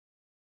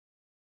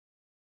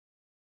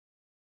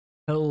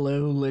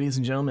Hello, ladies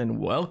and gentlemen.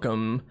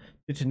 Welcome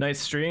to tonight's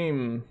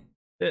stream.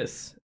 This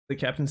is the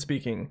captain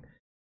speaking.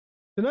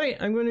 Tonight,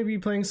 I'm going to be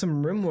playing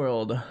some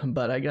Rimworld,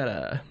 but I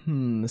gotta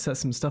set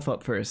some stuff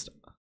up first.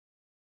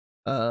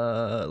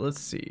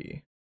 Let's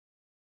see.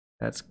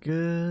 That's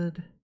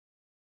good.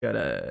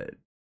 Gotta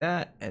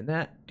that and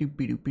that.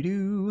 Doopy doopy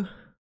doo.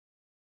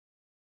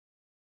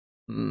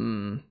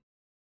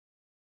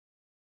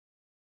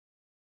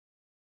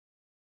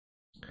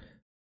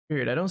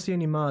 Weird, I don't see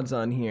any mods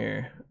on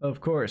here. Of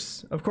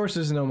course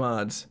there's no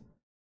mods.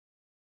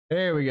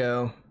 There we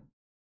go.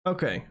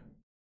 Okay.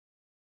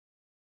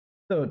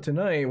 So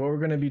tonight what we're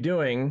going to be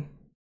doing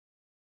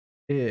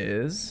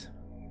is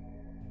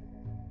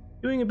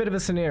doing a bit of a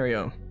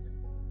scenario.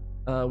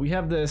 We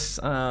have this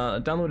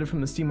downloaded from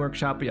the Steam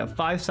Workshop. We have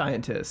 5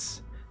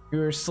 scientists. We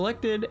were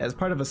selected as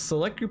part of a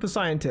select group of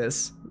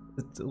scientists.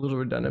 It's a little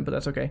redundant, but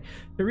that's okay.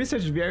 To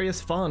research various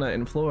fauna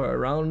and flora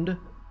around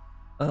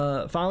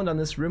found on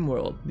this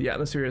Rimworld. The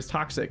atmosphere is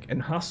toxic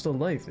and hostile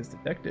life is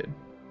detected.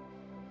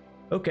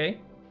 Okay.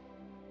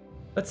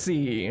 Let's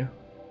see. We're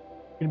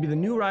gonna be the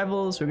new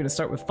rivals. We're gonna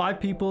start with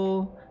 5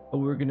 people, but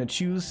we're gonna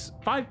choose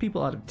 5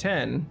 people out of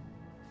 10.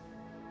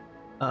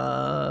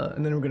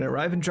 And then we're gonna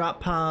arrive in drop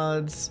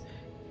pods.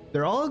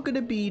 They're all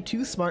gonna be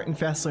too smart and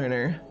fast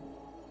learner.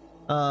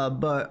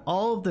 But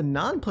all of the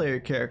non-player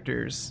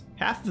characters,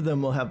 half of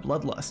them will have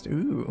bloodlust.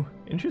 Ooh,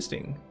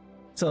 interesting.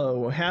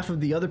 So half of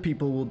the other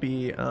people will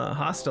be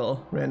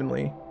hostile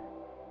randomly.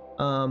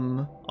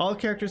 All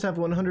characters have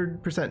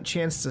 100%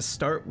 chance to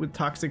start with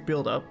toxic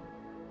buildup.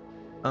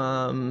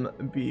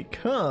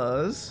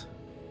 Because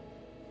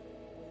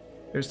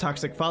there's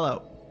toxic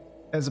fallout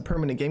as a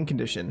permanent game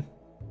condition.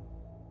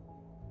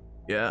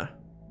 Yeah.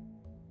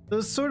 So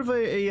it's sort of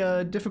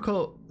a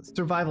difficult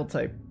survival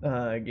type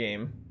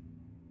game.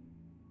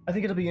 I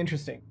think it'll be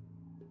interesting.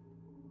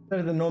 Instead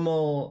of the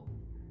normal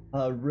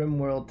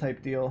Rimworld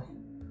type deal.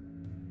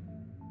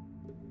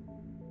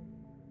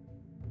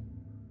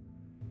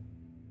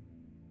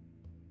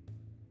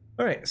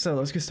 All right, so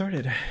let's get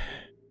started.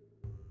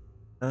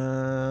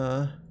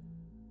 I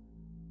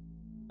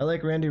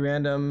like Randy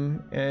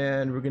Random,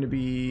 and we're gonna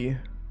be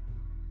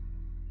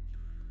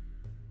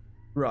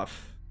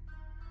rough.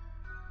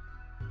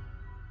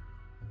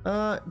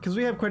 Because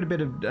we have quite a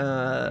bit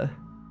of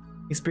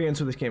experience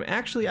with this game.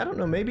 Actually, I don't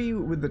know, maybe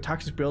with the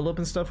toxic buildup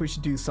and stuff, we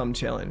should do some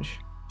challenge.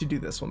 Should do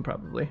this one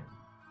probably.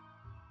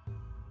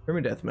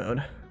 Permadeath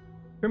mode.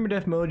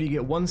 Permadeath mode, you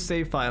get 1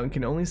 save file and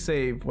can only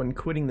save when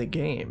quitting the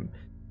game.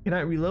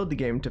 Cannot reload the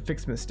game to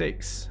fix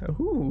mistakes.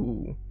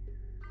 Ooh.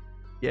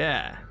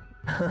 Yeah.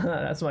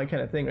 That's my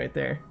kind of thing right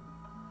there.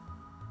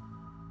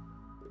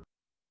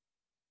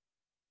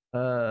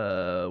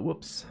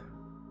 Whoops.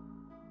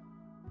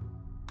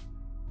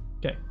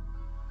 Okay.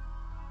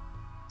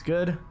 It's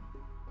good.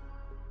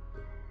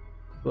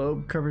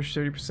 Globe coverage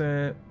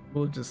 30%.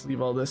 We'll just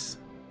leave all this.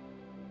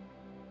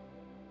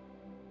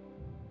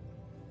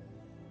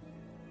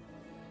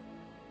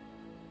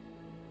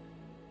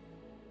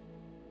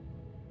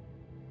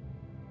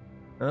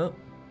 Oh,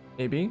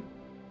 maybe.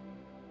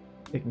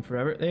 Taking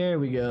forever. There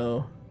we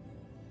go.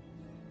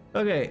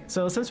 Okay,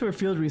 so since we're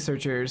field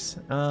researchers,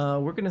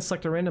 we're gonna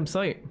select a random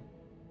site.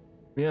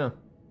 Yeah.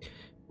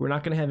 We're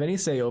not gonna have any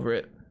say over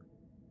it.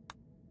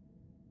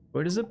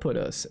 Where does it put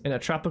us? In a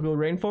tropical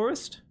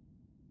rainforest?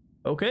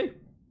 Okay.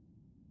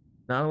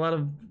 Not a lot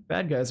of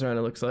bad guys around,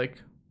 it looks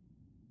like.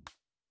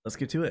 Let's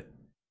get to it.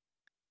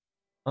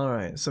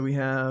 Alright, so we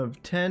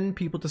have 10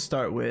 people to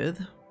start with.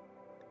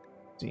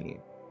 Let's see.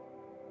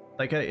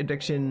 Like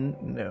addiction,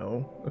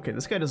 no. Okay,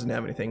 this guy doesn't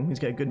have anything. He's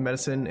got good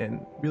medicine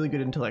and really good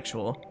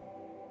intellectual.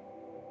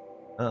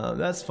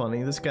 That's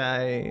funny. This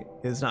guy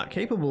is not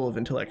capable of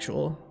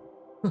intellectual.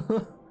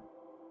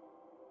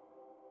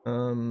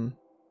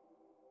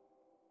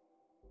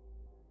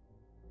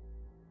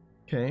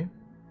 Okay.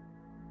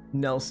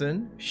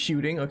 Nelson,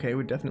 shooting. Okay,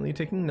 we're definitely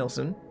taking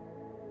Nelson.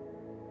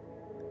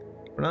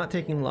 We're not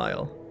taking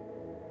Lyle.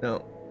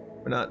 No,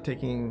 we're not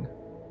taking...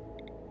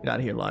 Get out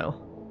of here,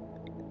 Lyle.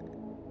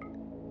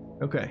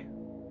 Okay.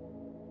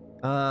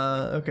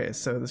 Okay,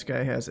 so this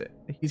guy has it.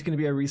 He's gonna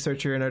be our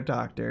researcher and our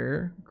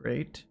doctor.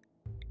 Great.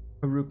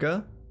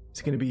 Haruka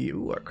is gonna be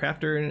our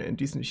crafter and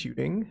decent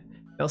shooting.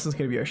 Nelson's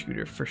gonna be our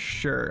shooter for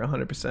sure,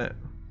 100%.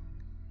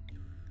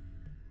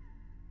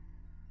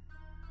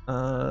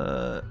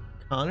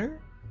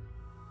 Connor?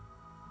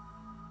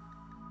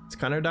 Is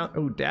Connor down?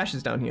 Oh, Dash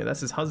is down here.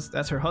 That's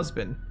that's her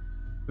husband.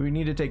 We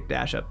need to take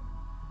Dash up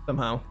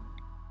somehow.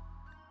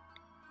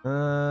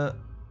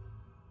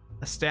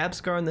 A stab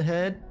scar on the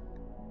head?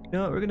 You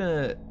know what, we're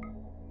gonna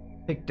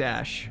take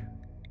Dash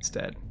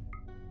instead.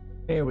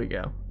 There we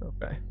go.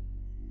 Okay.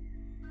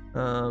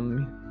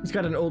 He's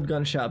got an old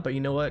gunshot, but you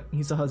know what?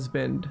 He's the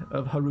husband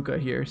of Haruka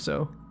here,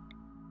 so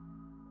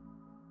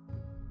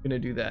I'm gonna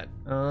do that.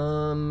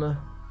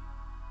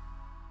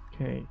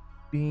 Okay.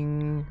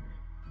 Shooting.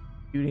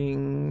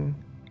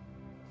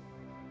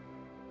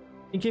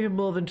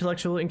 Incapable of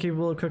intellectual,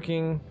 incapable of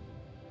cooking.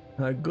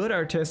 Good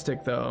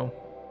artistic though.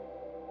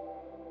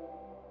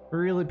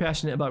 Really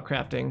passionate about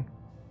crafting.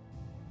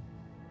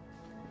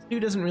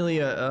 Dude isn't really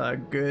a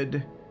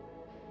good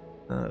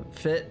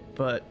fit,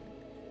 but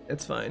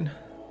it's fine.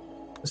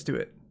 Let's do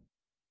it.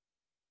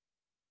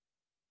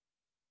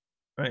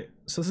 All right,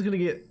 so this is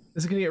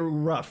gonna get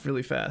rough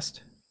really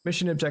fast.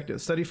 Mission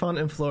objective: study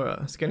fauna and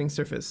flora, scanning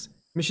surface.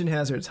 Mission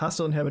hazards: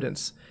 hostile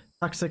inhabitants,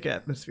 toxic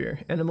atmosphere,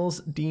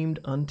 animals deemed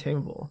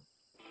untamable.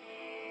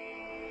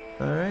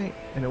 All right,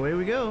 and away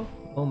we go.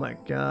 Oh my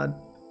god,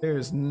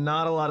 there's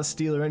not a lot of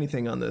steel or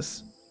anything on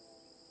this.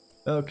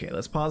 Okay,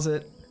 let's pause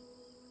it.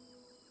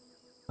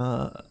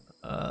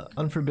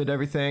 Unforbid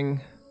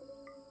everything.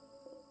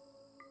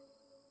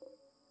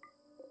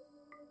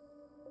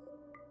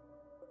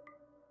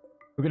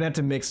 We're gonna have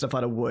to make stuff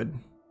out of wood.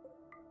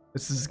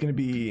 This is gonna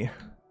be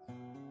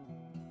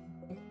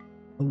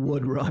a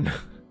wood run.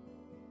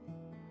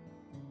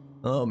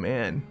 Oh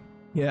man,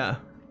 yeah.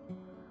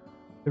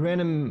 The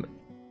random.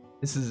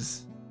 This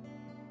is.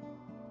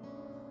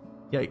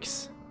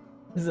 Yikes.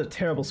 This is a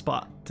terrible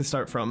spot to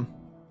start from.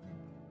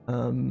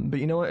 But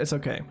you know what? It's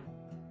okay.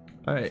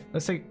 All right,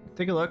 let's take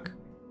a look.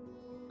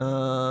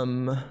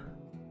 What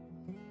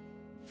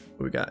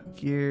we got?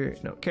 Gear.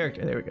 No,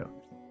 character. There we go.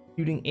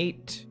 Shooting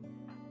 8.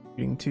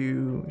 Shooting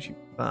 2. Shooting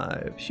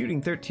 5.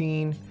 Shooting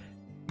 13.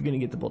 You're gonna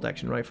get the bolt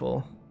action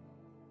rifle.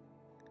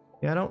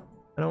 Yeah, I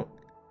don't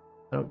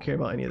care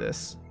about any of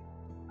this.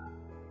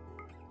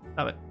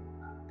 Stop it.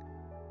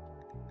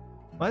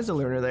 Why is the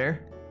learner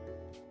there?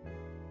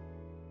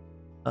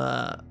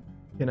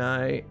 Can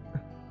I?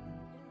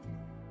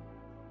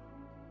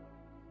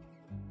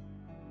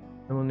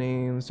 Normal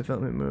names,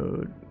 development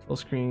mode, full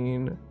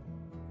screen.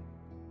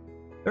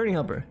 Learning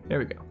helper. There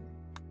we go.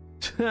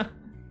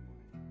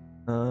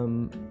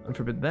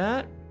 Unforbid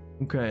that.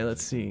 Okay,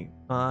 let's see.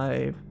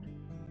 5.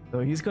 So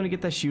he's gonna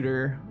get that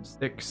shooter.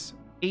 6,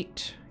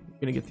 8. You're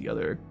gonna get the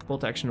other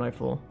bolt action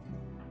rifle.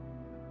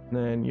 And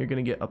then you're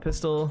gonna get a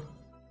pistol.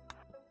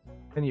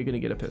 And you're gonna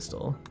get a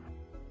pistol.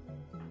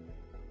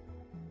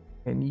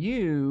 And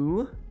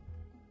you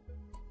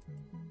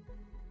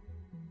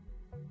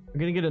are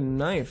gonna get a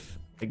knife,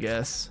 I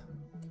guess.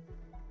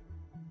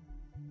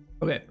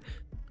 Okay,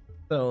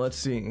 so let's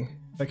see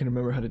if I can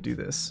remember how to do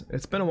this.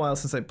 It's been a while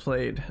since I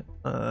played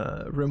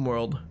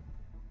Rimworld.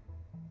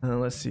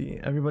 Let's see,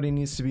 everybody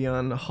needs to be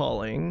on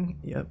hauling.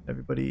 Yep,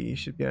 everybody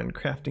should be on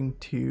crafting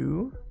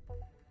 2.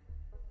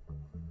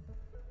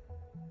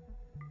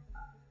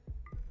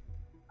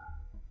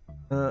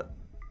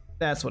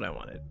 That's what I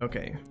wanted.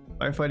 Okay,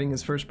 firefighting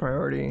is first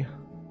priority.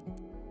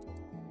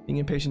 Being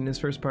impatient is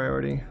first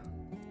priority.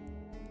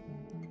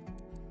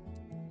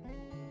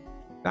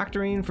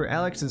 Doctoring for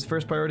Alex is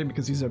first priority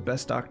because he's our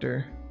best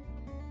doctor.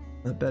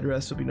 Bed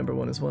rest will be number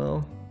 1 as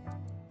well.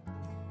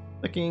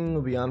 Clicking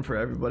will be on for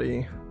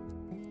everybody.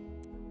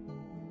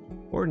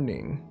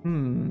 Wardening.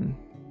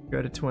 2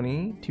 out of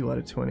 20. 2 out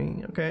of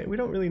 20. Okay, we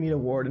don't really need a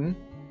warden.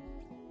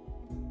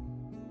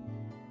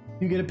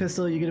 You get a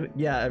pistol, you get a...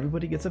 Yeah,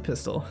 everybody gets a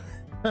pistol.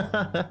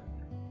 You're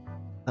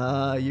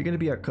gonna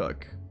be our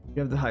cook.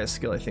 You have the highest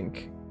skill, I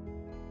think.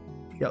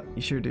 Yep,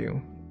 you sure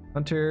do.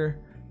 Hunter,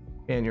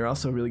 and you're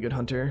also a really good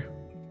hunter.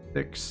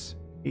 6,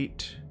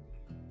 8,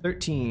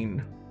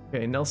 13.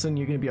 Okay, Nelson,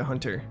 you're gonna be a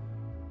hunter.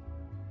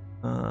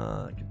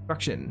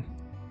 Construction.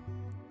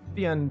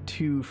 Be on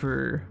 2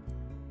 for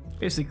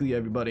basically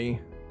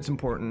everybody. It's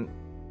important.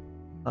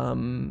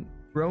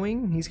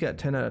 Growing, he's got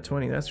 10 out of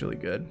 20. That's really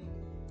good.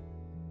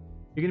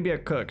 You're gonna be a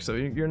cook, so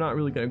you're not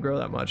really gonna grow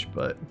that much,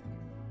 but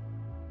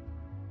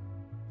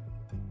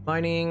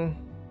mining,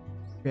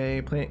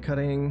 okay, plant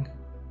cutting.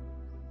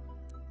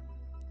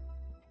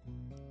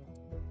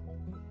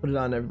 Put it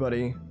on,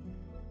 everybody.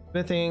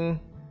 Smithing,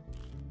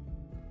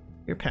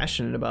 you're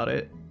passionate about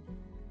it.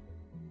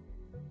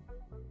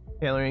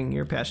 Tailoring,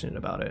 you're passionate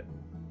about it.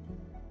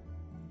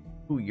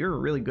 Ooh, you're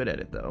really good at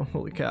it though.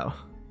 Holy cow.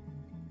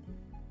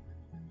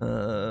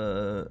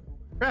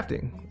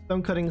 Crafting,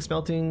 stone cutting,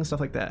 smelting, stuff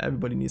like that.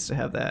 Everybody needs to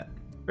have that.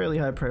 Fairly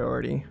high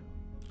priority.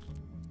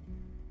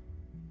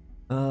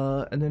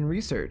 And then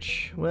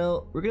research.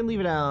 Well, we're gonna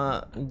leave it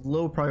at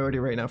low priority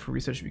right now for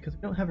research because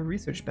we don't have a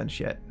research bench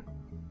yet.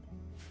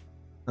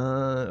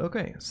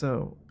 Okay,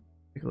 so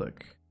take a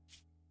look.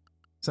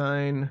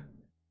 Sign,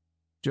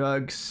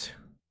 drugs.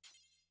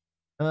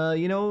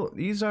 You know,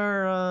 these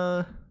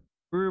are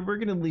we're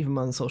gonna leave them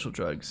on social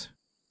drugs.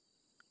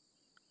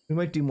 We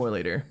might do more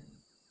later.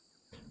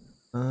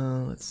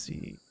 Let's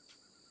see.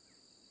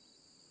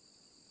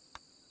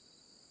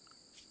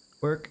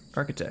 Work,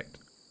 architect.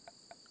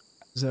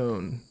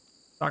 Zone.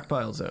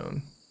 Stockpile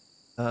zone.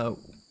 We're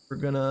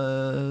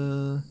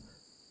gonna...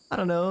 I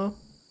don't know.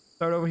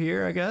 Start over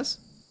here, I guess?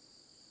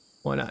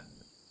 Why not?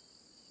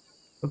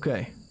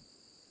 Okay.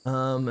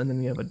 And then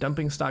we have a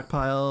dumping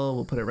stockpile.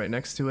 We'll put it right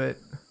next to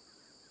it.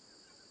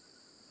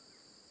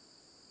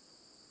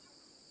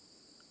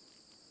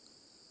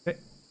 Okay.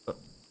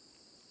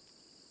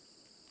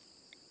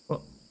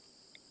 Oh.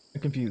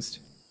 I'm confused.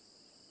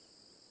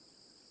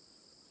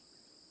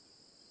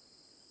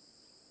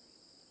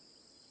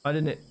 Why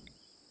didn't it?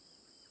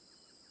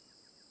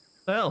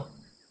 What the hell?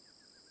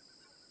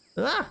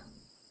 Ah!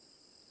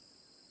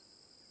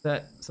 Is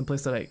that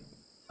someplace that I...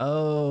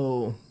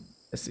 Oh,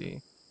 I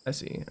see. I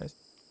see. I see.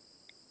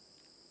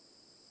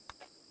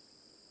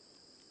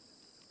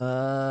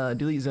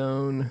 Delete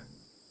zone.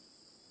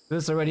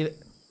 This already.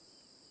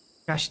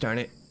 Gosh darn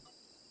it.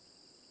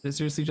 Did it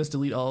seriously just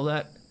delete all of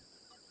that?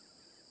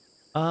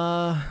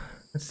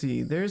 Let's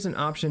see. There's an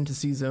option to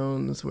see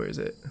zones. Where is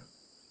it?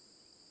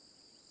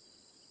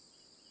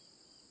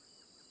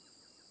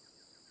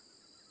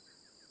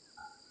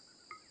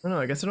 Oh no,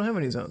 I guess I don't have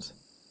any zones.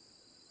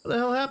 What the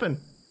hell happened?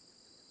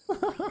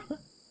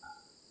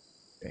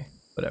 Okay,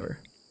 whatever.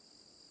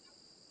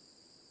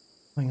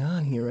 What's going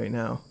on here right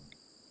now?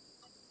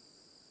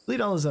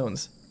 Delete all the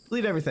zones.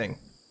 Delete everything.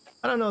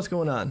 I don't know what's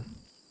going on.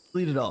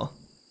 Delete it all.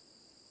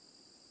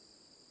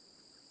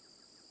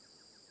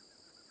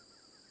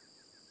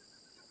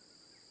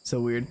 So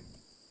weird.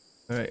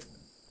 Alright.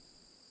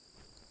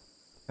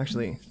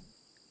 Actually.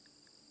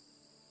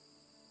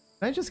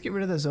 Did I just get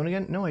rid of the zone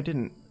again? No, I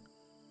didn't.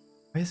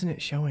 Why isn't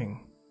it showing?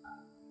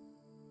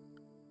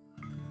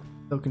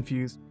 So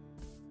confused.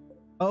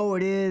 Oh,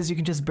 it is. You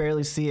can just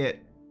barely see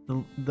it.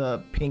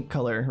 The pink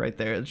color right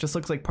there. It just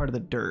looks like part of the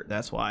dirt.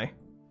 That's why.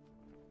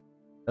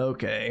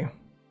 Okay.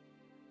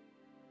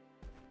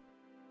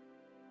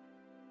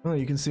 Oh,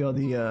 you can see all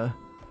the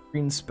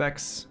green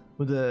specks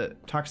with the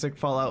toxic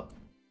fallout.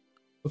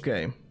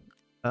 Okay.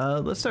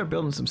 Let's start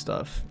building some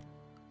stuff.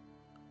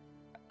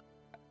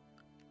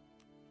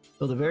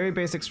 Build a very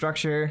basic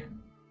structure.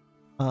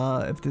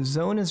 If the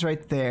zone is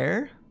right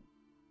there,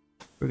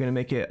 we're gonna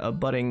make it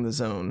abutting the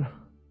zone.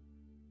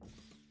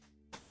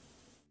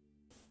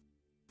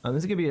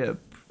 This is gonna be a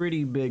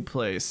pretty big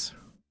place.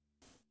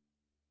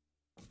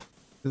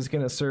 This is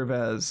gonna serve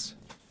as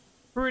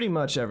pretty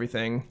much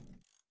everything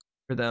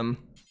for them.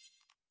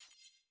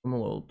 From a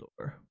little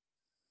door.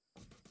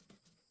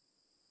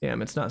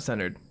 Damn, it's not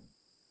centered.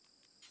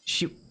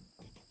 Shoot.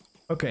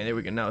 Okay, there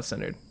we go. Now it's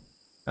centered.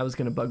 That was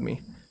gonna bug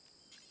me.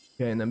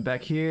 Okay, and then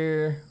back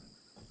here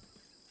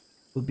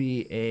will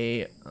be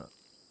a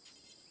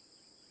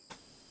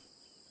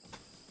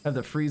have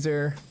the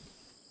freezer,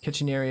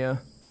 kitchen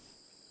area.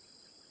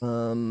 We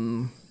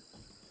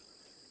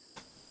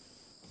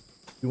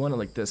want it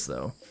like this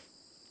though,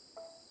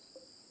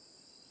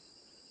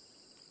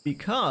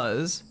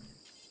 because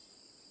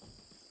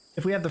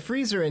if we have the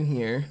freezer in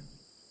here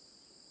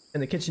in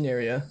the kitchen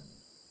area.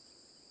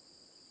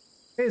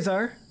 Hey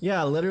Zar,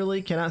 yeah,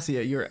 literally cannot see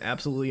it. You're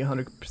absolutely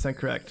 100%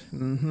 correct.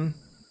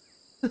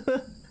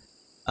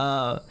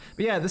 But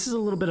yeah, this is a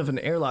little bit of an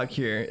airlock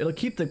here. It'll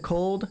keep the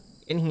cold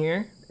in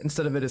here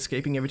instead of it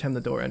escaping every time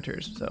the door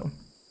enters. So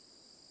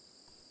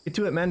get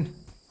to it, men.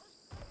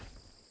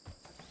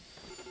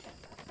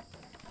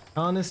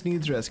 Honest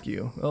needs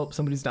rescue. Oh,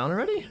 somebody's down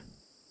already?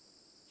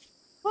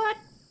 What?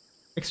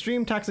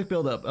 Extreme toxic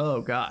buildup. Oh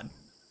god.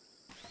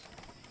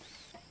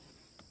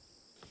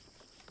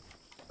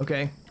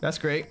 Okay, that's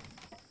great.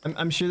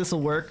 I'm sure this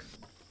will work.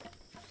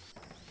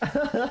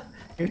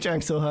 You're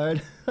trying so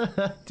hard.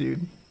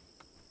 Dude.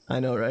 I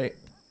know, right?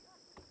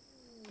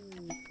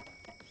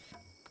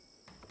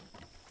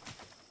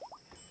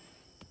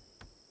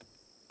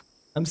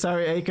 I'm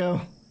sorry,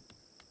 Aiko.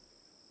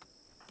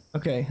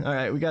 Okay,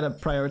 alright, we gotta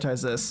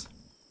prioritize this.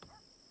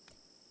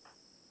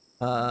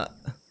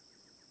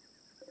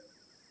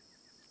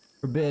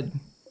 Forbid,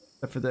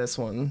 except for this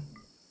one,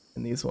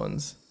 and these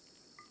ones.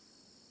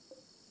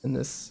 And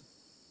this.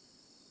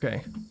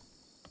 Okay.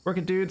 Work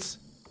it, dudes.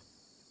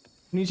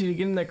 Need you to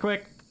get in there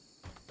quick.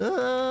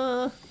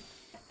 Oh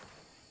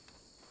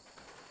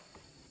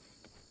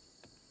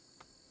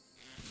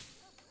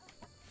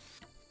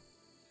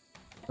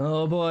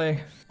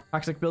boy.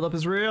 Toxic buildup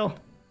is real.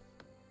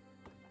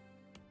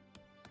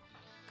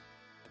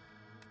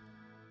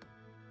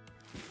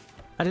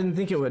 I didn't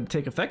think it would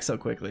take effect so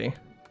quickly.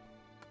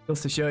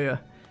 Goes to show you,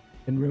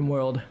 in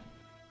Rimworld,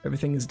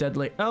 everything is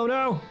deadly. Oh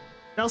no!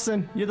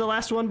 Nelson, you're the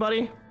last one,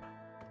 buddy.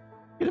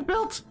 Get it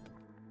built!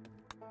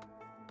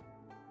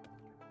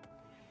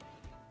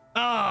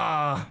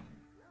 Ah!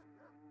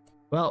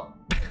 Well,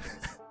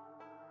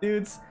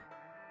 dudes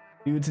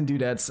and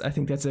dudettes, I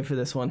think that's it for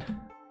this one.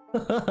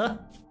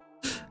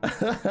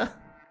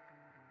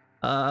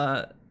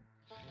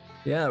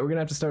 Yeah, we're gonna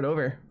have to start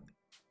over.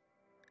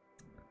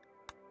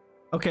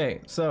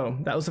 Okay, so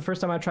that was the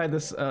first time I tried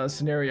this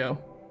scenario.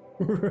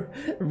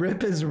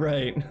 Rip is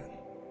right.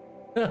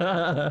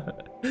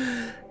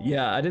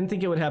 Yeah, I didn't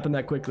think it would happen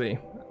that quickly,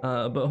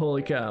 but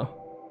holy cow.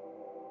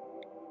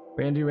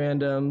 Randy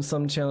random,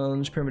 some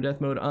challenge,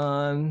 permadeath mode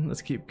on.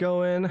 Let's keep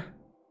going.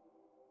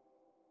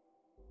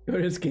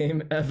 Shortest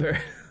game ever.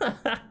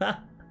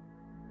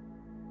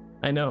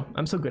 I know,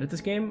 I'm so good at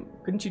this game.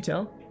 Couldn't you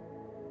tell?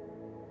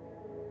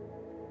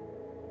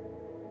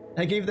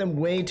 I gave them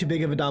way too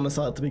big of a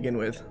domicile to begin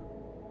with.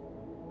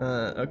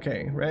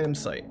 Okay, random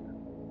site.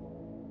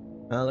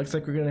 Looks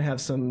like we're gonna have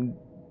some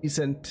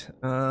decent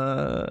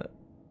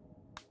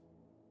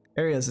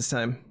areas this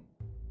time.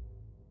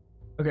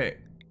 Okay,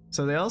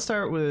 so they all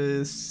start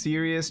with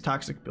serious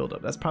toxic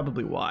buildup. That's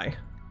probably why.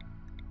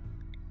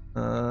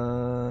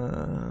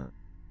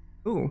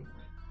 Ooh.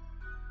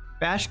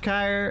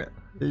 Bashkir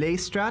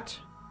Leistrat.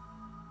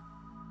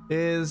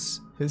 is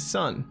his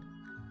son.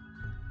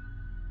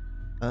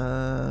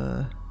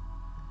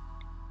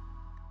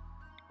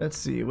 Let's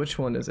see, which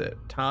one is it?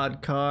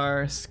 Todd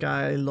Carr,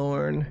 Sky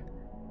Lorne,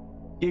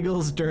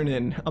 Giggles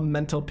Durnan, a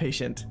mental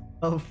patient.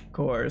 Of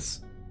course.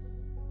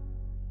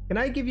 Can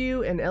I give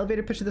you an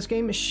elevator pitch of this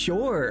game?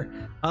 Sure.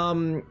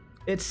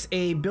 It's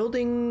a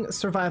building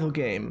survival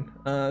game.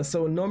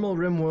 So in normal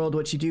Rimworld,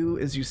 what you do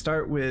is you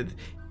start with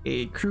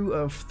a crew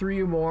of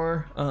 3 or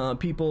more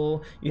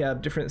people. You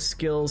have different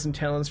skills and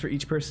talents for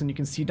each person. You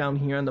can see down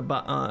here on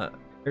the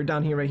or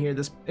down here right here,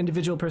 this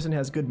individual person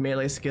has good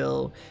melee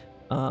skill,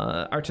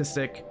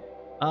 artistic,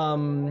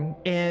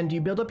 and you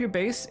build up your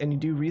base and you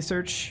do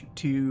research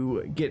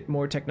to get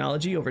more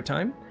technology over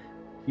time.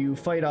 You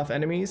fight off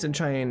enemies and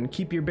try and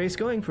keep your base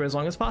going for as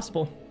long as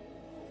possible.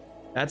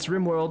 That's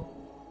Rimworld.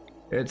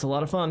 It's a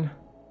lot of fun.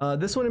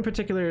 This one in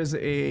particular is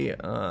a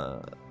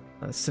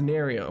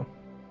scenario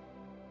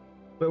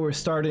where we're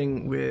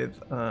starting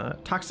with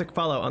toxic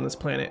fallout on this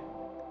planet.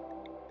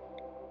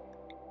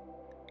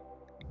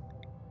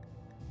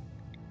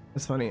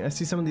 It's funny, I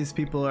see some of these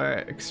people are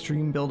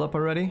extreme buildup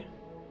already.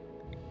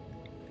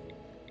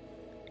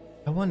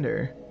 I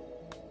wonder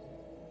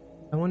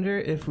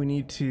if we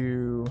need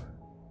to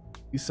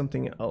do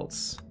something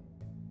else.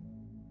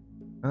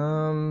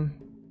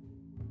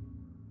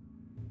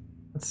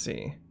 Let's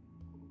see.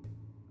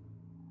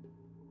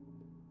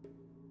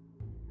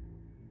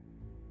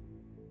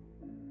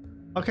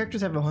 All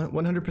characters have a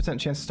 100%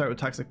 chance to start with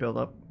toxic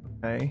buildup.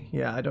 Okay,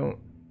 yeah, I don't.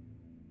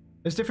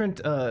 There's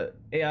different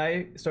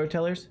AI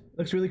storytellers.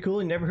 Looks really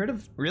cool. You never heard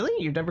of? Really?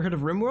 You've never heard of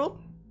Rimworld?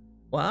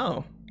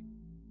 Wow.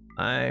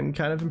 I'm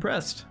kind of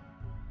impressed.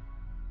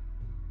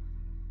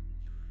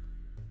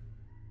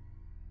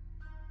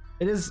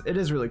 It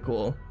is really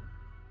cool.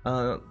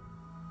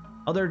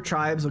 Other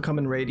tribes will come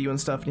and raid you and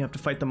stuff, and you have to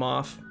fight them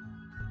off.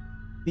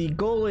 The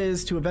goal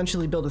is to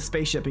eventually build a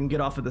spaceship and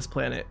get off of this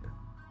planet.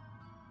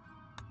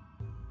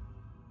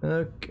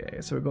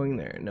 Okay, so we're going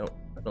there. Nope,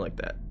 I don't like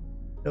that.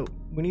 Nope,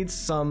 we need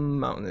some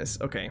mountainous.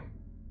 Okay.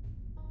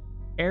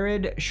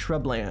 Arid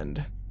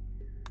shrubland.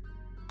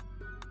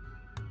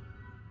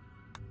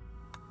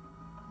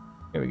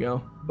 Here we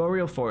go.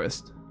 Boreal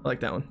forest. I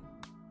like that one.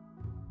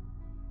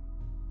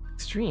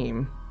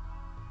 Extreme.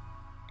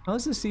 How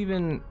is this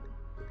even?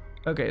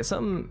 Okay,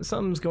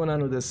 something's going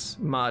on with this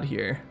mod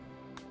here.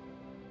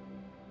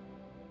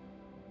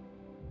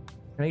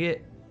 Can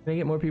I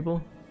get more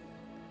people?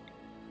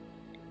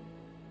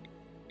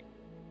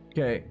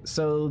 Okay,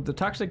 so the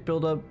toxic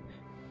buildup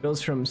goes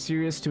from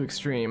serious to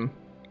extreme.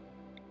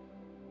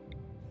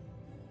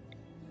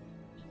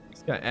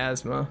 He's got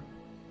asthma.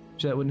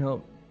 Sure, that wouldn't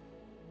help.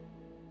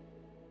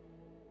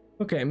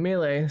 Okay,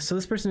 melee. So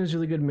this person is a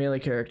really good melee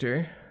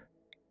character.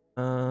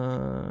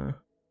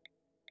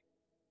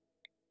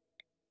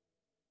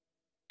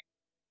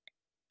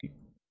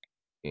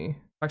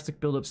 Toxic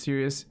buildup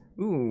serious.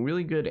 Ooh,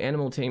 really good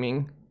animal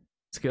taming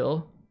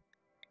skill.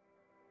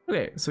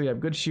 Okay, so we have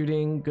good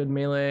shooting, good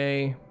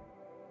melee.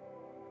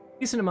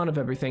 Decent amount of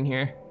everything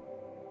here.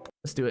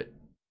 Let's do it.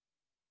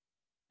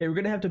 Okay, we're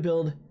gonna have to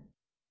build.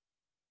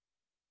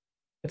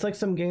 It's like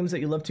some games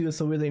that you love to is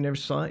so weird that you never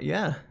saw it.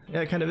 Yeah,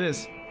 it kind of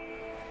is.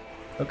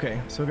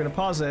 Okay, so we're gonna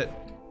pause it.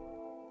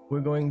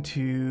 We're going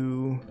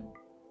to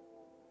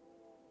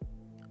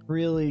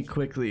really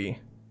quickly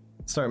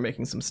start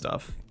making some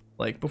stuff.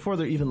 Like before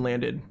they're even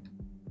landed.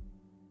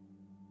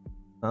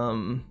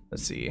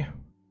 Let's see.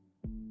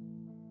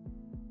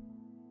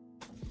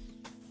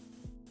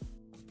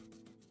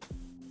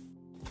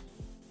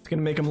 It's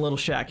gonna make them a little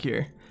shack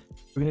here.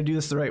 We're gonna do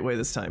this the right way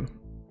this time.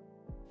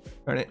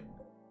 Darn it.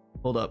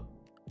 Hold up.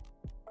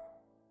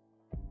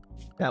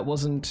 That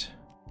wasn't.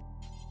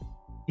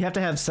 You have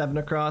to have 7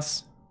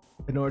 across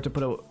in order to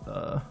put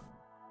a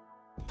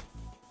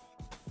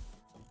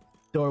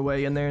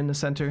doorway in there in the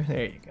center.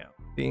 There you go.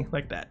 See,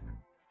 like that.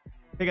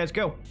 Hey guys,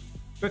 go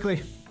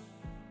quickly.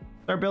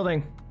 Start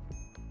building.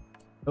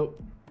 Oh,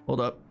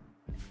 hold up.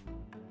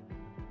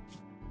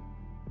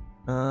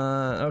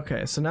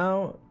 Okay, so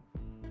now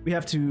we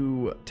have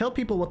to tell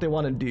people what they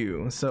want to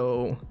do.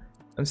 So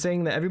I'm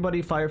saying that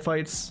everybody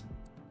firefights,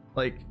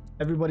 like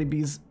everybody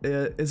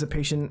is a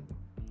patient.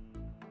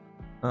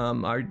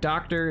 Our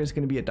doctor is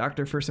going to be a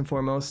doctor first and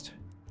foremost.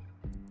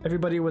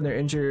 Everybody, when they're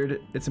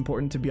injured, it's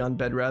important to be on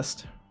bed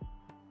rest.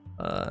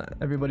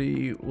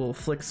 Everybody will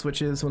flick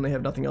switches when they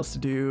have nothing else to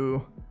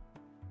do.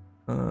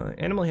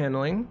 Animal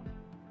handling,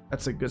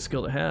 that's a good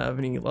skill to have,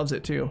 and he loves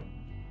it too.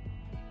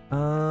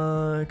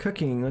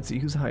 Cooking, let's see,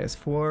 who's the highest?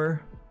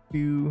 4,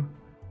 2,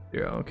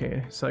 0.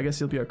 Okay, so I guess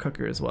you'll be our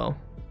cooker as well.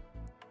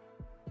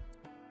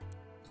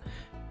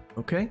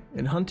 Okay,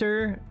 and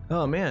hunter,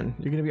 oh man,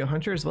 you're gonna be a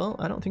hunter as well?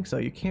 I don't think so.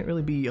 You can't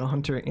really be a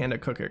hunter and a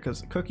cooker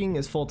because cooking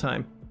is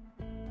full-time.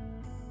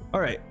 All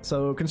right,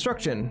 so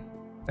construction,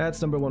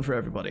 that's number 1 for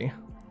everybody.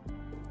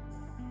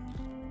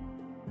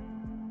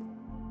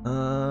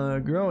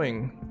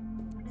 Growing,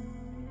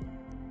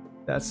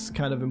 that's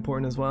kind of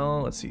important as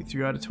well. Let's see,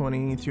 3 out of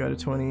 20, 3 out of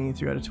 20,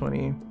 3 out of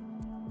 20.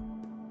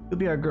 You'll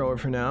be our grower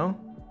for now.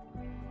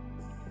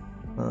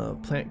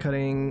 Plant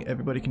cutting,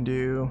 everybody can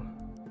do.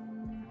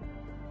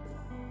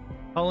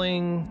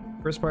 Hauling,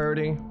 first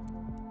priority.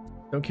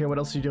 Don't care what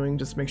else you're doing,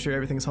 just make sure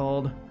everything's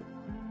hauled.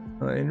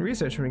 And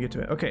research when we get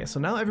to it. Okay, so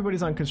now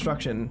everybody's on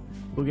construction.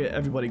 We'll get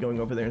everybody going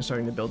over there and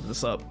starting to build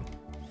this up.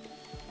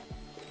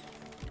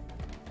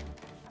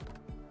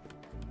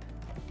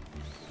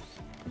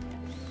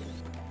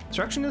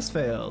 Construction has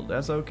failed,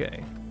 that's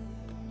okay.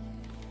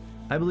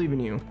 I believe in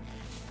you.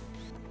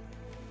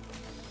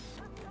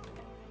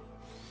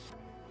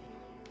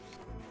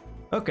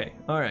 Okay,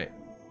 alright.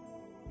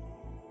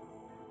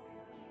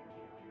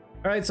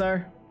 Alright,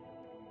 sir.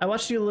 I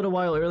watched you a little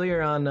while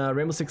earlier on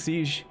Rainbow Six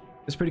Siege.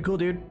 It's pretty cool,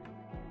 dude.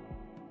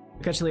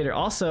 I'll catch you later.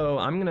 Also,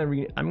 I'm gonna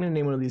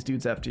name one of these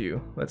dudes after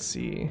you. Let's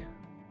see.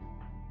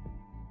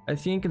 I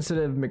think instead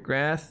of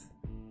McGrath,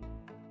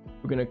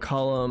 we're gonna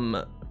call him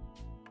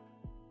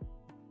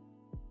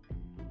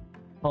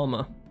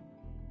Palma.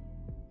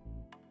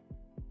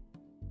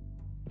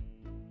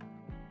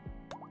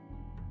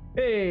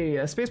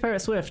 Hey, Space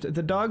Pirate Swift.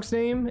 The dog's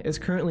name is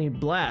currently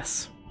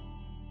Blass.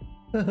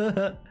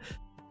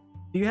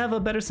 Do you have a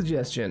better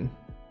suggestion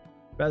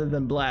rather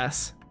than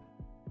Blass?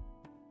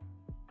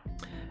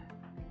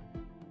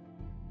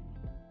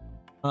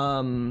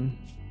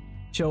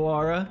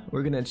 Choara,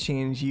 we're gonna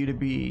change you to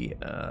be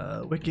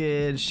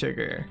Wicked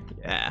Sugar.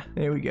 Yeah,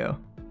 there we go.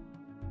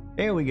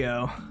 There we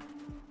go.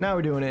 Now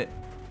we're doing it.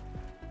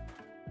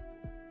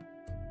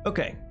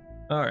 Okay,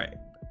 all right.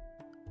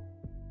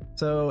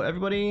 So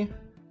everybody,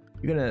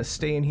 you're gonna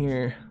stay in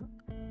here.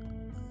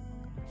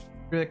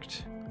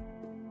 Strict.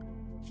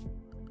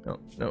 No,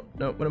 no,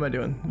 no, what am I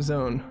doing?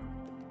 Zone.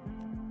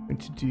 I'm going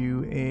to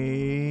do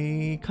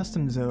a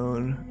custom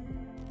zone.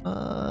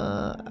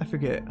 I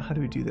forget, how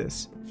do we do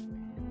this?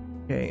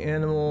 Okay,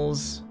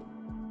 animals.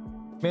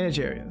 Manage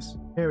areas.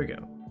 There we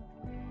go.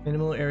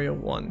 Animal area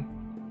 1.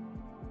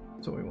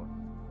 That's what we want.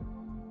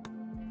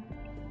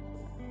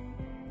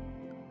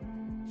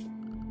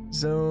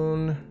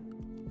 Zone.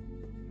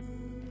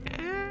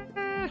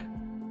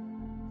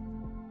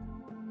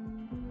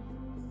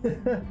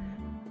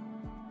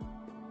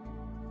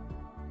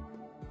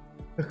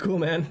 Cool,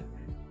 man.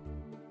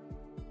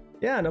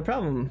 Yeah, no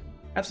problem.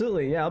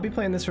 Absolutely. Yeah, I'll be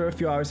playing this for a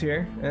few hours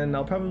here, and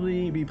I'll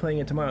probably be playing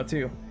it tomorrow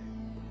too.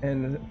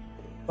 And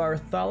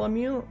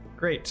Bartholomew?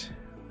 Great.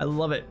 I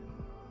love it.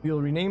 We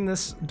will rename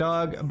this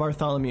dog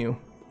Bartholomew.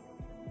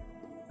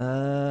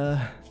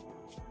 Can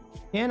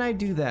I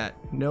do that?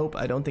 Nope,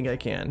 I don't think I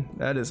can.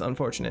 That is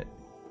unfortunate.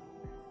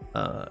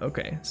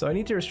 Okay, so I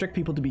need to restrict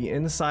people to be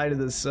inside of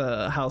this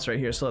house right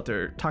here so that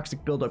their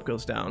toxic buildup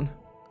goes down.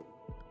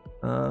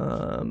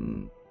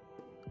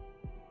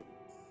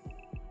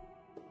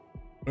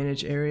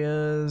 Manage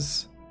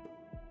areas.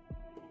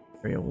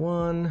 Area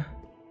 1.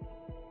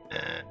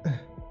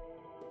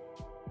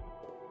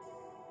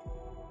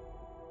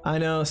 I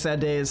know, sad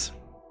days.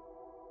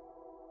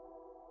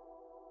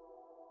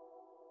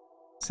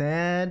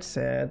 Sad,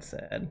 sad,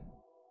 sad.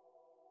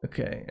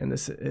 Okay, and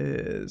this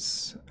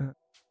is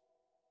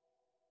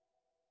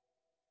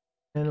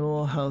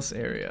animal house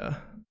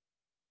area.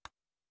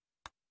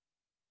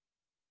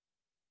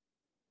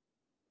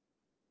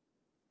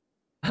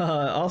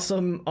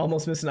 Also,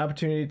 almost missed an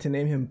opportunity to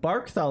name him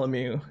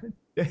Bartholomew.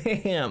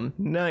 Damn,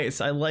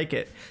 nice. I like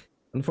it.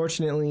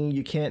 Unfortunately,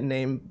 you can't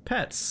name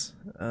pets.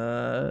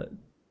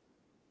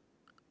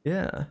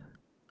 Yeah.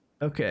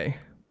 Okay.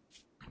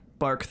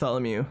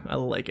 Bartholomew. I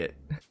like it.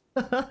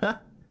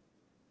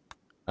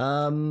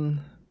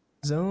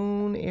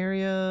 Zone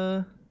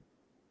area.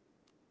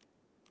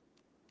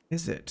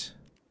 Is it?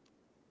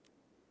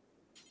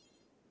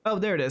 Oh,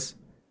 there it is.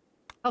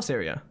 House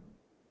area.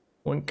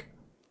 Wink.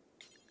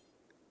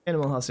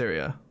 Animal house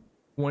area.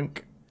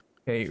 Wink.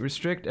 Okay,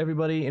 restrict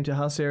everybody into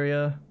house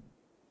area.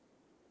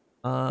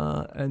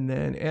 And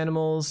then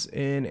animals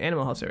in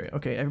animal house area.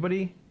 Okay,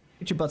 everybody,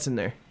 get your butts in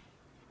there.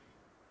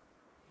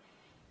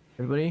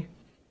 Everybody,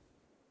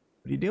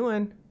 what are you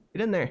doing?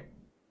 Get in there.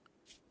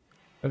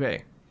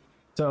 Okay,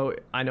 so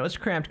I know it's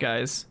cramped,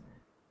 guys,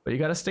 but you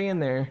gotta stay in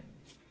there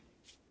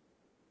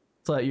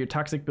so that your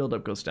toxic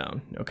buildup goes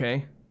down,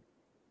 okay?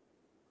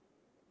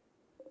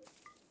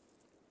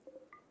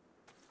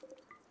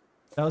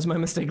 That was my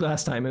mistake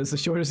last time. It was the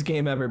shortest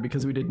game ever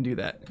because we didn't do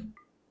that.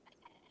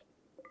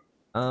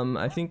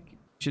 I think we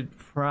should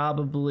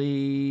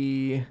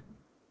probably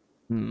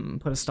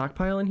put a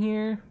stockpile in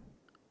here.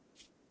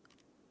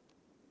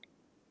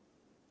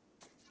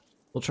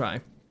 We'll try.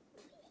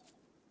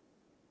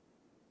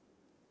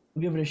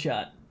 We'll give it a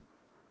shot.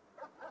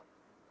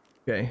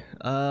 Okay,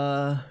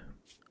 go,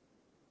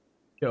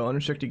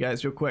 unrestrict you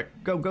guys real quick.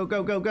 Go, go,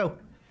 go, go, go!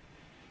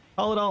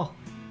 Haul it all!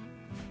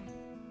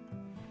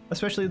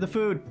 Especially the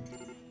food.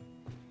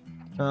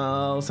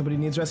 Oh, somebody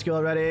needs rescue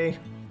already.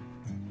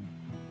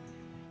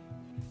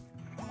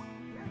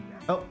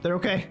 Oh, they're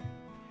okay.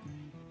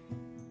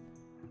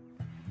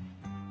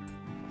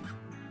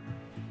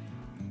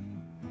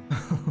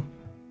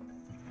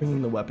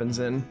 Bringing the weapons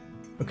in.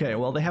 Okay,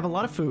 well, they have a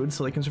lot of food,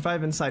 so they can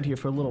survive inside here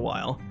for a little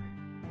while.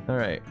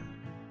 Alright.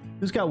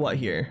 Who's got what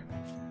here?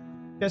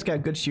 guys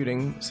got good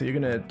shooting, so you're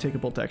gonna take a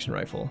bolt action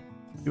rifle.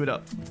 Do it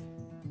up.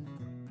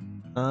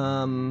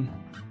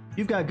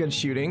 You've got good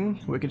shooting,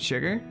 Wicked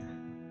Sugar.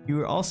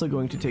 You are also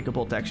going to take a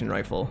bolt action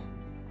rifle.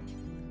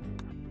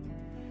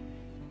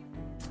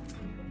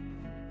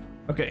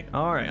 Okay,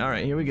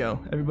 alright, here we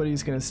go.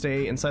 Everybody's gonna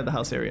stay inside the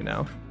house area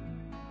now.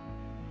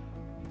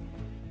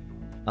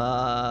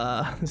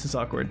 This is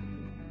awkward.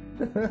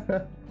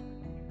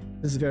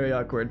 This is very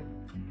awkward.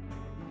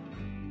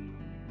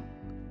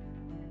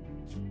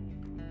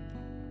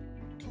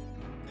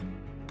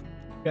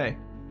 Okay,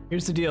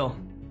 here's the deal.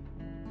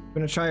 We're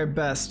gonna try our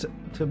best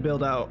to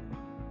build out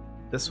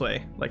this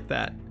way, like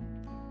that.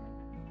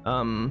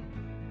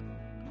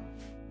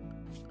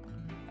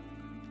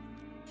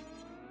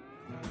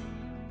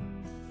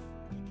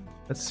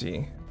 Let's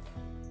see.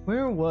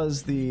 Where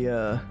was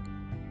the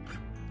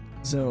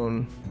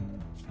zone?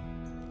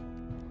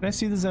 Can I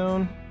see the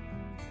zone?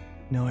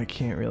 No, I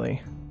can't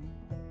really.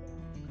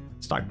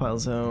 Stockpile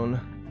zone.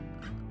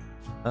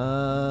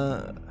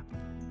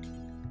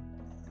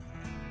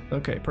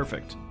 Okay,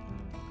 perfect.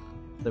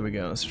 There we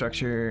go.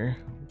 Structure,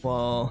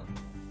 wall,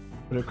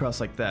 put it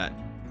across like that.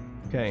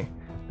 Okay,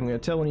 I'm gonna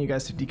tell one of you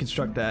guys to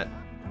deconstruct that.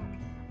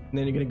 And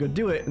then you're gonna go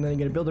do it, and then you're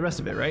gonna build the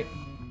rest of it, right?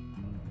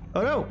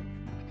 Oh no!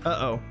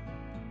 Uh-oh.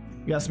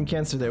 You got some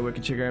cancer there,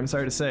 Wicked Sugar, I'm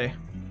sorry to say.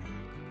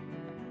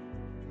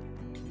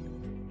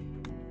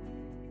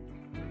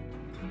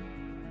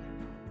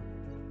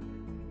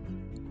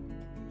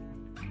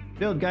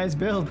 Build, guys,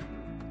 build!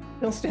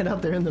 Don't stand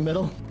out there in the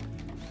middle.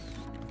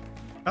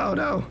 Oh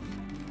no!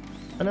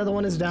 Another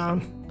one is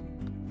down.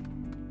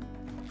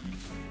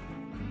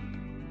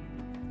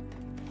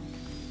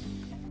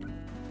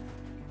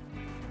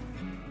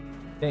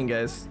 Dang,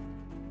 guys.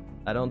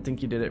 I don't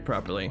think you did it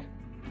properly.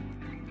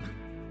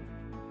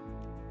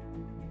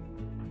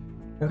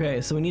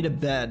 Okay, so we need a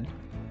bed.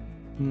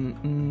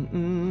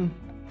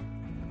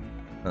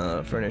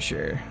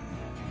 Furniture.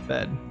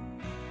 Bed.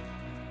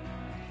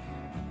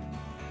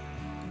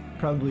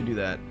 Probably do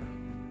that.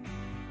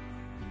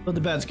 Build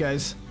the beds,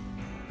 guys.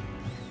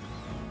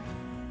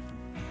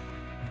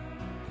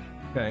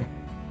 Okay.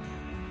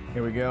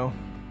 Here we go.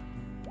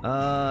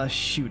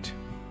 Shoot.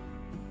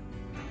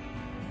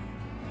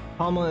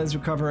 Palma is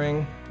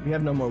recovering. We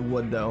have no more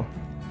wood, though.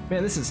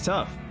 Man, this is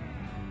tough.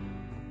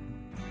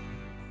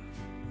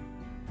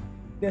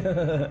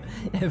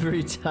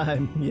 Every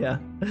time, yeah.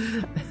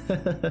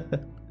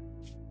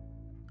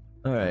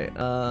 Alright,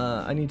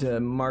 I need to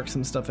mark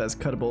some stuff as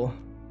cuttable.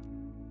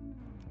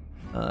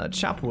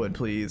 Chop wood,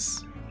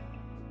 please.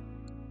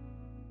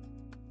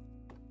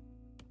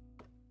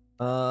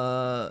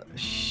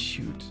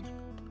 Shoot.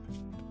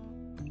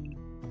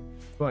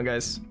 Come on,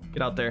 guys.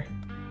 Get out there.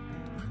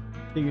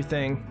 Do your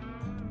thing.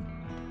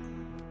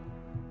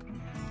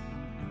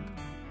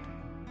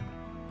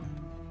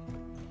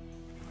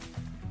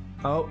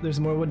 Oh, there's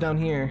more wood down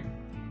here.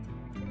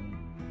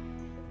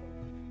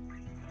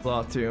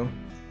 Cloth too.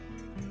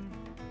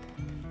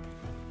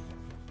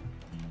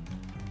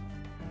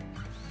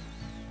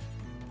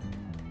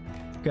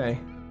 Okay.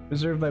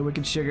 Reserved by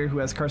Wicked Sugar, who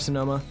has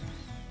carcinoma.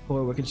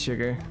 Poor Wicked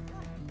Sugar.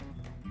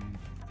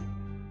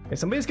 Okay,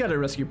 somebody's got to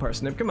rescue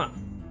Parsnip. Come on.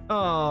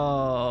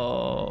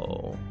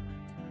 Oh.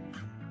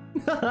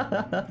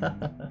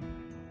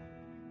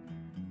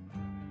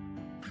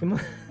 Come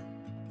on.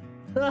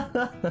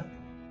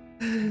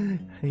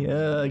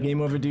 Yeah,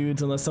 game over,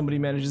 dudes, unless somebody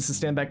manages to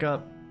stand back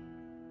up.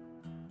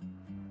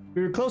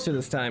 We were closer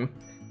this time.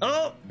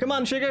 Oh, come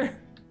on, Sugar.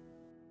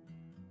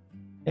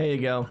 There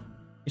you go.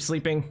 You're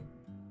sleeping.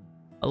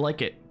 I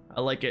like it.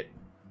 I like it.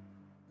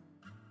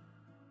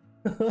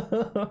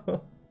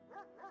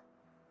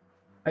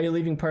 Are you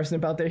leaving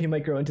Parsnip out there? He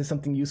might grow into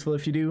something useful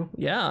if you do.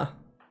 Yeah.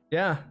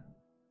 Yeah.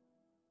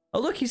 Oh,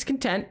 look, he's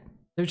content.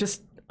 They're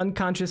just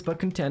unconscious but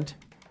content.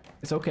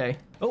 It's okay.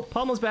 Oh,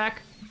 Palma's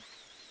back.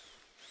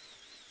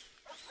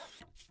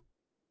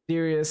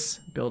 Serious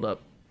build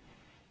up.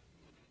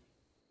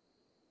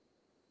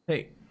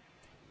 Hey,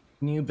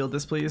 can you build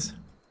this, please?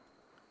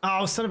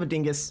 Oh, son of a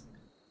dingus.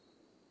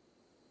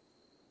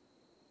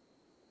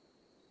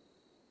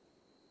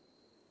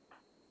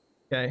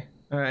 Okay,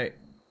 alright.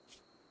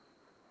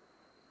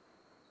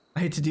 I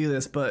hate to do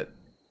this, but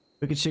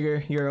Wicked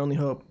Sugar, you're our only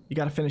hope. You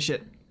gotta finish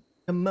it.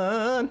 Come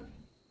on!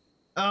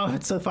 Oh,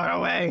 it's so far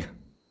away!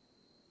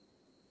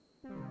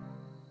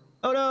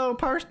 Oh no,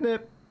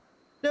 Parsnip!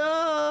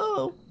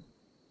 No!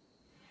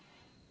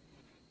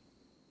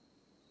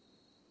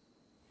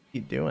 What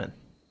you doing? What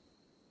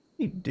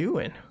you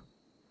doing?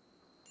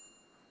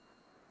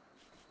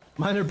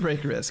 Minor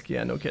break risk.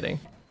 Yeah, no kidding.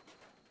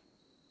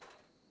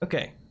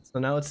 Okay, so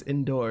now it's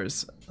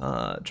indoors.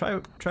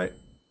 Try.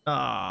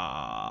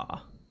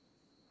 Ah.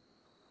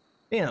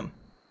 Damn.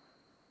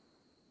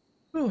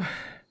 Whew.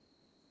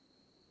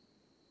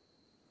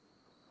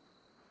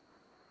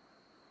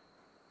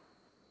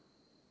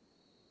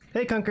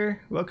 Hey, Kunker.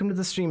 Welcome to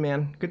the stream,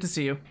 man. Good to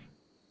see you.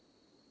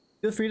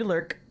 Feel free to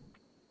lurk.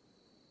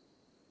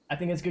 I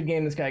think it's a good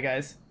game, this guy,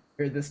 guys.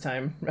 Or this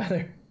time,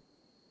 rather.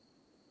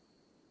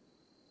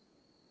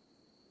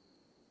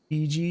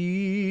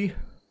 GG.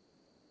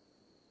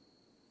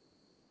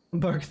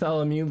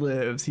 Bartholomew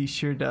lives. He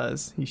sure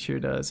does. He sure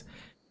does.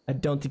 I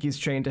don't think he's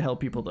trained to help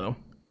people though.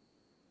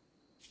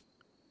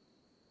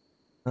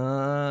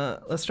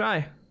 Let's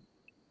try.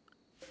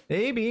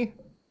 Maybe.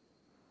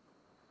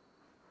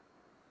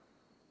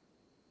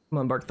 Come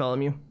on,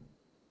 Bartholomew.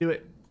 Do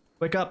it.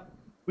 Wake up.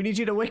 We need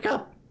you to wake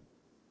up.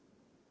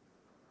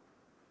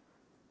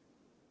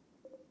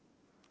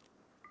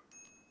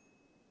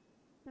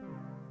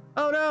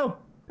 Oh no!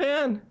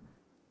 Pan!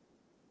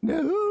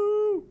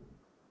 No!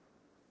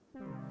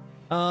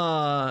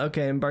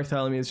 Okay, and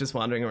Bartholomew is just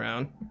wandering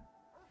around.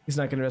 He's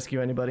not gonna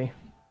rescue anybody.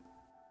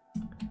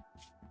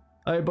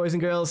 Alright, boys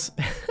and girls.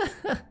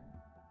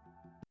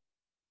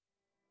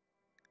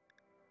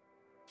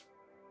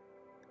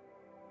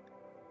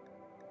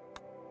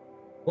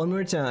 One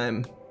more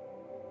time.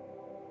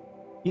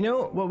 You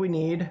know what we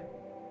need?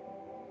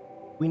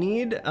 We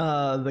need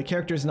the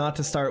characters not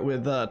to start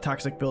with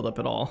toxic buildup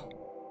at all.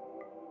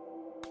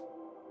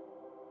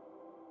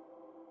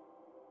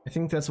 I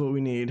think that's what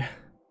we need.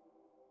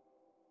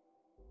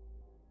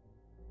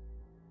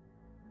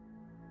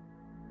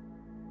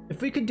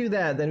 If we could do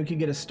that, then we could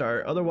get a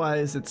start.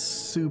 Otherwise, it's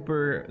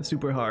super,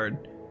 super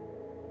hard.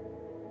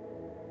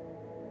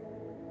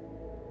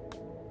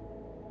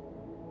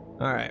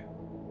 Alright.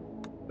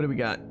 What do we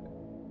got?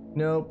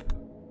 Nope.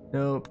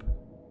 Nope.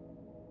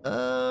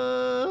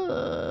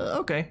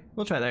 Okay.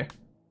 We'll try there.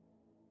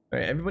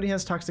 Alright, everybody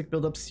has toxic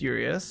buildup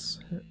serious.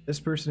 This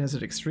person has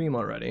it extreme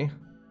already.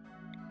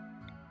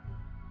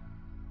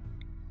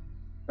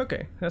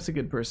 Okay, that's a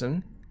good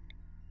person.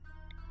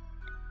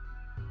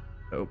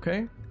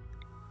 Okay.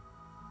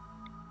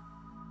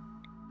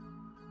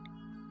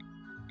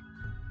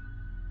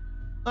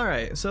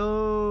 Alright,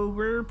 so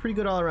we're pretty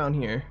good all around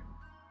here.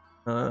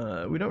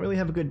 We don't really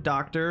have a good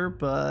doctor,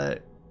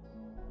 but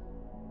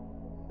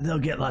they'll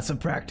get lots of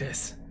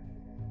practice.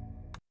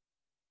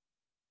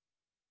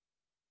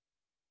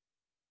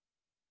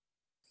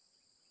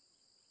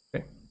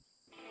 Okay.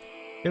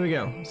 Here we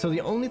go. So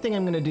the only thing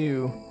I'm gonna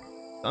do is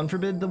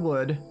unforbid the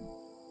wood.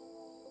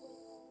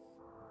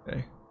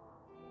 Okay.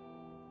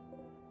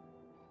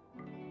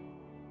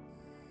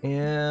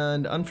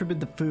 And unforbid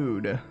the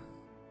food.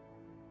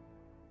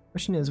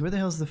 Question is, where the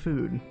hell's the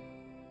food?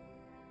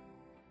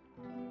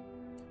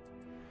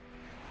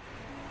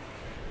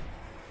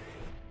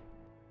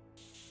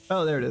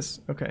 Oh, there it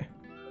is. Okay.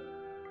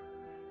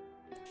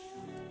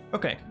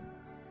 Okay.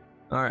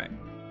 All right.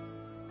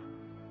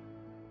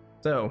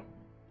 So,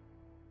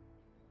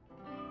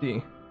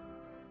 see,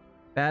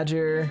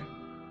 Badger.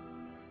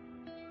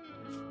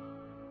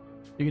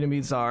 You're gonna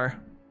be Czar.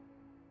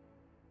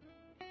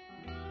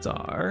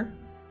 Czar.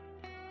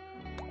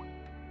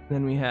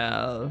 Then we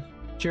have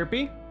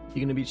Chirpy.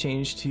 You're gonna be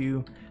changed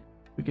to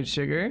Wicked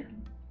Sugar.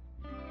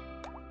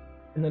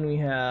 And then we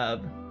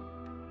have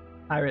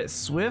Pirate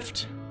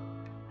Swift.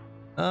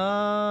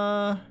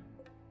 You're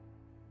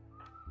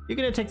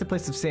gonna take the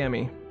place of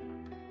Sammy.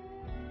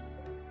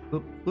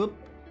 Whoop, whoop.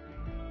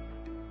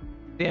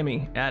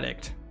 Sammy,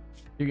 Addict.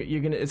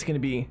 You're gonna, it's gonna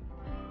be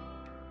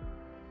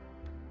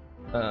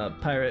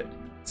Pirate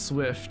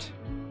Swift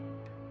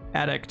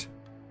Addict.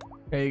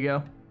 There you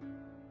go.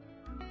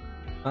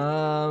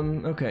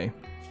 Okay.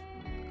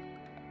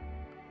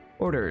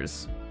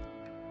 Orders.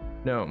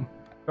 No.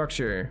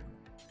 Structure.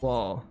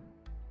 Wall.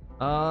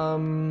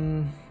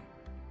 Not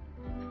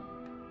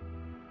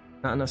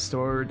enough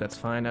stored. That's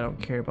fine. I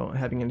don't care about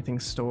having anything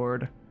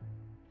stored.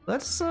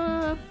 Let's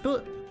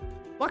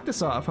block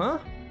this off, huh?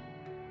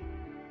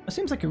 That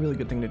seems like a really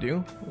good thing to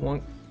do.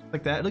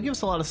 Like that. It'll give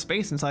us a lot of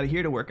space inside of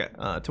here to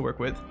work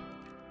with.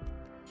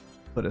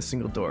 Put a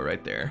single door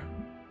right there.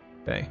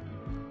 Okay.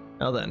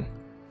 Now then.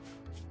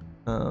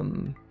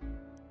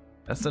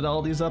 Let's set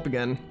all these up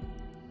again.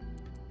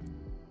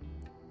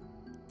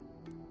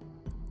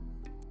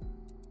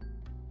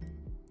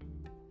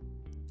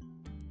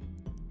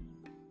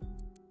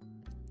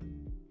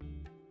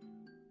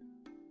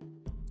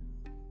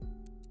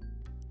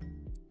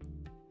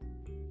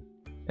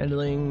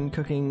 Handling,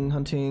 cooking,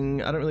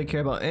 hunting. I don't really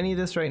care about any of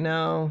this right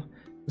now.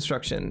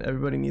 Construction.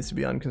 Everybody needs to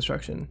be on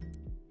construction.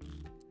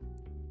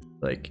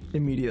 Like,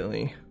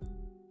 immediately.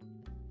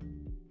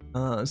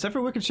 Except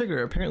for Wicked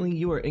Sugar. Apparently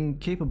you are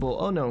incapable.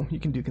 Oh no, you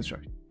can do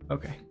construction.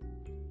 Okay.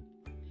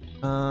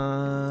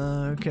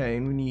 Okay,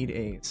 and we need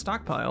a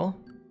stockpile.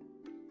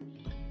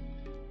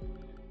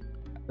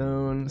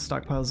 Zone,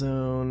 stockpile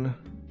zone.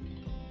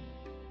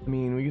 I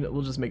mean,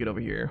 we'll just make it over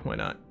here. Why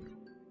not?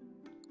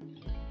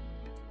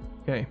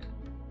 Okay.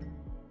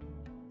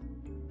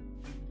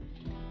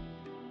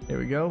 There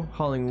we go.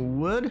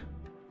 Hauling wood.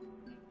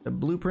 The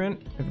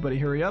blueprint. Everybody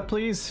hurry up,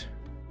 please.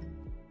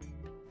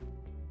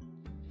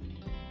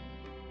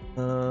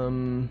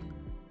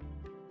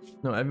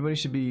 No, everybody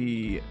should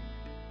be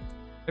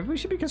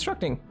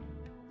constructing.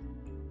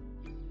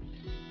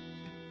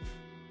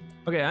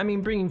 Okay, I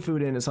mean, bringing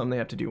food in is something they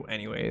have to do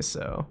anyway,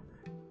 so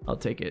I'll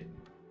take it.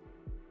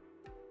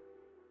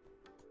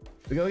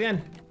 Here we go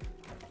again.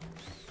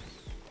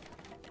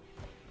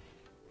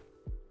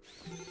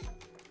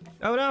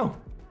 Oh no!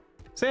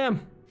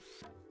 Sam!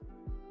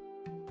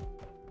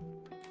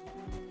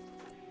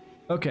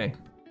 Okay.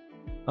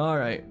 All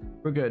right,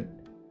 we're good.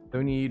 So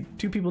we need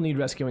 2 people need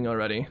rescuing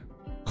already.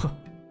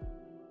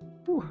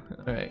 Whew.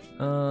 All right.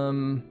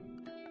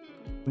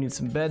 We need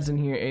some beds in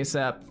here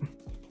ASAP.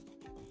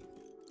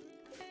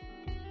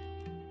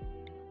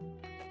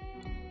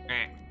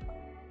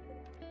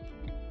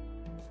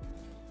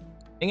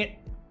 Dang it.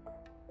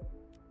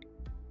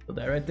 Put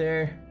that right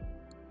there.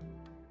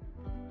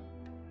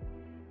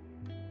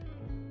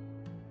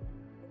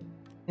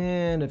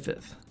 And a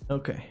 5th.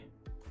 Okay.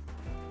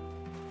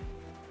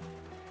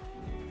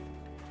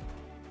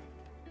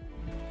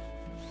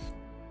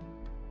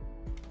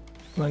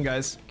 Come on,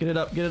 guys. Get it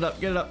up, get it up,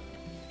 get it up.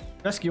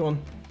 Rescue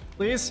him,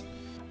 please.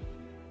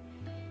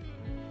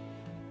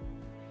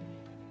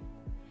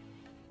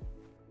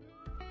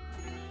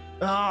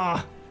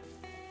 Ah!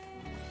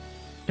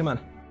 Come on.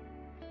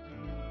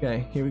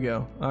 Okay, here we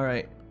go. All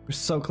right, we're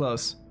so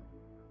close.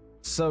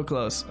 So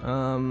close.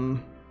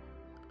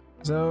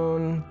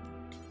 Zone.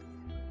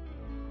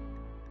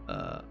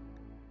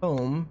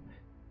 Home.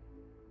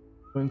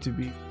 Going to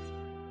be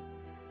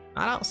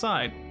not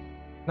outside.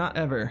 Not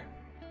ever.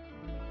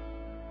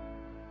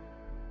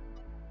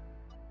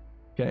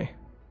 Okay.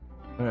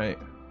 All right,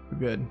 we're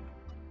good.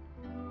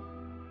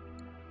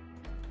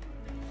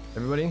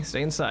 Everybody,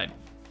 stay inside.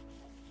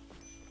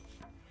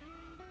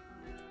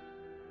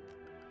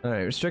 All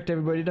right, restrict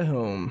everybody to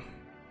home.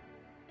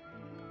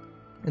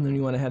 And then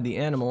you want to have the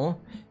animal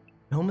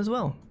home as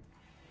well.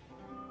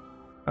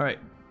 All right,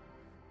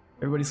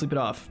 everybody sleep it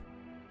off.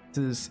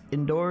 This is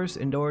indoors,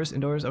 indoors,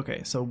 indoors.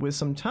 Okay, so with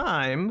some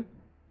time,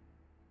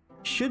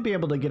 should be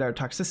able to get our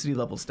toxicity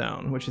levels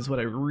down, which is what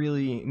I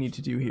really need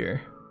to do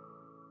here.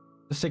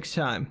 Just takes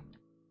time.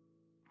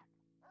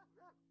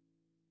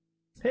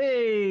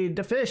 Hey,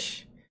 the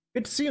fish.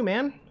 Good to see you,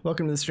 man.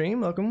 Welcome to the stream.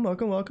 Welcome,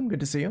 welcome, welcome.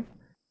 Good to see you.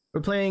 We're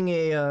playing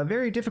a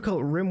very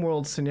difficult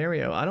Rimworld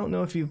scenario. I don't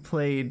know if you've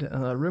played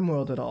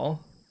Rimworld at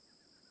all,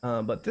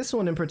 but this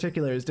one in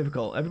particular is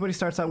difficult. Everybody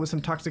starts out with some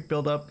toxic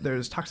buildup.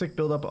 There's toxic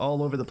buildup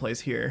all over the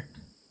place here.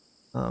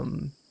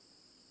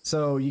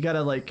 So you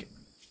gotta like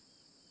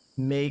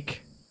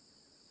make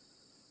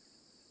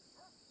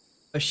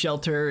a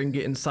shelter and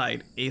get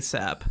inside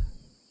ASAP.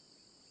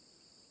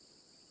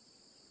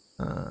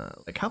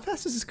 Like how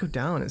fast does this go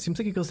down? It seems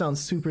like it goes down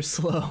super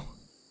slow.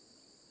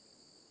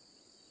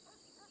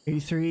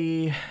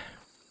 83,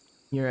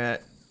 you're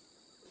at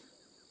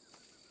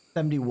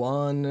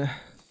 71.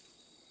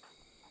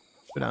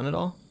 Go down at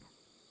all?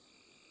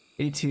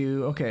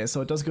 82, okay, so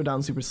it does go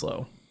down super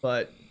slow,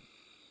 but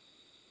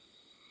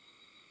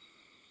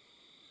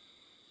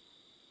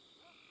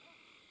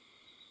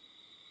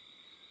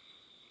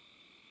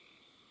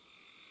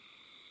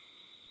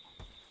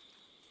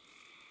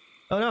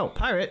oh no,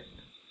 pirate!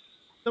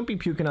 Don't be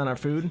puking on our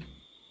food.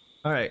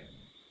 Alright,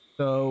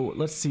 so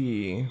let's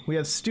see. We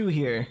have stew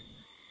here.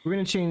 We're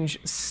gonna change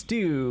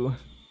stew to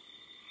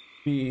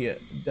be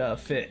the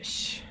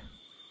fish.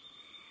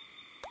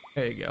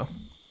 There you go.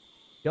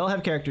 Y'all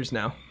have characters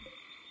now.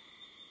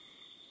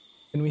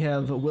 And we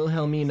have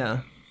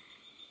Wilhelmina,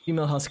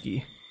 female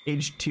husky,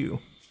 age 2.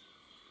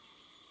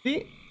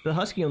 See? The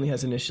husky only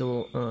has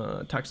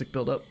initial toxic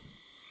buildup.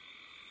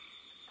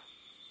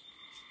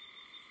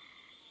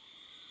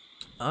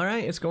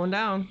 Alright, it's going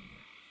down.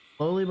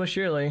 Slowly but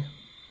surely.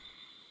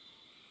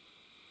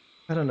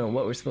 I don't know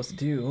what we're supposed to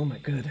do. Oh my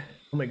god.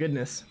 Oh my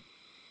goodness.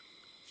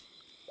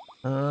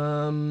 We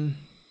don't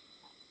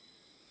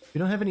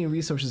have any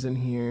resources in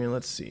here.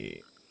 Let's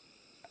see.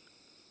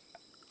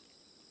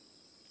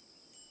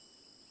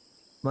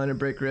 Minor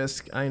break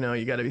risk. I know,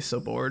 you gotta be so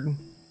bored.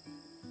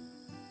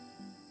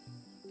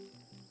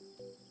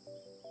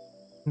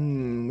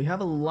 We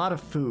have a lot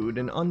of food,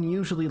 an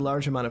unusually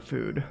large amount of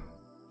food.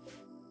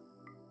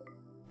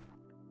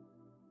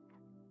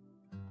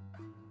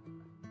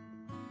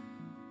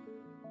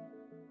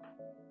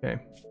 Okay.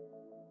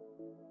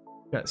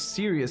 Got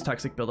serious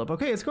toxic buildup.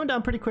 Okay, it's going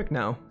down pretty quick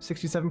now.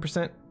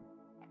 67%.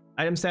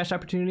 Item stash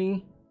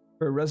opportunity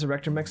for a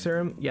Resurrector Mech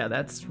Serum. Yeah,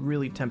 that's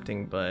really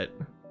tempting, but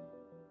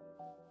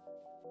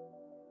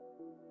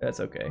that's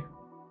okay.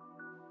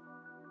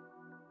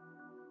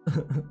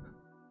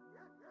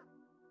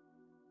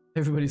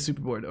 Everybody's super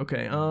bored.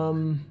 Okay,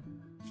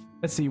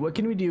 let's see. What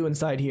can we do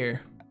inside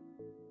here?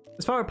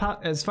 As far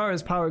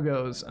as power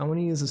goes, I want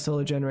to use a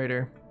solar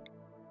generator.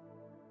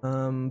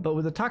 But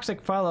with a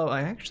toxic fallout,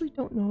 I actually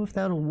don't know if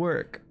that'll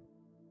work.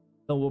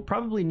 So we'll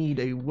probably need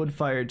a wood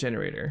fire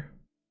generator.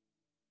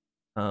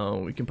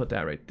 We can put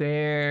that right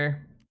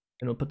there,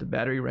 and we'll put the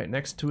battery right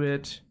next to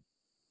it.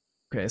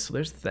 Okay, so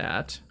there's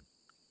that.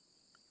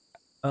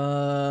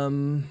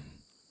 Man,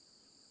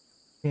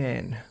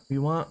 we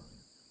want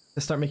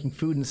to start making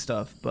food and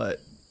stuff, but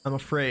I'm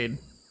afraid.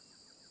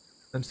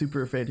 I'm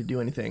super afraid to do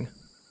anything.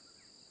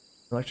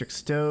 Electric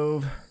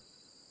stove.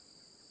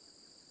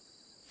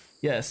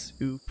 Yes,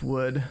 oop,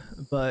 wood,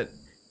 but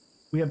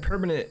we have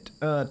permanent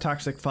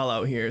toxic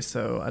fallout here,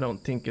 so I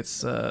don't think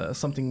it's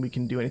something we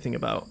can do anything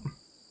about.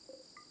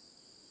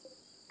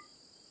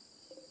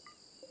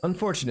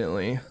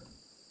 Unfortunately.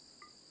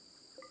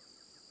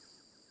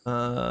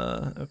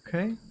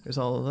 Okay, there's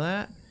all of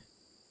that.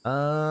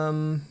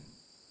 Um.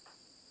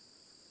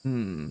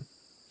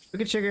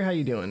 Look at Sugar. How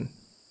you doing?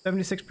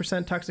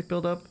 76% toxic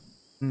buildup.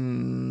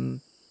 You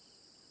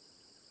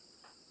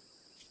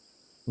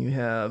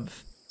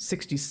have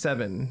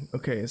 67.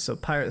 Okay, so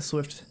Pirate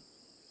Swift.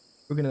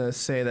 We're gonna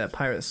say that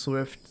Pirate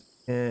Swift,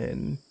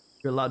 and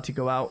you're allowed to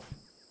go out.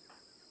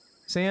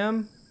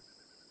 Sam,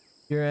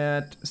 you're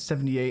at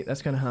 78.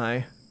 That's kind of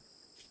high.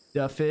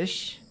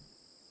 Fish,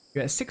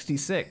 you're at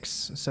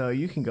 66, so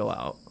you can go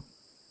out.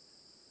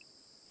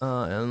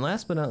 And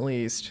last but not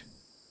least,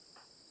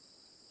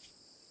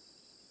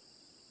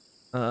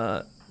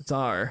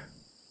 Czar,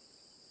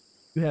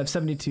 you have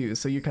 72,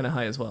 so you're kind of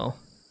high as well.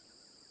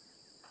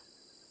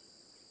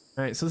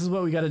 All right, so this is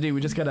what we got to do.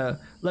 We just gotta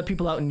let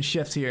people out in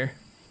shifts here.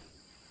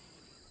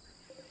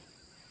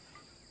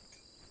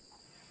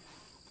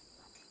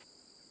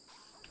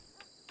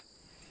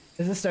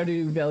 Is this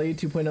Stardew Valley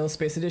 2.0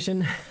 Space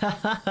Edition?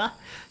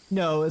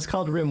 No, it's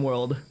called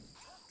Rimworld.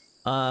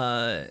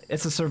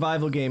 It's a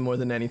survival game more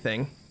than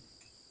anything.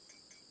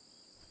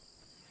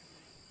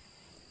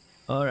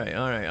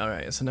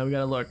 Alright. So now we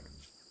gotta look.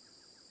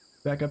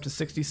 Back up to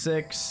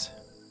 66.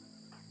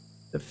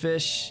 The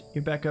fish,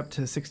 you're back up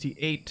to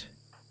 68.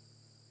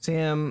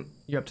 Sam,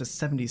 you're up to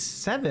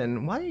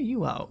 77. Why are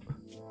you out,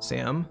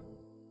 Sam?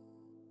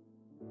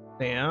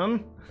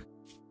 Sam?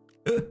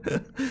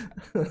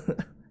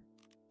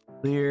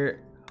 Clear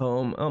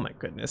home. Oh my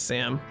goodness,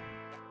 Sam.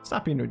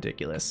 Stop being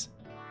ridiculous.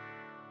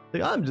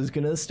 Like, I'm just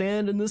gonna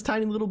stand in this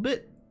tiny little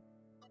bit.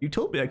 You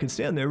told me I could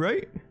stand there,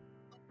 right?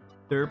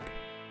 Derp.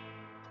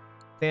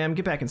 Sam,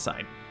 get back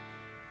inside.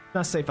 It's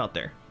not safe out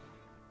there.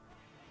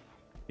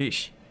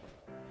 Yeesh.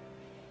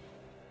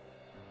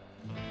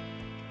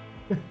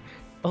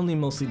 Only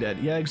mostly dead.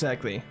 Yeah,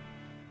 exactly.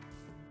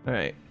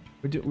 Alright.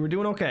 We're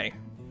doing okay.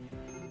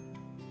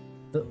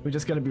 We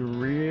just gotta be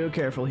real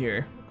careful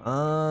here.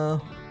 Oh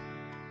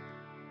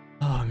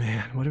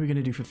man, what are we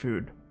gonna do for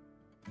food?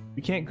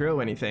 We can't grow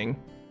anything.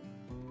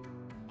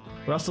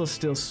 We're also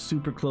still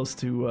super close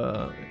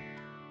to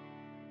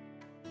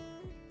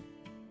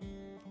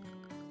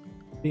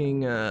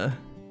being man,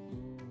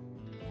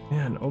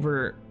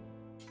 over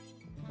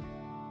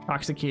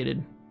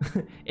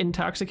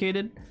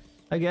intoxicated,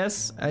 I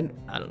guess. I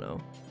don't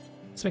know.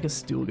 Let's make a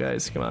stew,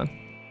 guys. Come on.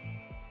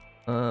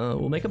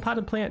 We'll make a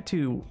potted plant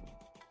too.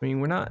 I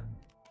mean, we're not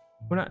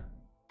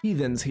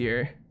heathens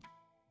here.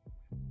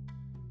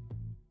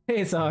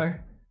 Hey,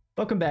 Sar.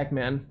 Welcome back,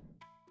 man.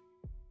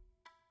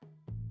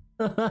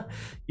 We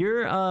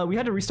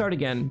had to restart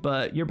again,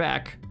 but you're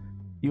back.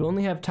 You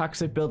only have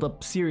toxic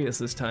buildup serious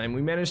this time.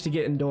 We managed to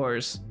get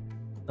indoors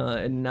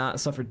and not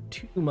suffer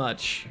too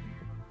much.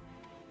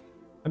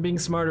 I'm being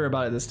smarter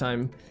about it this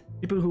time.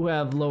 People who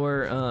have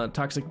lower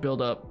toxic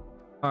buildup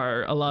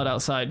are allowed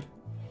outside.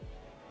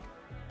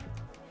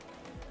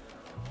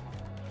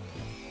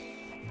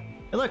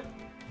 Hey, look!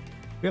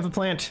 We have a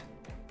plant.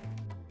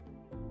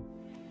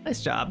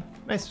 Nice job.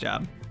 Nice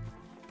job.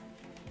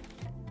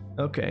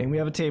 Okay, we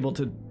have a table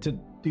to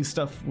do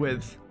stuff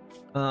with.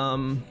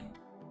 The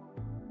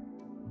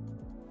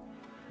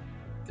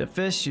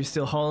fish, you're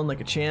still hauling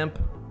like a champ.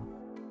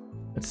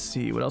 Let's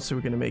see, what else are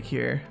we gonna make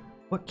here?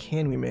 What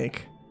can we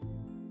make?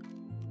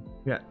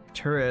 We got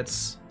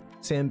turrets,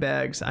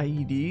 sandbags,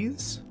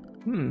 IEDs.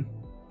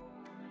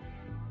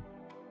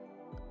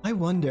 I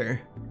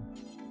wonder,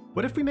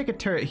 what if we make a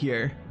turret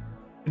here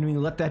and we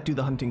let that do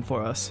the hunting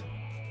for us?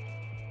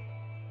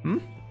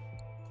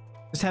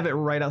 Just have it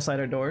right outside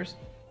our doors.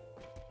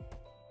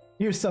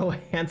 You're so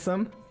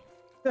handsome.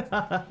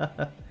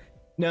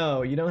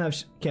 No, you don't have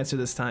cancer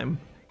this time.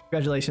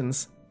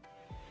 Congratulations.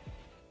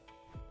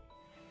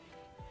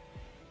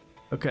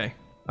 Okay.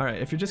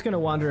 Alright, if you're just gonna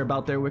wander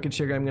about there, Wicked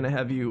Sugar, I'm gonna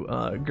have you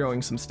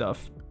growing some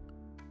stuff.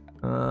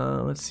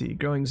 Let's see,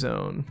 growing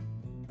zone.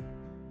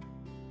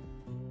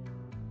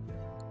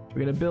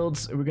 We're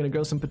gonna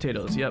grow some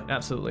potatoes. Yep,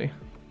 absolutely.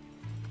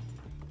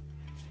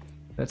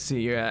 Let's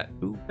see, you're at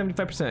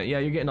 75%. Yeah,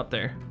 you're getting up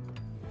there.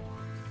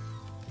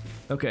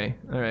 Okay,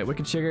 alright,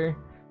 Wicked Sugar,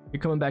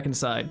 you're coming back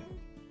inside.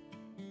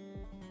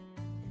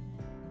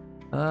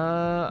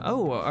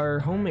 Oh, our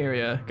home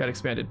area got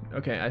expanded.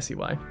 Okay, I see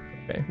why.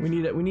 Okay, we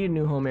need a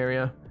new home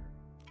area.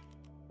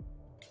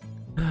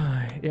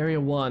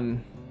 Area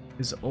 1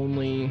 is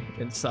only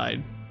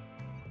inside.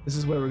 This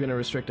is where we're gonna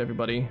restrict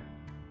everybody.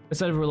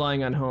 Instead of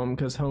relying on home,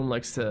 because home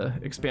likes to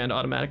expand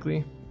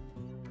automatically.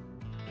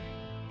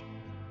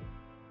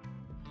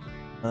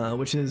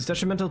 Which is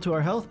detrimental to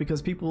our health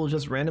because people will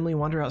just randomly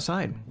wander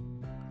outside.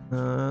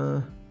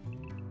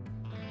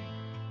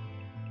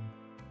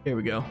 Here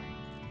we go.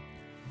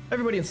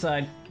 Everybody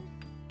inside.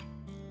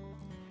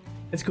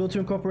 It's cool to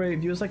incorporate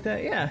views like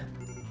that, yeah.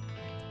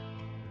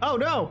 Oh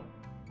no!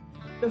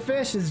 The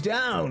fish is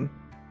down!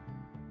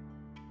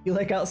 You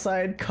like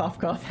outside? Cough,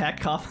 cough, hack,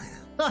 cough.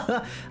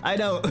 I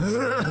know.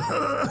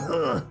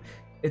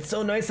 It's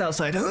so nice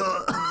outside.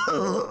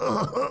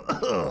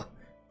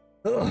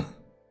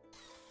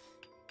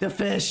 The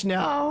fish,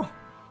 no!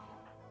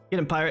 Get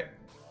him, pirate.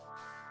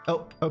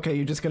 Oh, okay,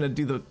 you're just gonna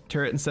do the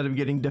turret instead of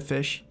getting the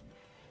fish.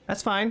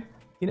 That's fine.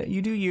 You know,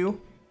 you do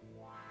you.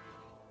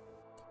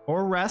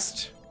 or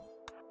rest.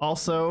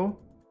 Also,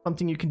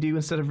 something you can do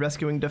instead of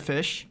rescuing the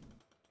fish.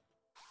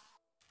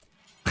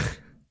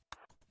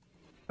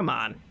 Come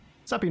on.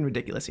 Stop being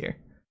ridiculous here.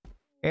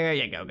 There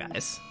you go,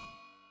 guys.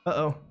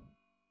 Uh-oh.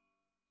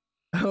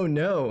 Oh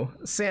no.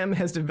 Sam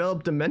has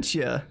developed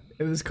dementia.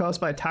 It was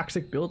caused by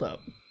toxic buildup.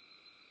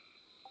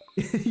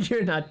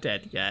 You're not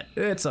dead yet.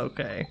 It's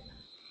okay.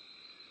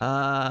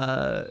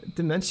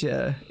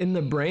 Dementia in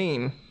the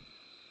brain.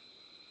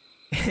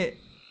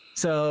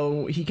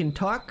 So he can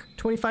talk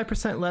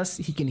 25% less,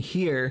 he can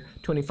hear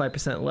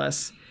 25%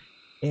 less,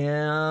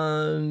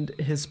 and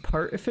his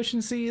part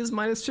efficiency is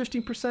minus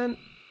 15%.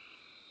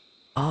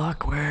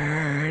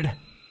 Awkward.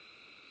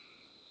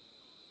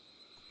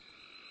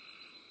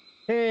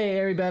 Hey,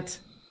 Aribet,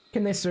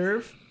 can they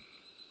serve?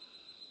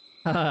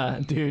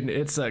 Haha, dude,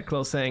 it's a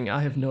close saying.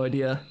 I have no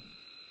idea.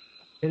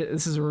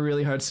 This is a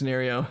really hard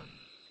scenario.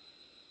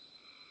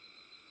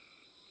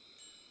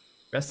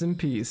 Rest in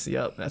peace.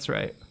 Yep, that's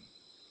right.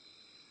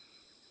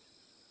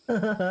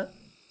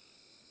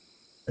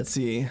 Let's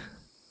see.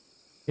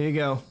 Here you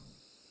go.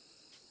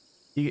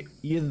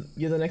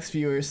 You're the next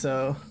viewer,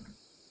 so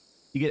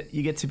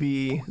you get to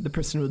be the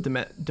person with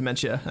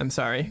dementia. I'm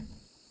sorry,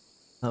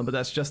 but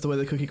that's just the way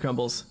the cookie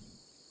crumbles.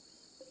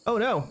 Oh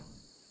no,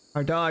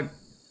 our dog.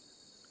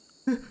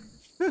 You're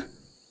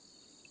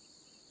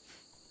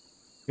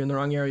in the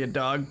wrong area,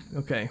 dog.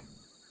 Okay.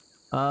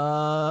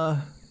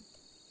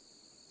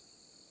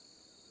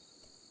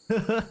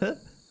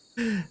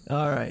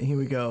 Alright, here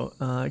we go.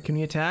 Can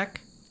we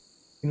attack?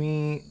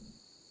 I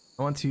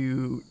want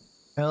to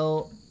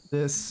tell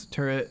this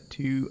turret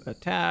to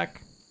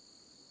attack.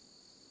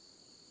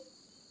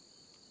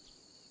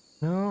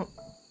 No.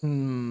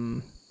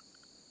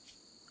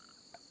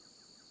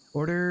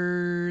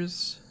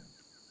 Orders.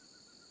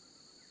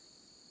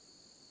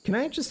 Can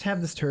I just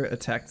have this turret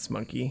attack this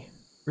monkey?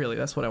 Really,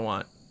 that's what I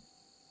want.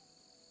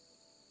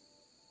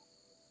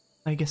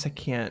 I guess I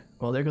can't.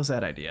 Well, there goes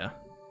that idea.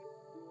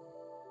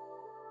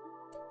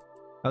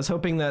 I was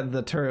hoping that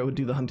the turret would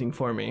do the hunting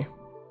for me.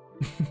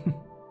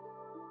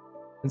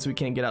 Since we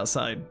can't get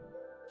outside.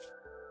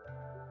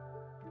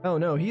 Oh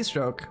no, heat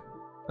stroke.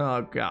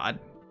 Oh god.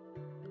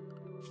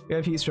 We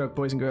have heat stroke,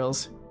 boys and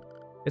girls.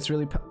 It's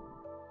really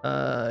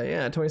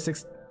yeah,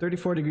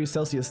 34 degrees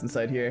Celsius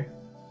inside here.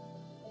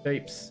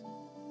 Japes.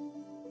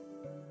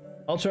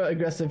 Ultra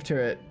aggressive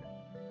turret.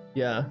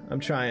 Yeah, I'm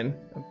trying.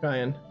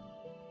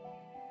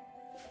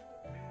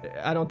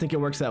 I don't think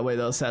it works that way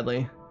though,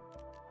 sadly.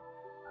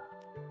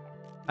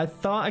 I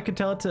thought I could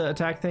tell it to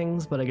attack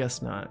things, but I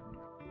guess not.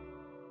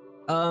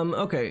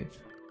 Okay.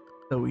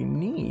 So we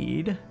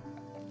need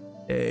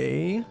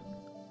a...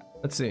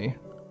 Let's see.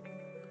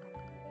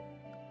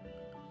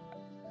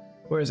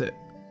 Where is it?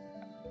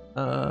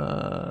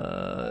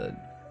 Where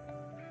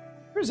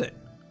is it?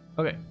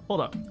 Okay,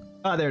 hold up.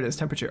 Ah, there it is.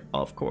 Temperature.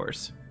 Of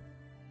course.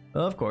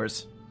 Of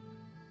course.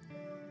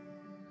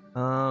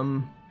 You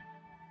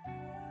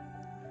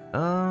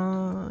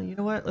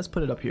know what? Let's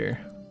put it up here.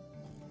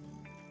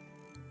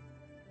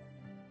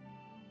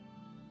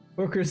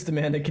 Workers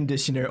demand a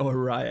conditioner or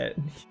riot.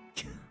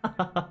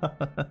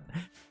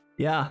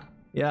 Yeah.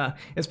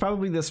 It's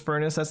probably this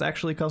furnace that's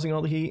actually causing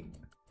all the heat.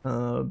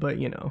 But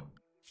you know.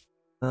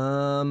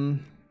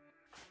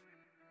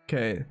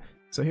 Okay,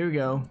 so here we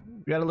go.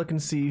 We gotta look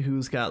and see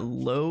who's got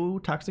low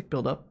toxic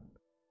buildup.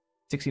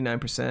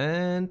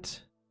 69%,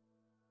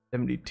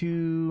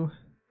 72,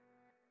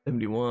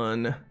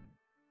 71,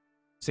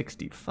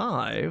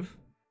 65,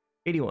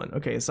 81.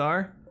 Okay,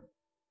 Sar,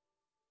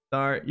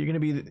 you're gonna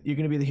be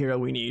the hero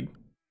we need.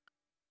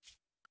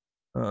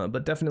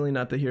 But definitely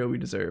not the hero we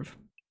deserve.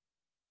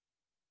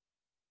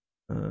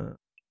 All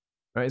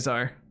right,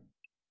 Zar,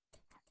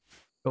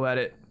 go at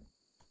it.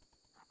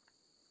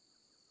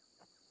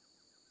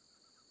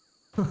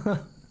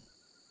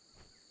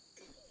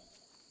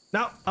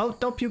 No, oh,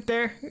 don't puke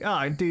there.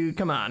 Oh, dude,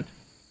 come on.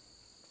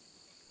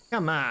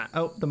 Come on.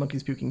 Oh, the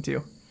monkey's puking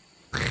too.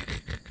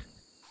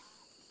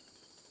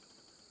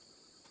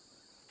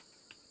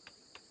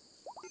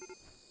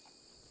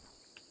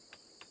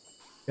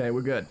 Okay,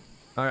 we're good.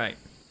 All right.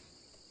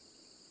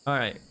 All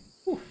right.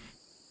 Whew.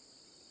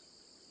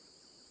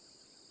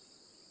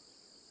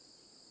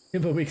 You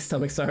have a weak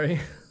stomach, sorry.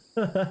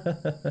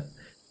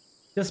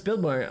 Just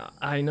build more.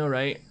 I know,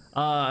 right?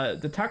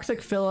 The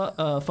toxic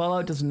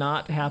fallout does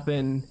not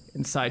happen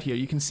inside here.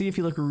 You can see if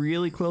you look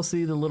really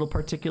closely, the little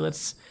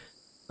particulates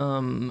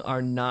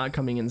are not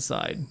coming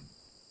inside.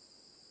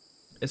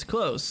 It's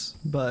close,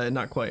 but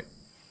not quite.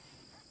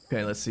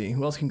 Okay, let's see.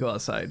 Who else can go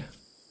outside?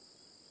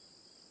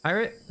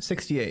 Pirate,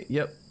 68.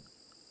 Yep.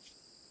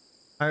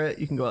 Pirate,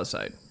 you can go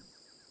outside.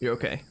 You're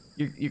okay.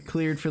 You're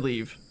cleared for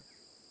leave.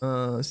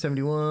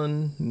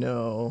 71.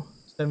 No.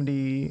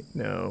 70.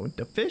 No.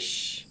 The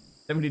fish.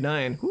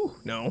 79. Whew.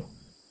 No.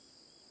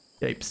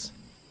 Apes.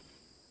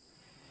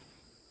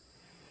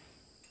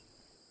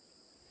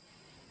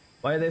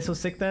 Why are they so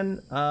sick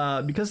then?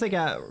 Because they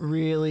got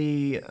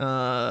really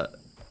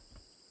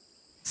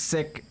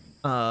sick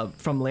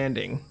from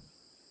landing.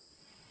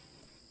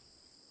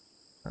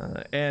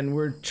 And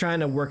we're trying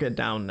to work it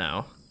down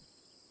now.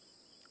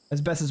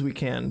 as best as we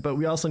can, but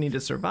we also need to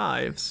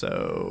survive,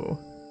 so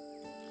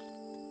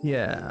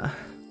yeah.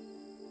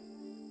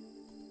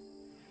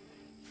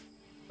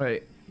 All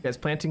right, you guys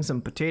planting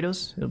some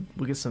potatoes?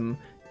 We'll get some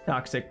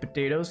toxic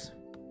potatoes.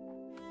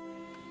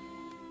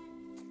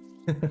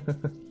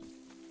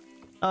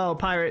 Oh,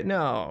 pirate,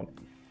 no.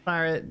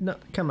 Pirate, no,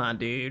 come on,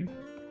 dude.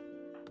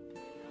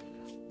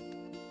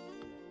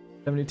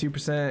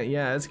 72%,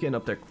 yeah, it's getting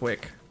up there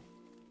quick.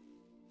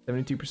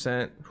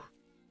 72%.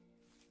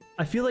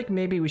 I feel like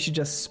maybe we should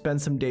just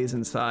spend some days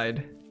inside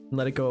and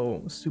let it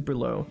go super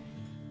low.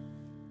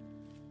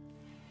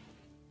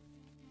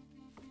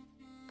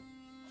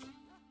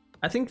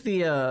 I think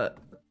the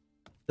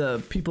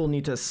people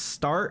need to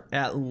start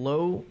at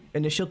low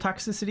initial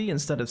toxicity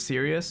instead of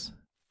serious,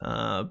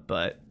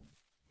 but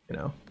you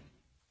know.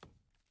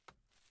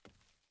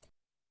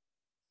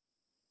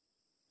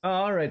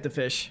 All right, the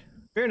fish.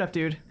 Fair enough,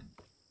 dude.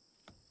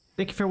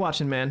 Thank you for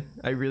watching, man.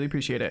 I really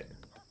appreciate it.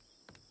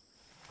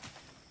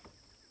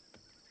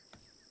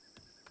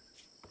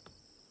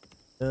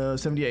 Oh,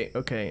 78.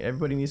 Okay,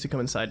 everybody needs to come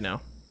inside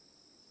now.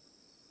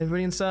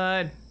 Everybody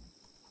inside.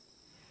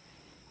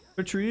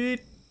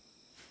 Retreat.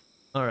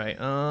 All right.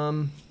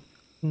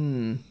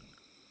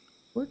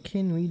 What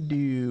can we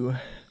do?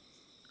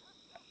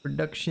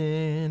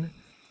 Production.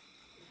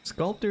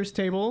 Sculptor's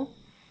table.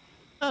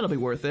 That'll be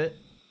worth it,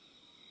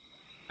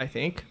 I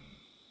think.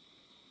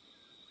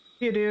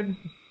 Yeah, dude.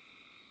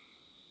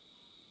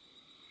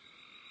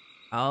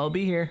 I'll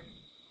be here.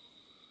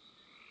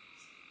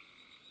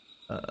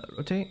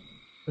 Rotate.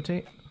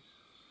 Rotate.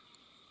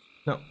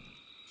 No.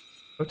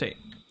 Rotate.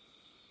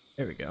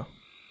 There we go.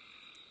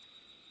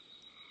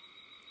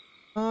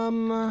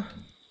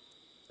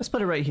 Let's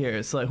put it right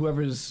here so that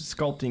whoever's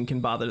sculpting can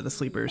bother the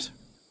sleepers.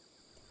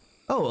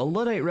 Oh, a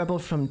Luddite rebel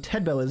from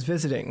Tedbell is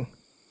visiting.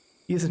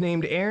 He is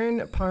named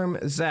Aaron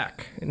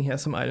Parmzak, and he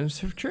has some items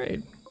for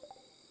trade.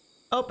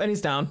 Oh, and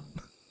he's down.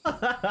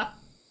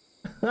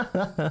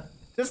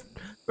 Just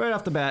right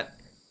off the bat.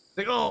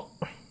 Like, oh,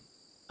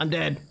 I'm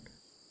dead.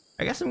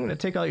 I guess I'm gonna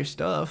take all your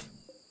stuff.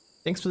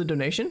 Thanks for the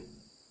donation.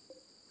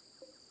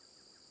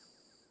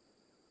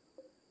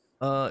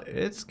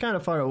 It's kind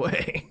of far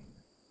away.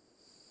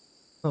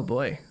 Oh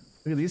boy,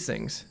 look at these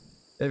things.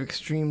 They have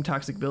extreme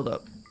toxic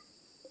buildup.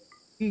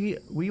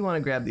 We want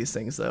to grab these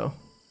things though.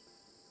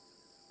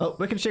 Oh,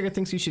 Wicked Sugar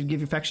thinks you should give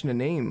your faction a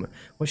name.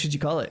 What should you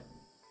call it?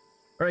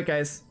 All right,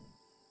 guys.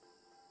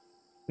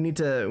 We need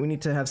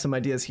to have some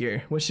ideas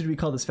here. What should we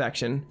call this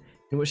faction?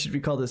 And what should we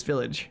call this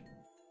village?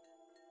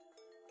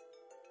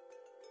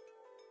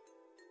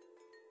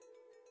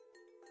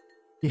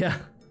 Yeah,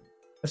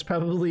 that's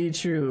probably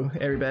true,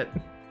 Everybet.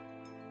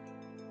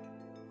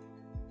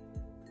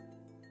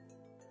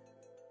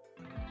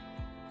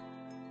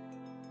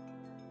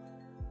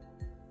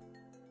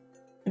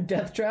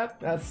 Death Trap?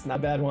 That's not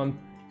a bad one.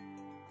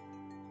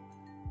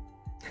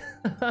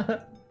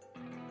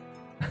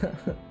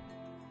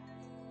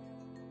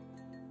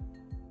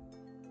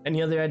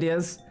 Any other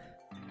ideas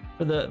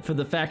for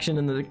the faction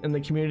and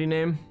the community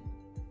name?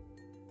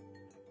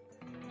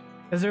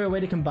 Is there a way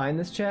to combine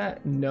this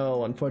chat?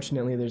 No,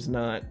 unfortunately there's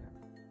not.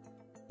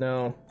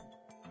 No.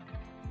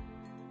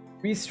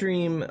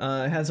 Restream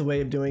has a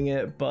way of doing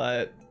it,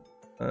 but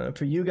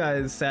for you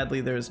guys,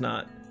 sadly, there's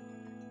not.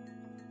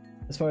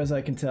 As far as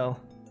I can tell.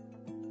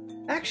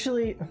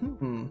 Actually,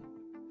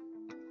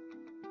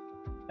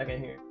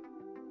 Second here.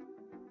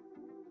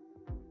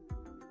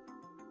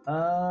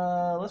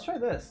 Let's try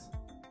this.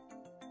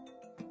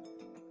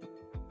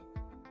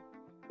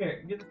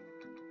 Here, get.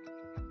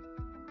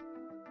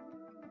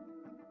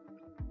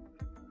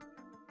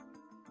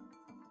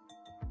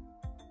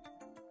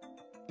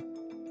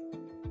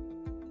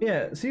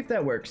 Yeah, see if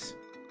that works.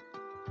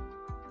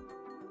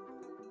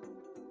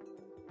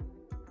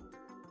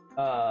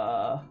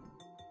 Oh,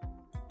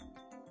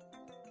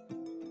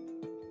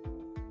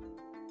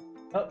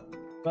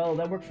 well,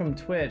 that worked from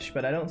Twitch,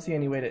 but I don't see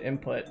any way to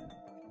input.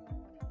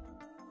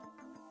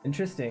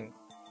 Interesting.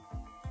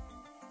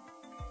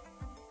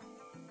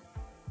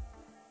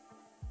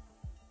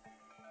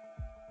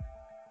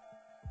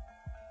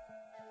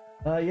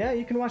 Yeah,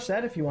 you can watch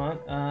that if you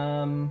want.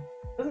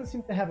 Doesn't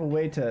seem to have a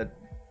way to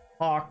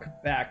talk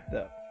back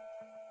though.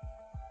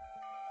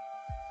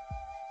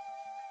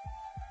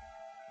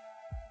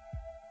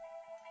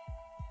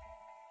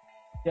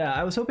 Yeah,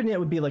 I was hoping it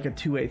would be like a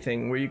two-way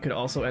thing where you could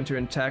also enter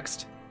in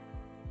text,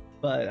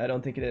 but I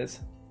don't think it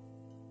is.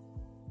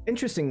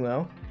 Interesting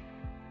though.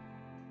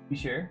 You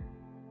sure?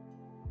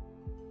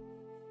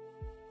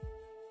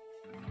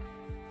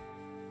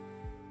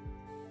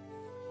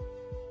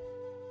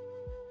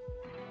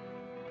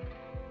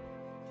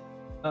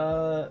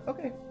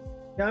 Okay.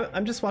 Yeah,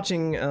 I'm just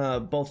watching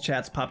both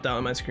chats popped out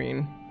on my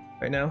screen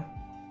right now.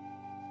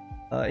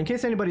 In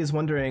case anybody is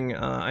wondering,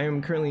 I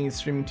am currently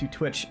streaming to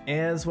Twitch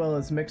as well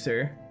as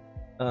Mixer.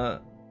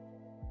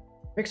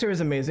 Mixer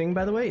is amazing,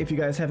 by the way, if you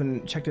guys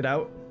haven't checked it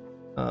out.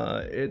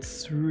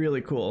 It's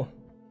really cool.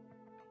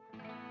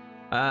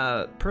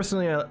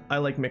 Personally, I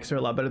like Mixer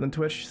a lot better than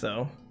Twitch,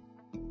 so...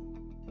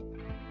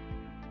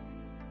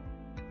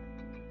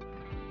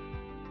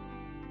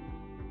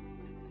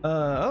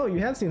 Oh, you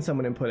have seen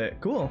someone input it.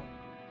 Cool.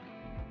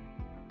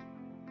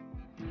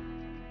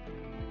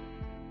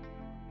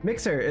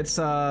 Mixer, it's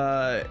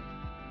a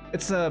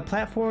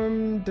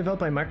platform developed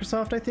by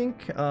Microsoft, I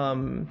think.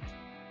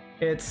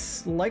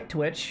 It's like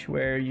Twitch,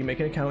 where you make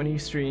an account and you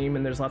stream,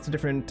 and there's lots of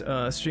different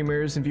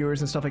streamers and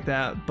viewers and stuff like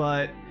that.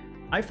 But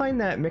I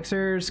find that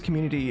Mixer's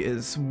community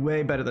is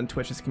way better than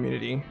Twitch's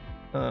community.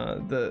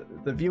 The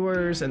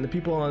viewers and the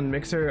people on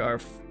Mixer are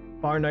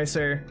far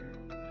nicer.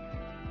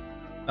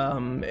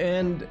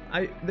 And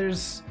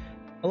there's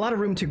a lot of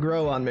room to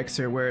grow on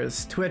Mixer,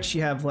 whereas Twitch,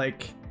 you have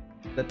like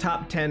the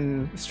top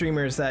 10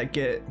 streamers that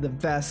get the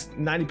vast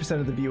 90%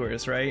 of the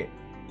viewers, right?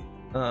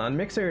 On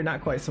Mixer,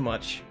 not quite so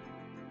much.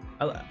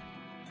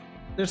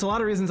 There's a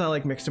lot of reasons I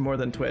like Mixer more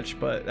than Twitch,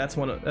 but that's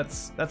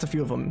a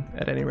few of them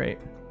at any rate.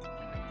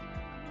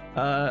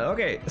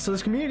 Okay, so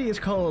this community is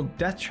called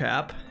Death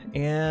Trap,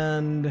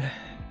 and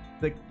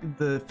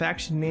the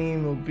faction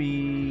name will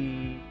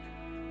be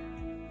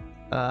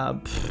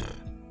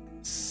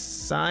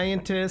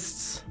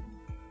Scientists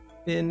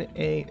in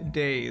a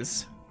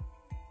Daze.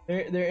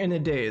 They're in a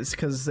daze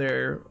because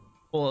they're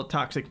full of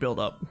toxic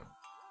buildup.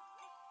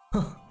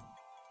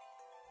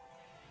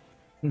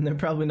 And they're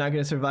probably not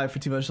going to survive for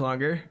too much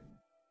longer.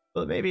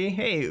 But maybe,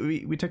 hey,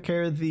 we took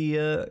care of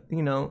the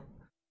you know,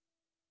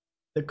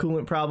 the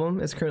coolant problem.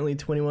 It's currently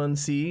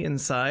 21C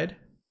inside,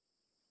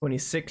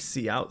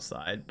 26C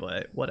outside,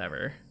 but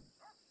whatever.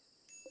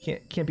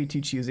 Can't be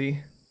too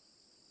choosy.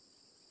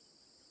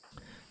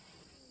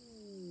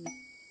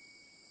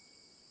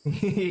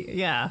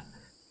 Yeah.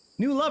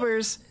 New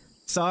lovers!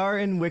 Sar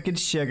and Wicked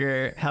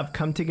Sugar have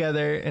come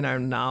together and are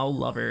now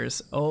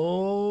lovers.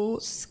 Oh,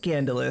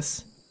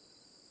 scandalous.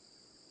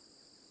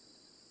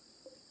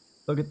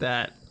 Look at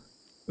that.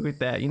 Look at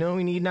that. You know what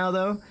we need now,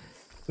 though?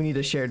 We need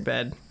a shared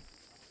bed.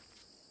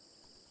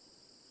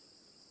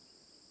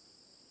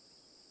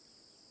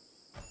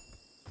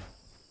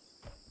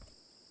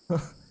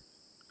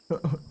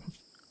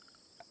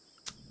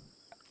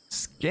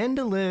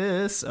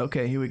 Scandalous.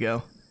 Okay, here we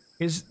go.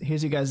 Here's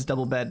you guys'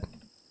 double bed.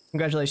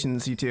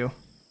 Congratulations, you two.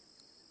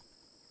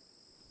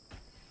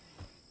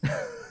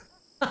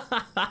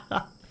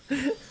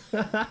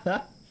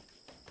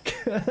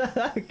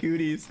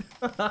 Cooties.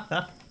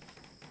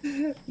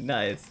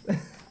 Nice.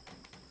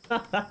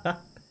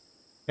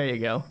 There you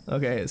go.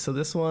 Okay, so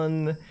this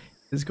one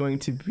is going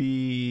to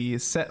be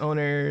set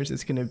owners.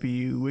 It's going to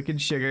be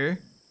Wicked Sugar,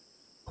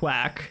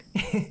 Quack,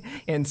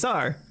 and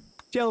Sar.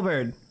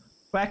 Jailbird.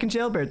 Quack and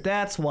Jailbird.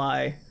 That's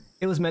why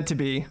it was meant to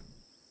be.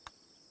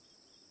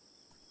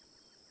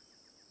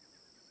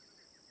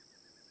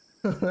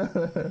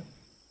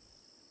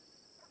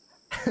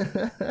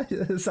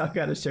 Sal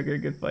got a sugar,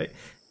 good fight.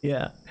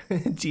 Yeah.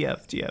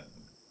 GF.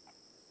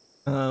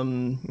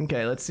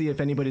 Okay, let's see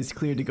if anybody's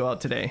cleared to go out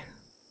today.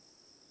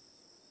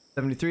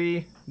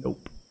 73,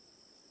 nope.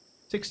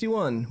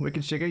 61,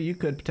 Wicked Sugar, you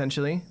could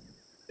potentially.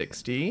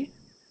 60,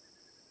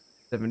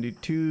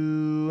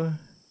 72,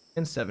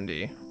 and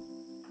 70.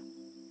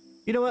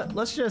 You know what?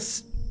 Let's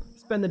just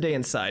spend the day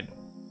inside.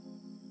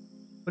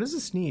 What does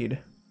this need?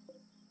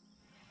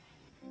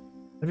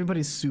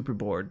 Everybody's super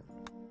bored.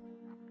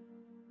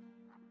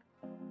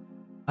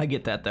 I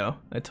get that though.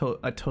 I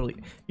totally.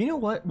 You know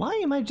what? Why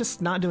am I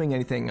just not doing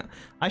anything?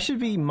 I should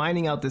be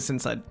mining out this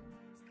inside.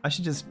 I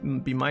should just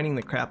be mining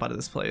the crap out of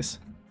this place.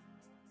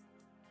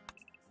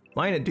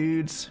 Mine it,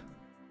 dudes.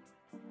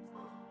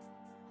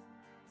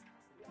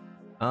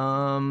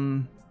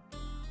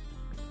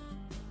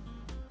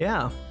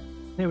 Yeah.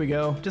 There we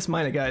go. Just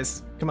mine it,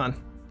 guys. Come on.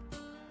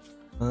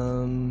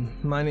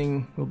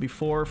 Mining will be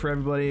 4 for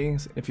everybody.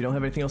 If you don't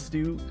have anything else to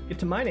do, get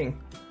to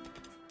mining.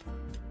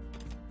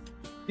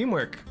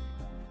 Teamwork.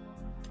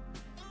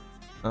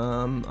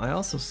 I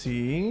also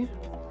see...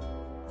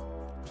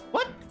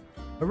 What?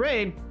 A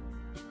raid?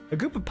 A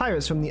group of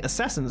pirates from the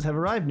Assassins have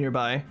arrived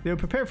nearby. They will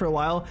prepare for a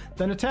while,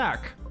 then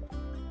attack.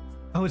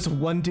 Oh, it's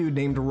one dude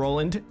named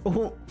Roland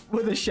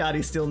with a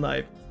shoddy steel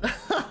knife.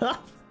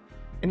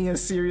 And he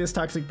has serious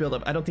toxic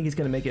buildup. I don't think he's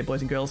gonna make it,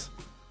 boys and girls.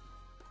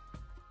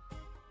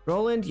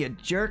 Roland, you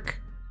jerk.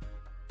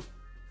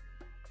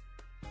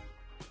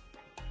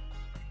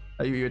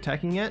 Are you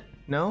attacking yet?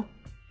 No?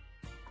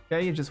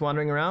 Okay, you're just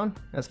wandering around?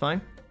 That's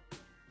fine.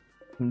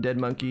 Some dead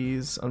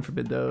monkeys,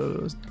 unforbid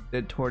those,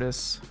 dead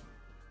tortoise.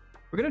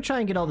 We're gonna try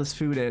and get all this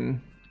food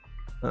in,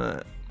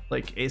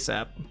 like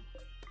ASAP.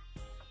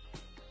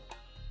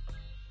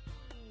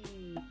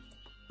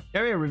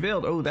 Area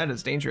revealed. Oh, that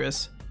is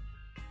dangerous.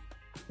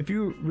 If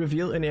you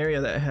reveal an area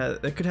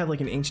that could have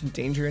like an ancient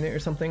danger in it or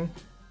something.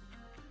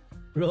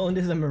 Roland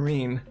is a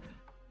marine.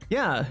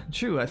 Yeah,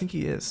 true. I think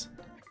he is.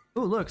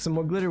 Oh, look, some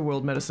more glitter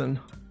world medicine.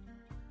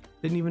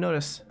 Didn't even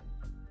notice.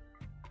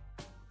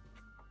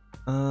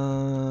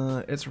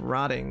 It's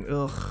rotting.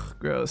 Ugh,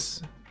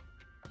 gross.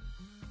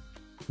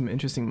 Some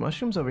interesting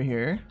mushrooms over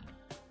here.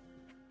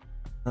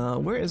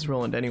 Where is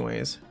Roland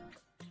anyways?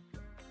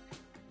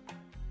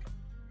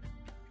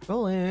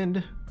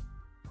 Roland.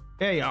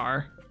 There you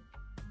are.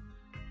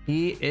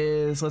 He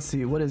is, let's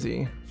see, what is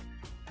he?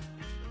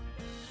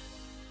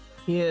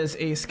 He is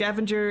a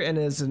scavenger, and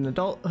as in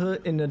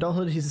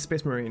adulthood, he's a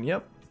space marine.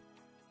 Yep.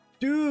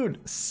 Dude,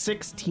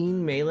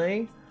 16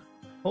 melee.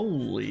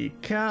 Holy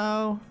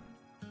cow.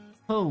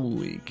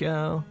 Holy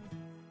cow.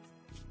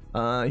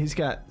 He's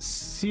got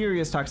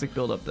serious toxic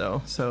buildup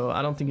though, so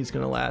I don't think he's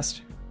gonna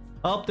last.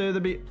 Oh, there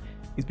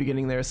he's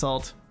beginning their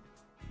assault.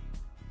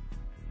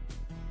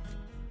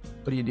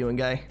 What are you doing,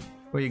 guy?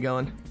 Where are you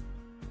going?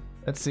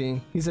 Let's see.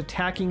 He's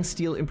attacking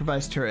steel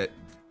improvised turret.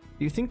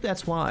 Do you think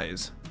that's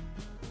wise?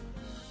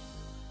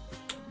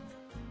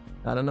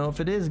 I don't know if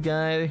it is,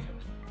 guy.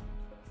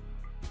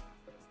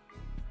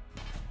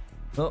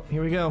 Oh,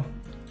 here we go.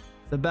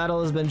 The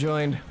battle has been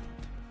joined.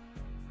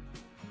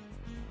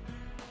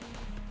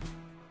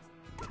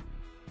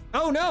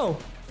 Oh no!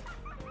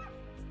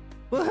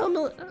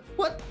 Well,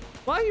 what?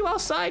 Why are you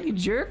outside, you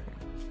jerk?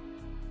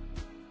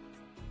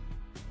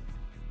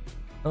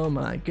 Oh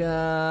my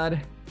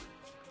god.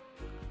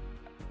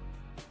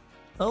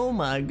 Oh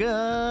my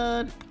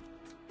god.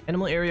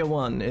 Animal Area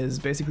 1 is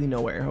basically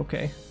nowhere,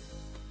 okay.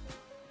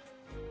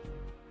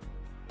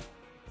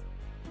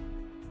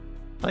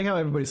 I like how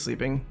everybody's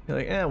sleeping. You're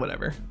like, eh,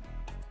 whatever.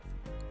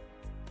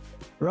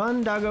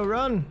 Run, doggo,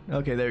 run!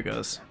 Okay, there it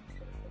goes.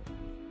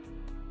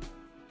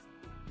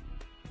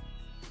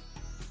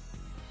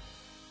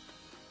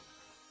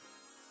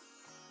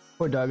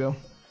 Poor doggo.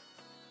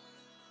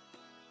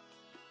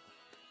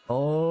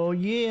 Oh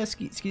yeah,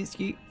 skeet, skeet,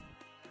 skeet.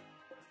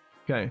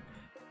 Okay.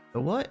 So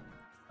what?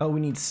 Oh, we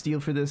need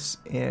steel for this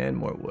and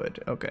more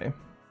wood. Okay.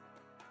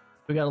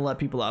 We gotta let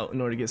people out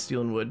in order to get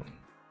steel and wood.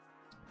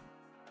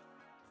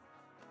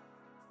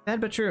 Sad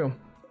but true.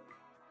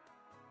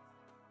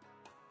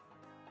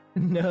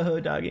 No,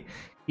 doggy.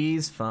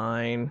 He's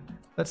fine.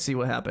 Let's see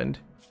what happened.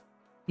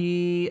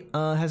 He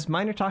has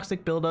minor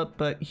toxic buildup,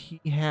 but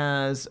he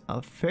has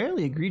a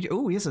fairly egregious...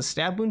 Oh, he has a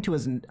stab wound to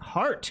his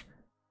heart.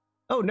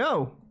 Oh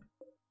no.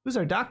 Who's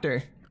our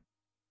doctor?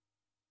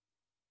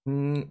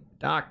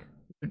 Doc.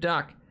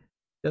 Doc.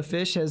 The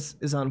fish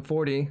is on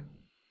 40.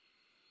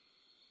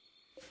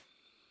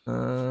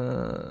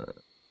 Let's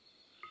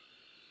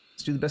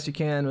do the best you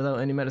can without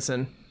any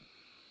medicine.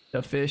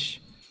 The fish.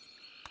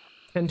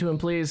 Tend to him,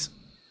 please.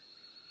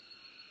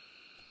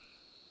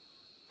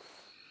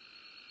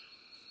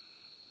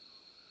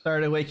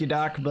 Sorry to wake you,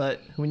 Doc,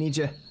 but we need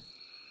you.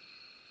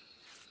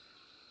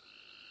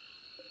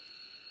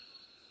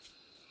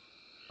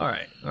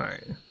 Alright,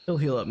 alright. He'll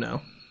heal up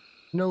now.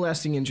 No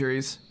lasting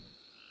injuries,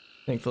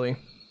 thankfully.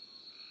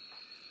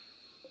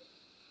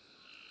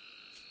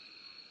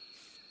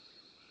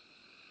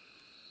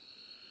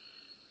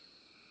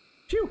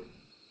 Phew!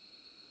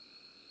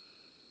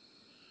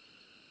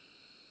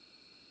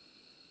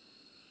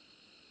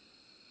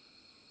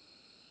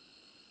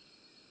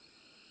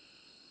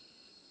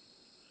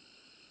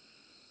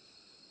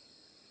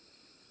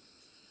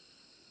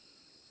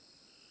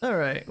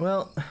 Alright,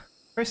 well,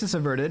 crisis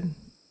averted,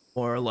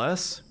 more or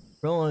less.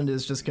 Roland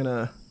is just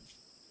gonna...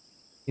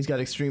 He's got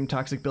extreme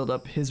toxic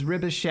buildup. His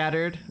rib is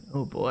shattered.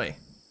 Oh boy.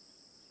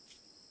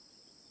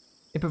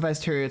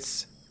 Improvised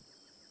turrets.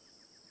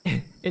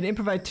 An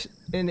improvised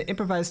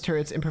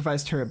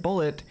turret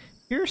bullet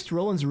pierced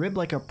Roland's rib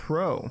like a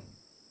pro.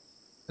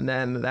 And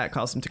then that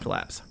caused him to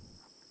collapse.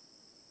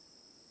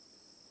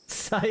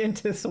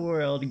 Scientist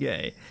world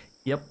gay.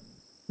 Yep.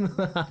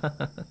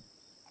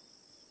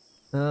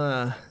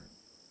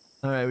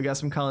 Alright, we got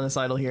some colonists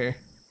idle here.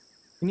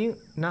 Can you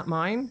not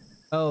mine?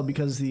 Oh,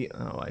 because the...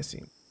 Oh, I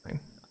see.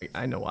 Fine.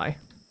 I know why.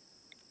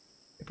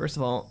 Okay, first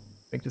of all,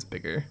 make this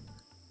bigger.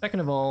 Second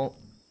of all,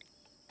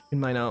 you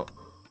can mine out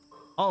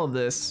all of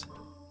this,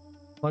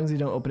 as long as you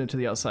don't open it to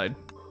the outside.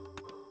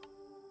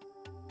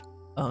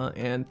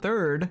 And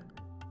third,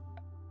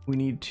 we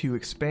need to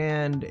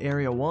expand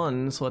Area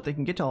 1 so that they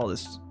can get to all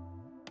this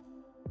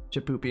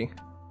chipoopy.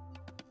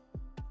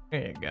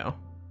 There you go.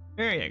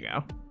 There you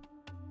go.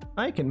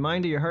 I can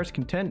mine to your heart's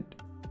content,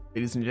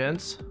 ladies and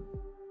gents.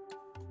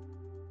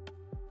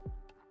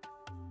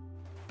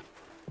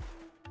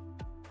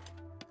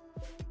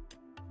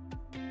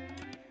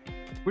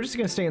 We're just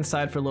gonna stay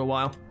inside for a little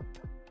while.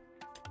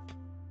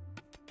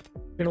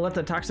 We're gonna let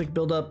the toxic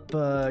buildup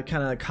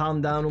kind of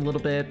calm down a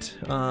little bit.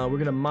 We're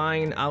gonna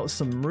mine out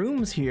some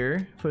rooms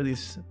here for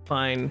these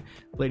fine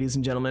ladies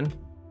and gentlemen.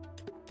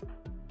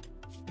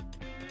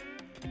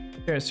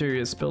 Very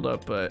serious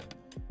buildup, but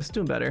it's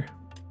doing better.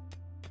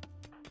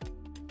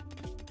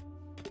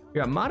 We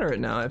got moderate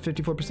now at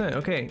 54%.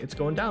 Okay, it's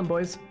going down,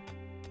 boys.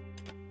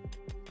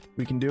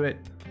 We can do it.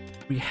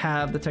 We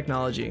have the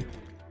technology.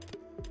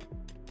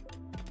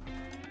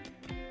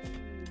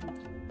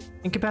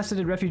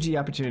 Incapacitated refugee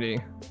opportunity.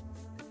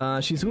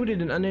 She's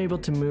wounded and unable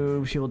to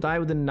move. She will die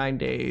within 9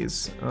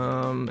 days.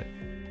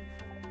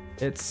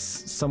 It's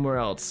somewhere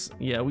else.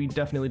 Yeah, we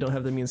definitely don't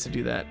have the means to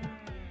do that.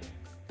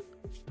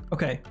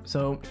 Okay,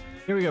 so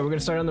here we go. We're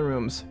gonna start on the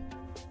rooms.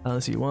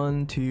 Let's see.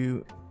 1,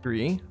 2,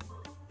 3.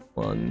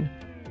 1,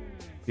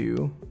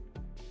 2.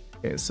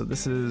 Okay, so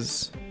this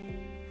is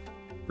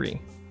 3.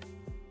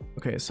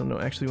 Okay, so no,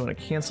 actually we want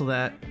to cancel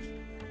that.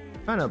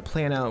 I'm trying to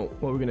plan out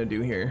what we're gonna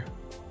do here.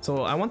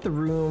 So I want the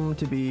room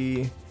to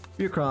be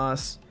 3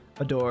 across,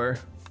 a door,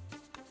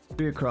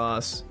 3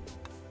 across.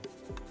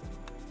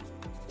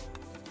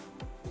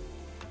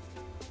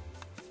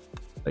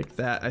 Like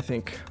that, I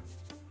think.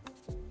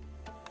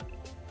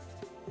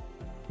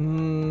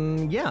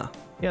 Yeah,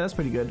 that's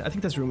pretty good. I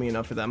think that's roomy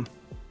enough for them.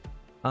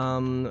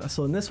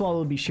 So in this wall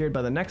will be shared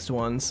by the next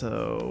one.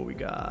 So we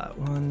got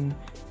 1,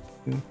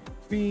 2,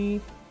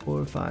 3,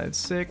 4, 5,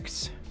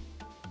 6.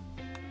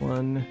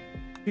 1,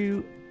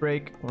 2,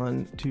 break.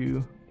 1,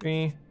 2,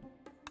 3.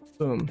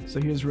 Boom. So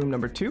here's room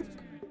number 2.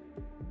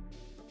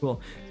 Cool.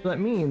 So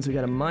that means we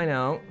gotta mine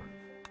out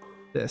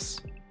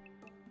this.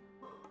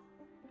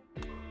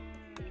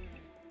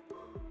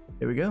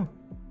 There we go.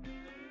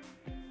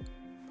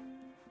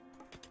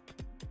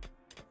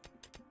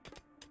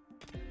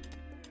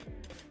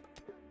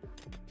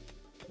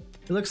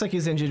 It looks like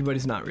he's injured, but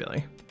he's not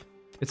really.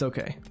 It's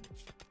okay.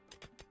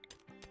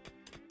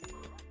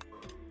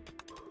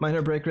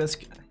 Minor break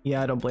risk.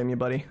 Yeah, I don't blame you,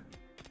 buddy.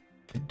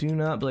 I do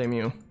not blame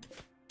you.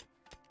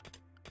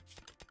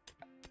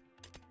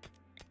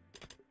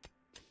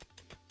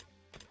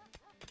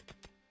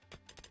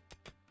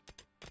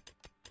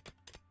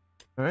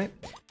 All right.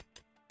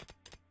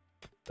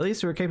 At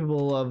least we're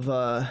capable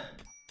of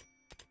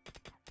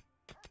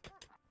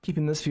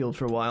keeping this field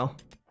for a while.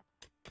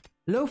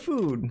 Low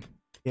food.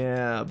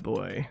 Yeah,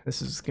 boy,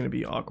 this is gonna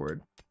be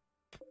awkward.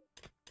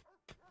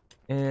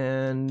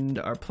 And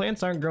our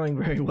plants aren't growing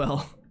very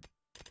well.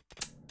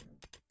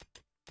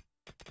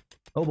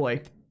 Oh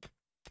boy.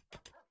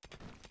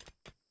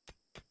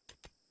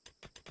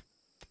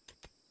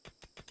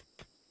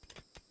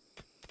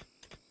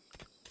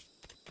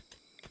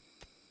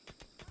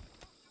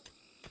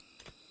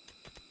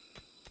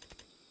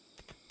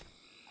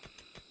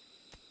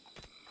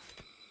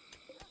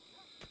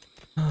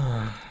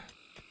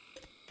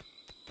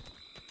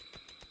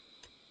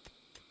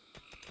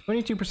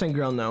 %,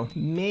 grown though.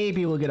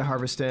 Maybe we'll get a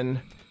harvest in.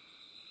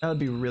 That would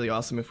be really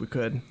awesome if we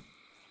could.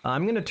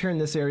 I'm gonna turn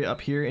this area up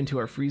here into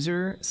our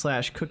freezer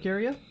 / cook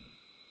area.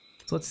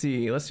 So let's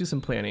see. Let's do some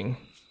planning.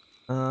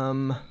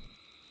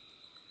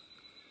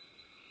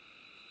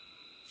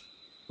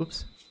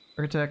 Oops.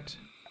 Architect.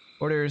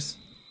 Orders.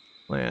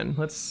 Plan.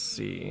 Let's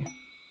see.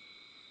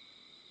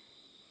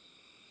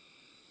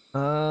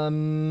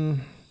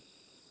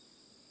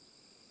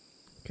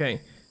 Okay.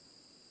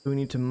 So we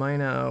need to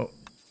mine out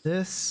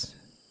this.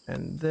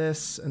 And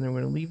this, and then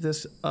we're gonna leave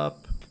this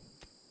up.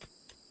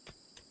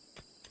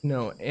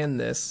 No, and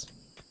this.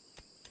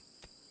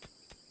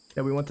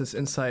 Yeah, we want this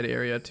inside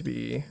area to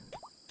be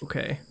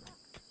okay.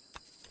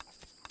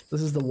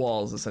 This is the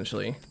walls,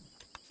 essentially,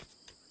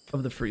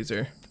 of the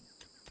freezer.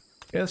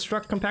 Yeah,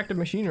 struck compacted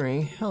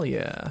machinery. Hell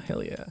yeah,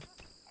 hell yeah.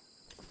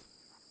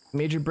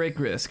 Major break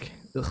risk.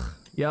 Ugh,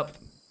 yep.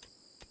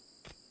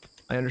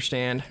 I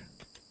understand.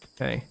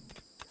 Okay.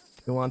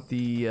 We want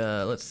the,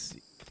 let's see.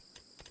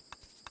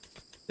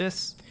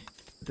 This,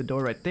 the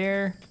door right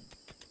there.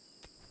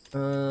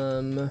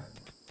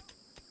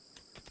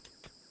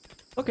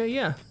 Okay,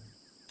 yeah,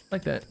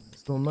 like that.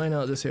 So we'll mine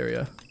out this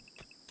area,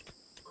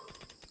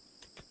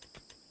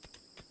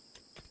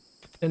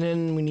 and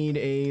then we need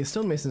a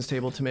stonemason's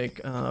table to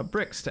make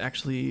bricks to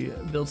actually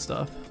build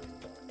stuff.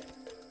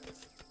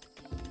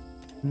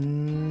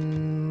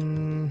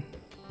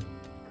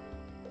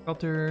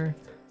 Shelter,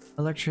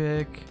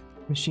 electric,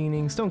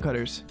 machining, stone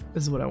cutters.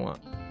 This is what I want.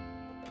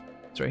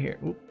 It's right here.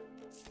 Oop.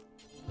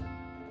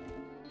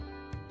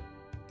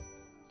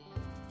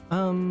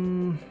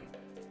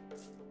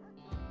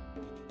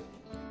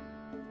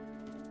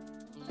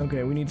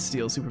 Okay, we need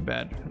steel super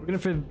bad. We're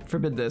gonna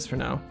forbid this for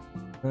now,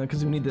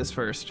 because we need this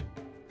first.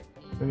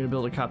 We're gonna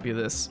build a copy of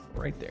this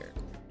right there.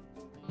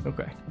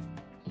 Okay.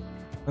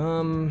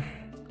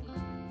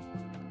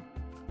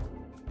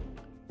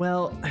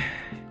 Well,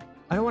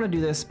 I don't want to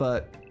do this,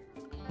 but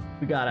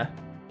we gotta.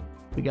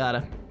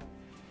 Gotta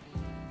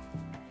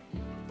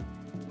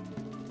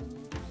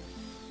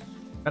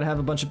have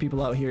a bunch of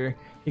people out here.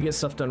 You get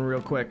stuff done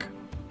real quick.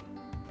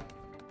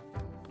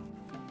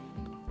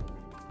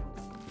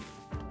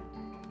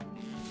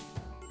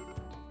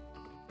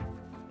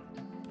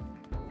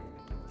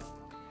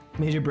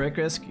 Major break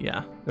risk?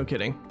 Yeah, no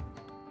kidding.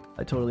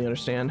 I totally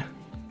understand.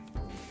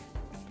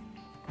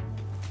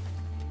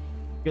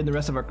 Getting the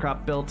rest of our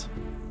crop built.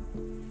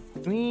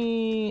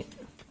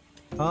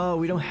 Oh,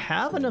 we don't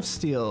have enough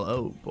steel.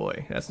 Oh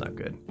boy, that's not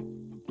good.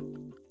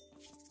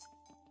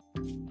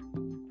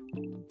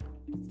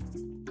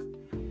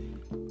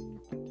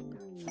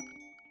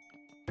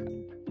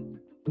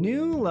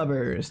 New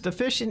lovers, the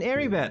fish and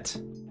airy bet.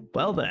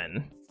 Well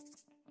then.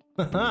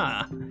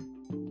 Haha.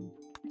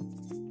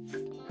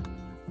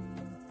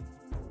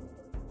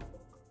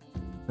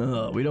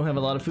 Oh, we don't have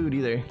a lot of food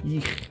either.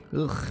 Eek.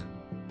 Ugh.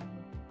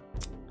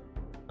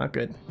 Not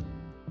good.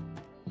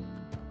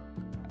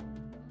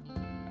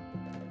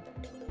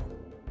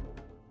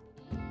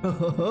 Ho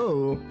ho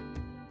ho.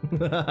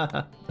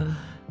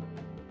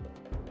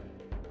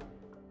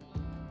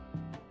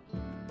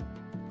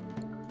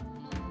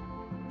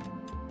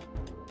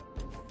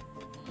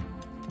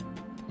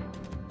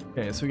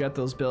 Okay, so we got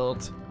those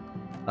built.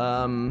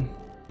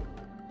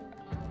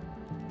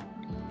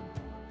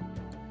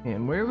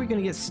 And where are we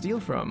gonna get steel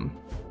from?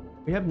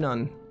 We have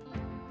none.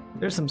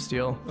 There's some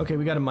steel. Okay,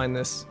 we gotta mine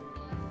this.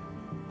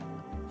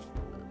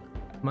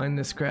 Mine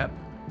this crap.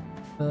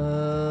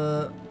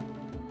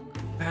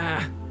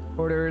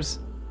 Orders.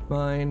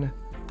 Mine.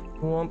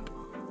 Whomp.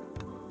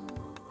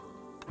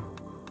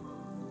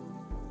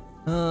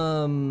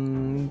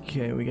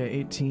 Okay, we got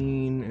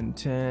 18 and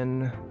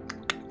 10.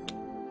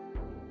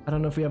 I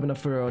don't know if we have enough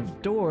for a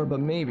door, but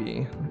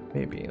maybe.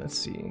 Maybe, let's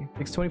see.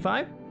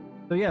 625?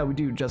 So yeah, we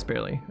do just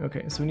barely.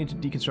 Okay, so we need to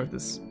deconstruct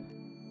this.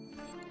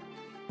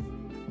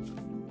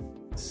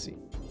 Let's see.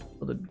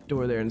 Build a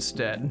door there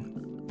instead.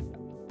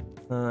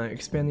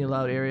 Expand the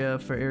allowed area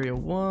for area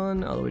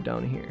 1 all the way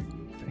down here.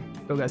 Okay.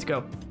 Go guys,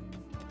 go.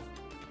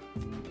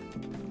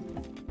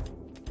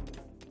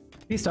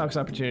 Peace talks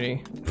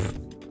opportunity.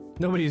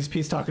 Nobody's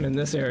peace talking in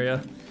this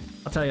area.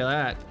 I'll tell you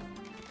that.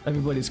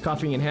 Everybody's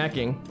coughing and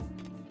hacking.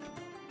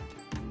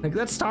 Like,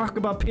 let's talk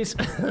about peace.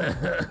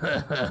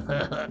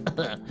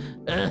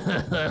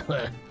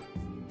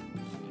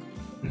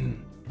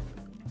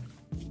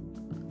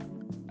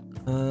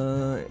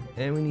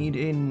 And we need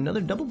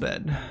another double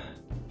bed.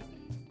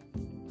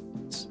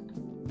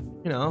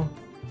 You know,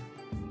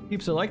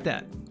 peeps are like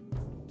that.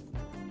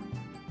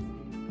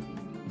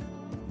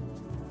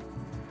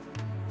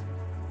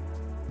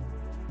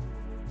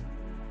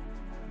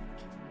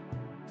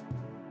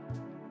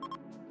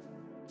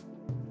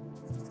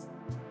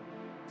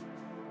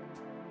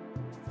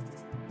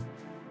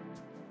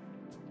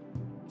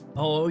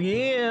 Oh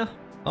yeah!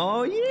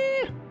 Oh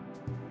yeah!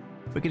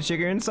 Wicked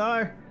Sugar and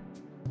Sar.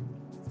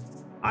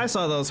 I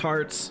saw those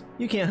hearts.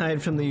 You can't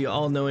hide from the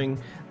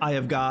all-knowing eye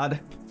of God.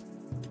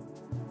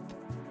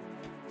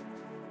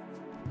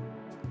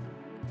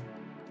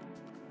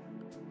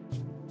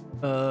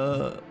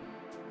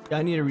 Yeah,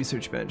 I need a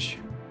research bench.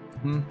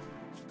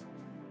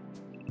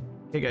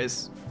 Hey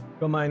guys,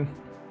 go mine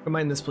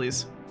this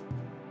please.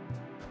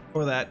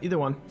 Or that, either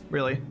one,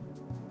 really.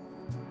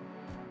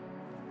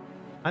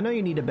 I know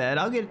you need a bed,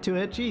 I'll get to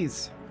it,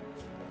 jeez.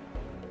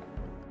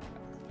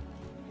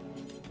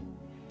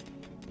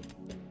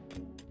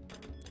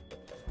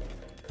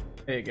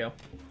 There you go.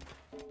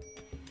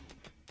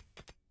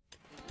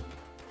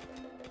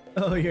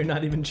 Oh, you're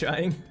not even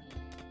trying?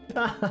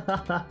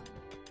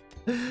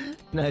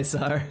 Nice,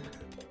 R.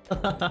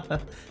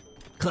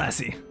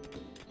 Classy.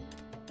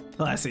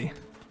 Classy.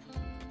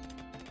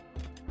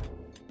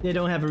 They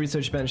don't have a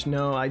research bench.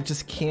 No, I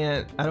just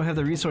can't. I don't have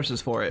the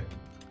resources for it.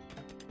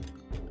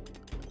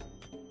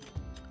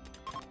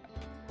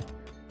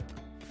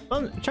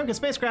 Oh, chunk of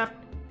spacecraft.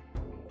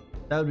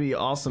 That would be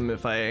awesome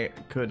if I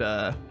could,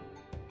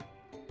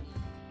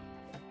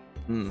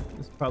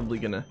 it's probably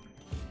gonna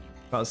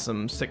cause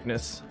some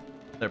sickness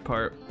on their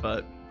part,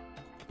 but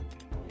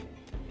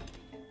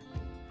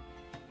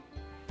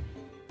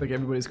like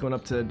everybody's going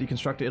up to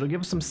deconstruct it. It'll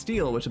give us some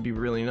steel, which would be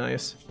really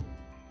nice.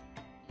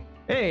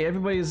 Hey,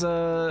 everybody's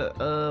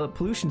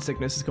pollution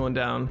sickness is going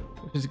down,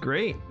 which is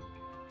great.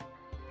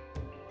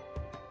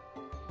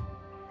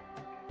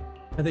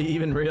 Are they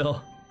even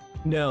real?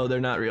 No, they're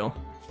not real.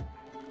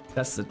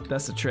 That's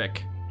the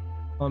trick.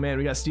 Oh man,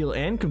 we got steel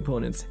and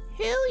components.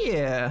 Hell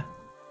yeah!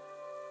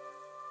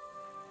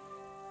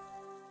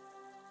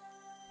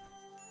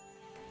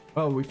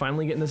 Oh, we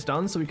finally getting this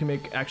done so we can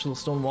make actual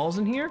stone walls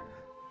in here?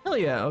 Hell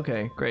yeah,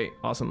 okay, great,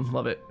 awesome,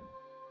 love it.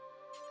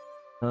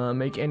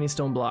 Make any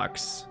stone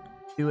blocks.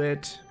 Do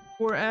it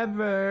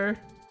forever.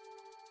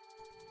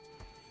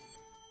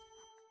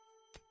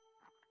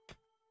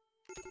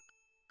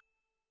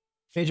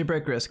 Major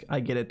break risk. I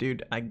get it,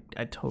 dude. I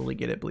totally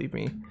get it, believe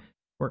me.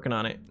 Working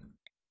on it.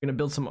 We're gonna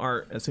build some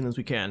art as soon as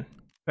we can.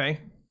 Okay?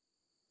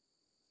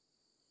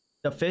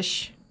 The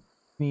fish.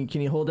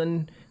 Can you hold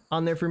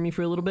on there for me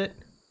for a little bit?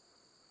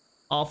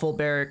 Awful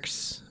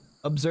barracks.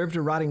 Observed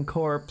a rotting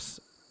corpse.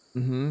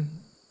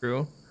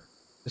 True.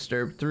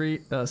 Disturbed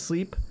 3.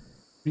 Sleep.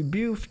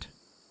 Rebuked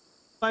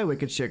by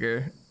Wicked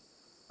Sugar.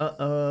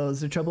 Uh-oh. Is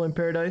there trouble in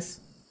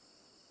paradise?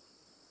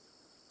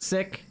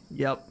 Sick.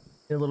 Yep.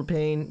 In a little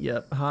pain.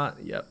 Yep. Hot.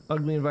 Yep.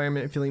 Ugly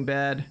environment. Feeling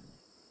bad.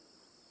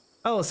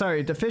 Oh,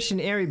 sorry. The fish and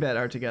Airbet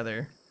are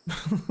together.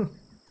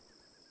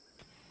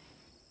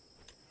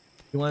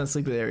 You want to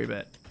sleep with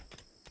Airbet.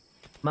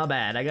 My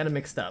bad. I got it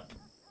mixed up.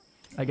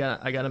 I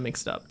got it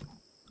mixed up.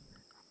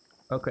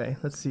 Okay.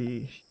 Let's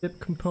see. Ship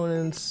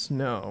components.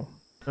 No.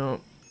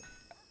 No.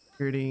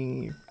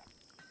 Security.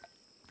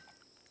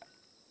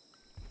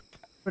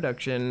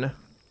 Production.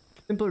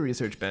 Simple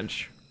research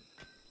bench.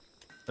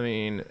 I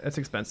mean, it's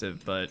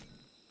expensive, but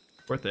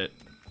worth it.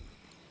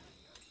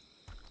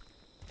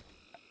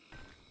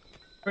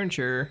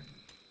 Furniture.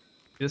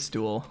 Get a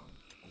stool.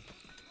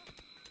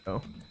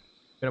 Oh.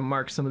 Gonna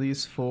mark some of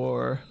these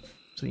for.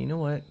 So you know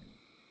what?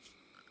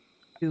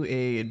 Do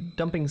a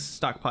dumping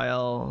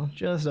stockpile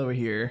just over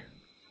here.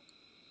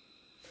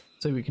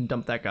 So we can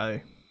dump that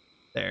guy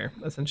there,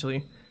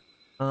 essentially.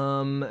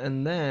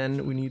 And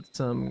then we need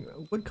some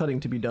wood cutting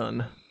to be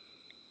done.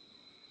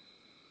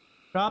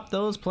 Drop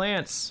those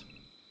plants.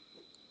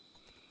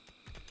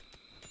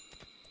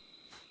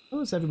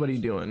 What is everybody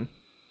doing?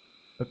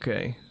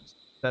 Okay.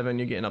 7,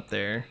 you're getting up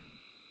there.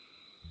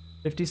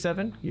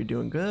 57, you're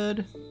doing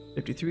good.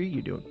 53,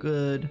 you're doing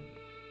good.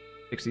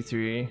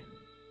 63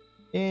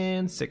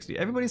 and 60.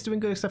 Everybody's doing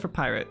good except for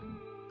pirate.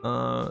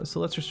 So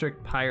let's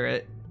restrict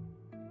pirate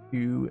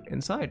to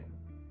inside.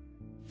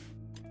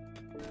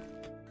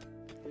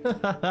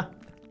 So,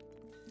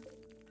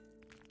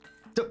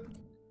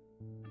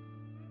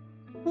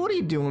 what are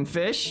you doing,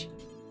 fish?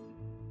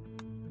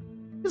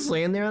 Just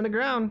laying there on the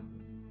ground,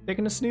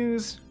 taking a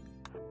snooze.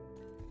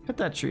 Cut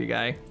that tree,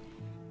 guy.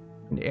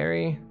 And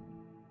Airy,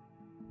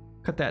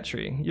 cut that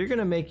tree. You're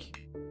gonna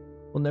make.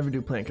 We'll never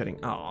do plant cutting.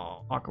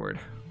 Oh, awkward.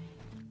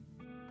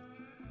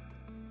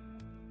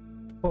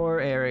 Poor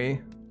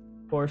Airy,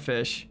 poor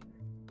fish.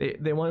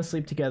 They want to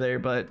sleep together,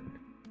 but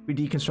we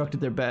deconstructed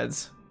their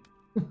beds.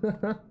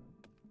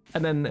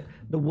 And then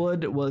the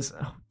wood was.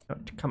 Oh,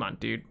 come on,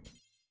 dude.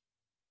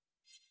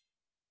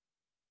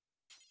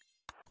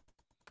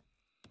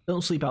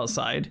 Don't sleep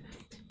outside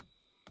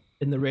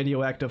in the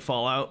radioactive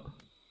fallout.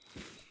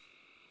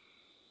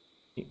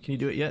 Can you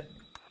do it yet?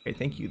 Okay,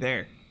 thank you.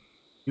 There.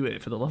 Do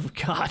it, for the love of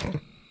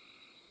God.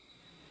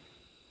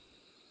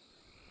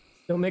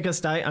 Don't make us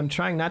die. I'm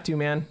trying not to,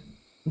 man.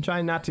 I'm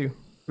trying not to.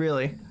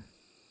 Really.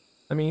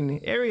 I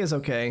mean, area's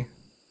okay.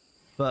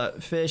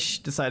 But Fish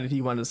decided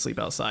he wanted to sleep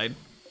outside.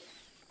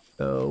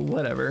 So,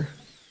 whatever.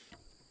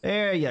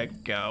 There you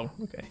go.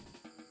 Okay.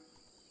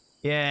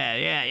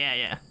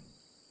 Yeah.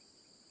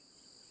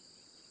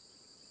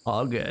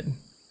 All good.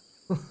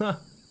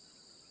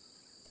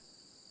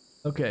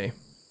 Okay.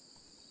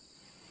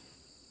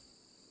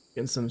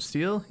 Getting some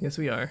steel? Yes,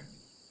 we are.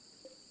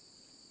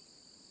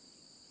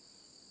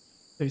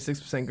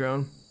 36%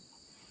 grown.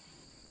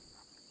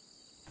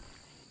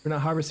 We're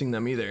not harvesting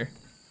them either.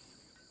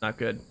 Not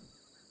good.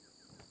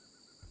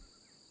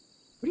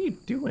 What are you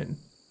doing?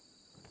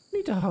 We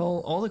need to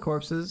haul all the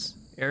corpses,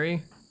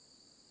 Airy.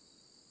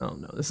 Oh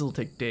no, this will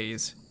take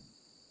days.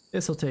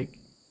 This will take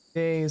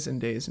days and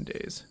days and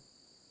days.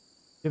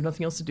 You have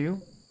nothing else to do?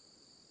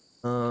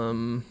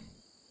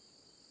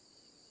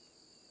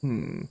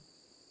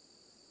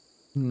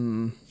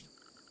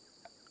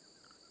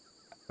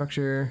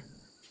 Structure,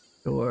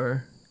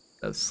 door,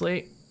 that's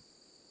slate.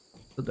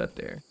 Put that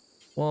there.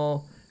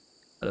 Wall,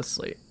 out of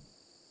slate.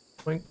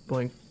 Boink,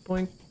 boink,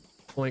 boink,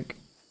 boink.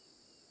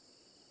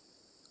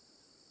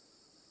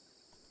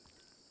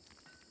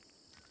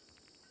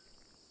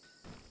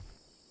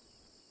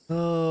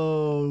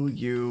 Oh,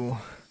 you.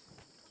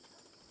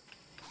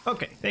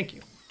 Okay, thank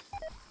you.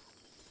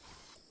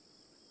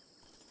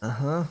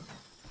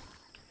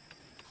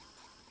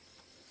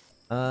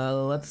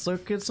 Let's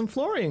look at some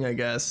flooring, I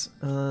guess.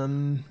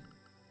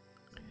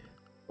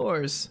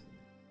 Floors.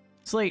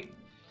 Slate.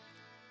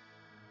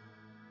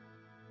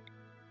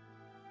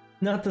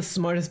 Not the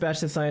smartest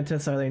batch of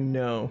scientists, are they?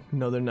 No,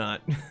 they're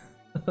not.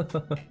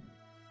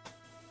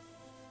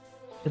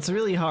 It's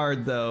really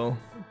hard, though,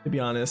 to be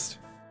honest.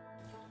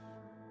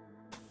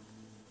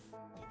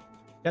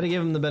 Gotta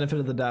give them the benefit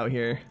of the doubt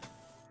here.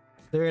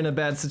 They're in a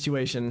bad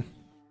situation.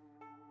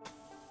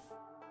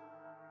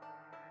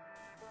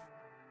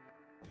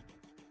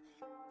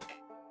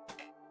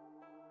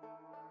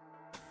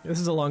 This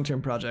is a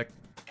long-term project.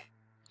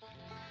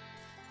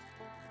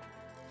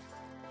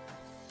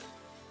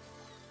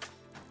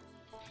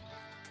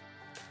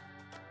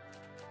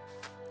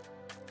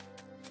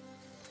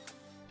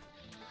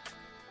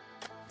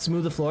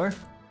 Smooth the floor.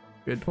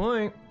 Good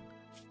point.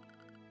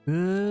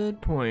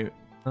 Good point.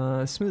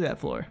 Smooth that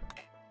floor.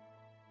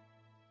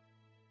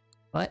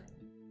 What?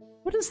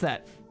 What is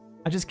that?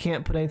 I just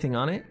can't put anything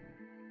on it?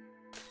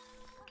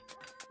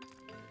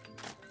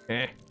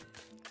 Eh.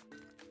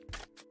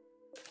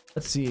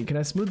 Let's see, can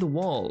I smooth the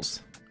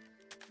walls?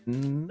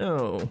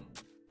 No.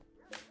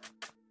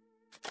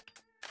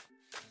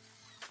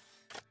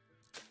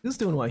 Who's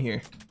doing what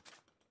here?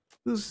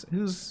 Who's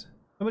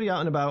somebody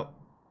out and about?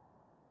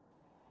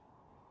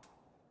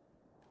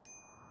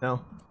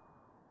 No.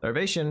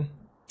 Starvation.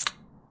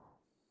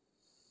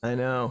 I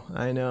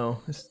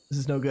know. This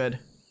is no good.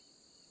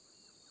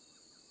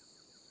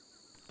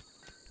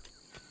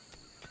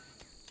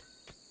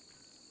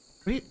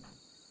 What are you?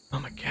 Oh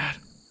my god.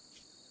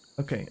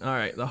 Okay,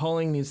 alright. The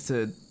hauling needs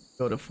to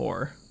go to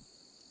 4.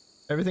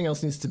 Everything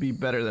else needs to be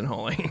better than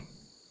hauling.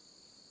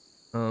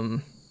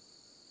 3.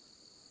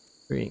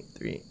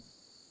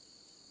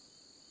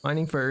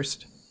 Mining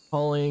first.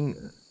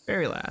 Hauling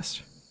very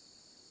last.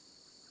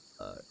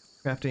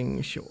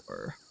 Crafting,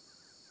 sure.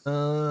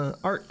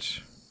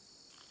 Art.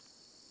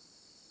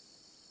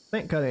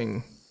 Plant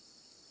cutting.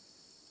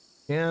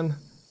 And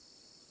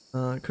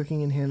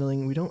cooking and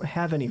handling. We don't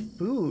have any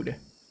food.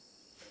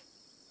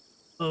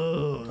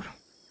 Ugh.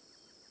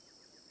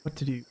 What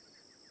to do?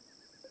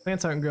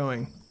 Plants aren't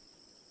growing.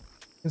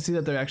 You can see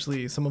that they're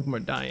actually, some of them are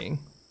dying.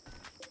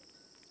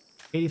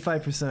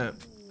 85%.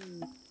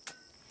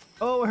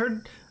 Oh, I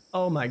heard.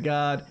 Oh my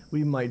god.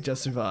 We might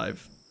just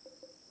survive.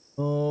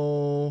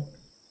 Oh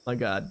my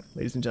god.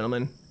 Ladies and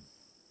gentlemen.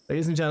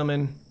 Ladies and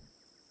gentlemen.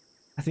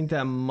 I think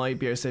that might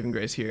be our saving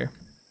grace here.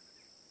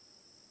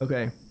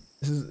 Okay.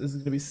 This is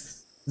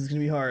gonna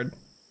be hard.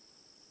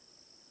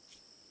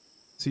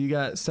 So you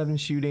got 7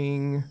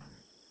 shooting,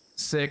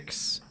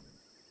 6,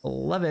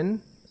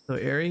 11. So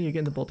Airy, you're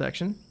getting the bolt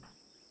action.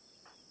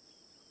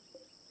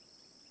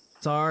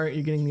 Tsar,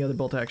 you're getting the other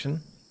bolt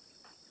action.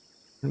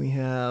 And we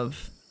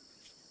have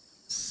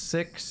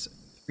 6,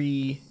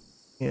 3,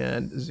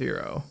 and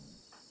 0.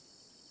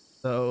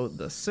 So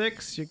the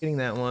 6, you're getting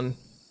that one.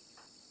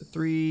 The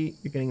 3,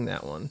 you're getting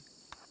that one.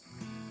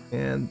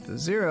 And the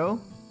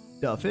 0,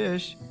 duh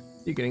fish,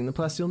 you're getting the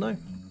plasteel knife.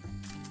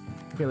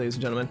 Okay, ladies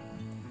and gentlemen.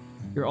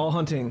 You're all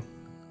hunting.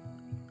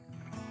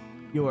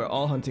 You are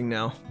all hunting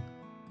now.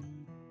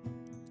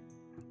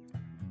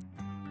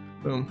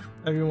 Boom.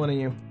 Every one of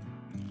you.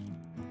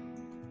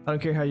 I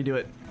don't care how you do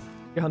it.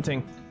 You're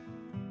hunting.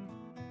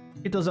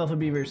 Get those alpha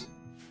beavers.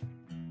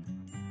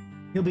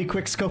 He'll be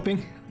quick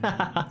scoping.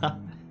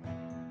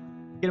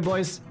 Get him,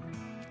 boys.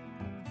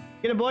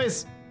 Get him,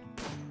 boys.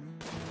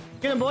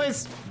 Get him,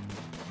 boys.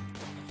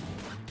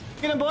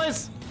 Get him,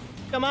 boys.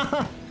 Come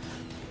on.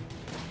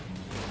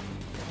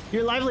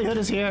 Your livelihood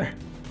is here.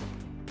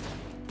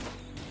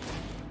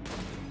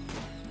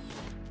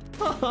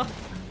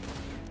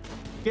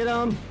 Get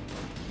him.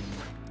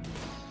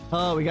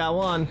 Oh, we got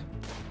 1.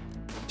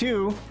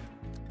 2.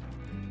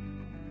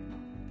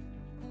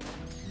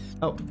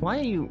 Oh, why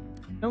are you...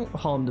 Don't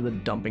haul him to the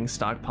dumping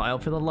stockpile,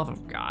 for the love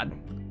of God.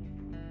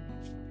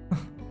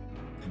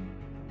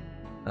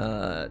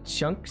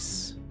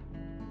 Chunks.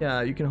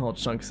 Yeah, you can haul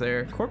chunks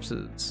there.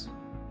 Corpses.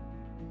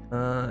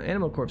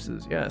 Animal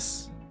corpses,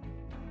 yes.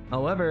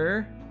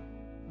 However,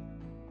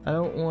 I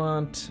don't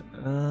want...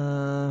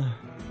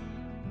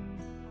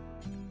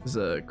 This is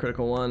a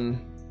critical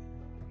one.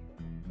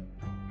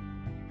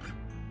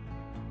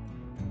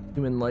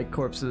 Human-like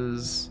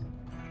corpses.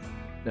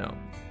 No.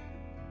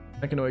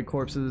 Mechanoid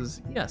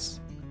corpses, yes.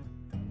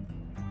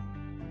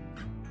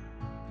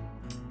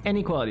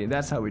 Inequality,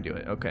 that's how we do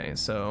it. Okay,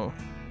 so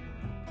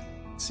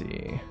let's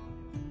see.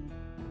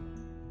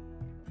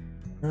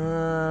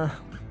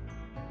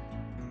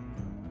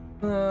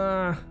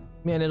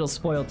 Man, it'll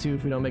spoil too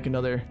if we don't make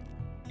another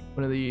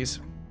one of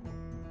these.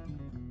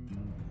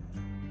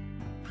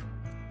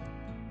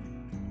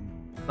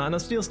 Not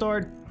enough steel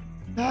stored.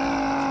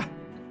 Ah!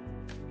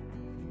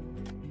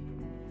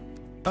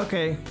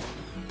 Okay.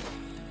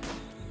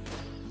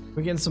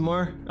 We getting some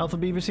more alpha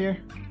beavers here?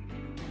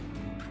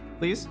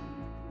 Please?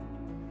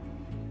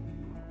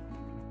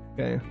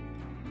 Okay.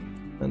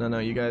 No,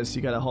 you guys,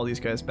 you gotta haul these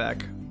guys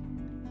back.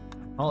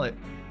 Haul it.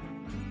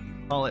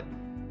 Haul it.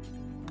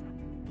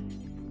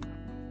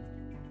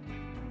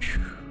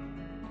 Whew.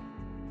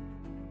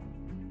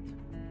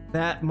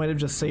 That might have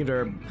just saved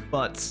our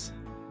butts.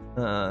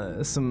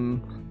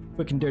 Some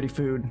quick and dirty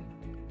food.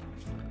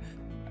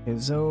 Okay,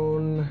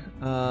 zone.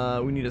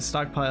 We need a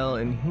stockpile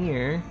in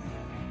here.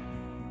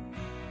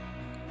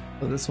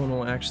 So this one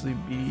will actually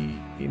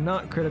be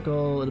not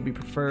critical, it'll be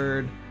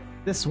preferred.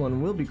 This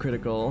one will be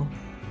critical.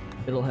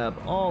 It'll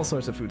have all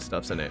sorts of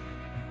foodstuffs in it.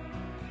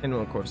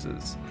 Animal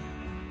corpses.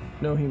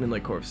 No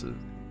human-like corpses.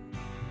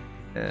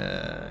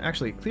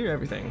 Actually, clear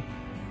everything.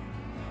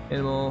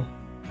 Animal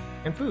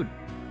and food.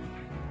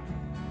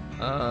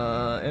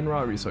 And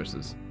raw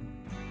resources.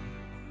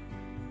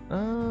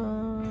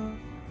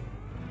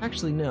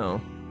 Actually, no.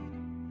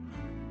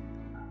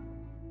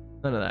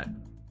 None of that.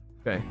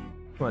 Okay,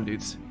 come on,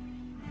 dudes.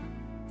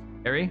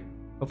 Harry,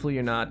 hopefully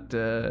you're not,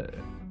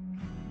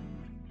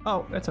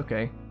 Oh, that's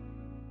okay.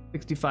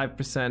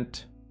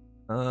 65%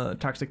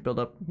 toxic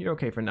buildup. You're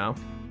okay for now.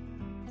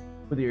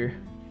 With your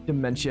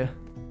dementia.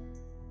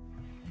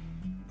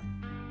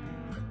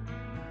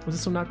 Was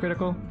this one not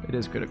critical? It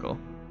is critical.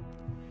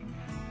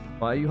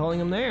 Why are you hauling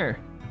them there?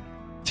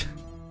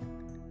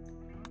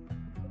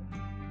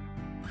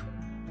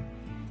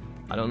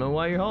 I don't know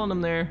why you're hauling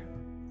them there.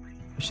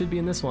 It should be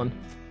in this one.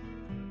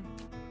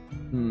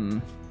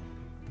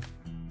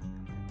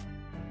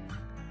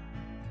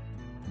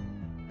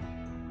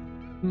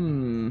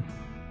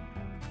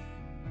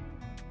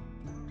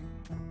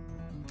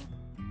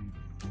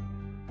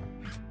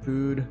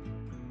 Food,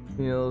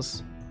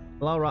 meals,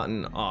 allow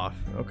rotten off.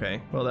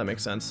 Okay, well that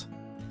makes sense.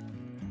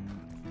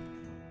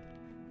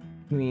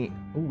 We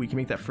can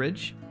make that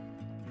fridge?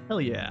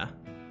 Hell yeah.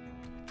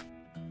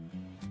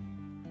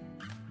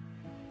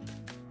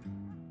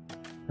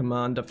 Come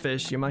on, the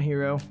fish, you're my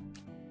hero.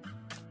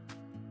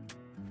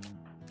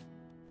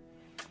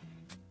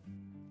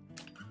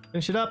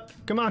 Finish it up,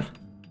 come on.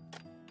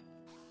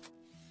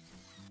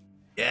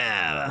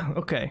 Yeah,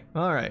 okay,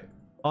 all right,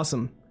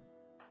 awesome.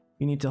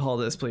 You need to haul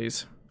this,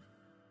 please.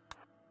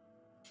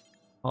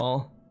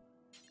 Haul,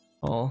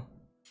 haul,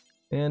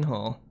 and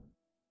haul.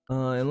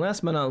 And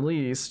last but not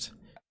least,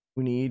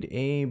 we need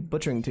a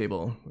butchering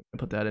table. We're gonna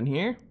put that in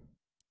here.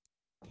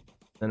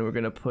 Then we're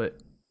gonna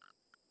put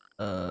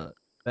a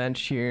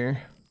bench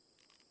here.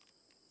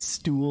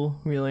 Stool,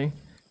 really.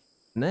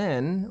 And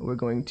then we're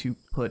going to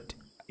put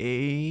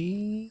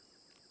a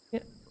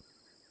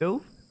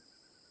stove?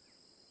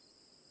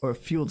 Or a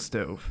fueled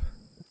stove.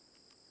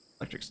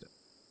 Electric stove.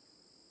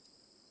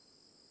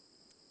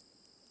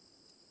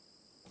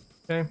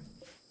 Okay.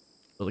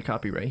 Build a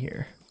copy right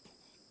here.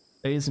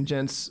 Ladies and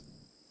gents,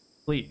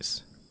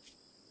 Please.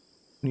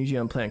 I need you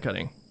on plant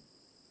cutting.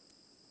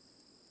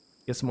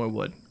 Get some more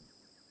wood.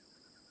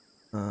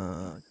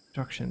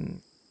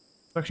 Construction.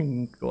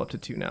 Construction can go up to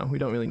 2 now. We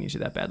don't really need you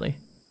that badly.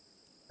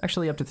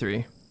 Actually, up to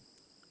 3.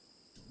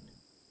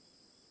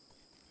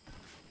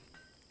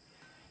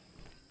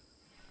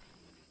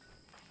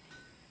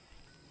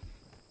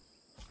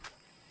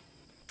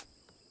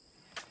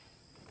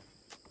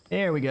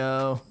 There we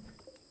go.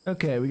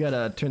 Okay, we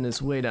gotta turn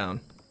this way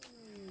down.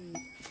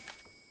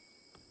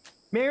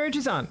 Marriage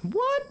is on.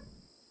 What?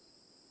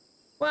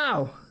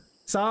 Wow.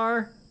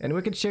 Tsar and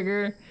Wicked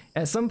Sugar.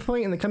 At some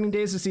point in the coming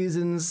days or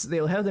seasons,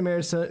 they will have the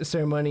marriage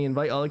ceremony and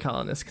invite all the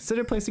colonists.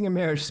 Consider placing a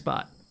marriage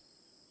spot.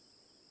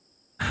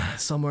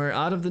 Somewhere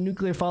out of the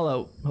nuclear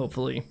fallout,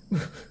 hopefully.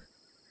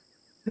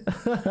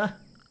 Huh?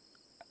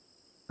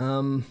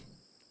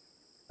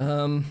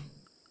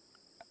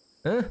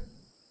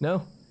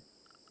 No.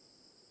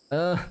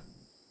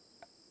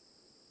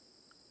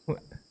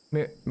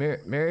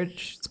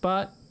 Marriage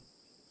spot?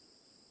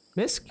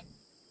 Misk?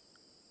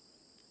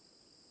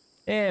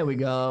 There we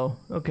go.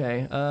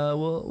 Okay,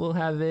 we'll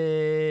have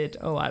it,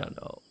 oh, I don't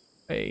know.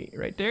 Hey,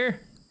 right there,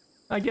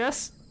 I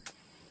guess?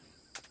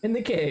 In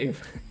the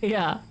cave,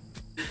 yeah.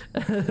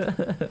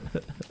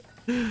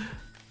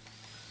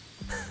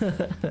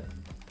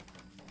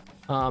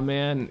 Oh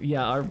man,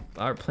 yeah,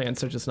 our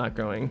plants are just not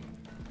growing.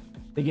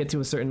 They get to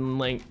a certain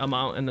length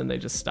amount and then they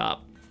just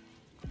stop.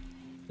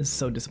 This is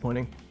so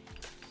disappointing.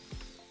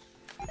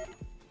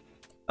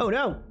 Oh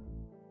no!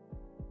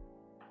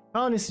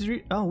 Colonists,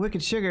 oh,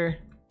 Wicked Sugar.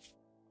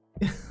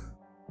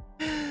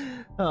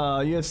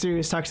 Oh, you have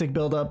serious toxic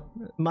buildup,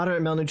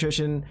 moderate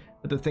malnutrition,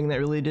 but the thing that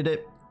really did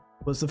it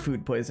was the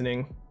food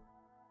poisoning.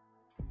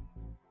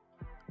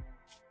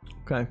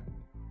 Okay.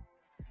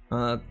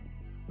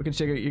 Wicked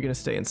Sugar, you're gonna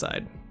stay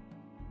inside.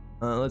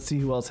 Let's see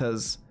who else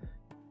has.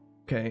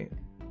 Okay.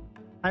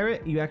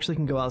 Pirate, you actually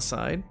can go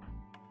outside.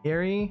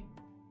 Airy,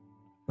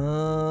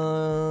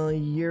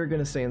 you're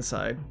gonna stay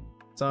inside.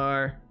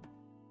 Tsar,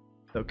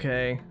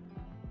 okay.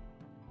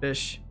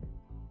 Fish,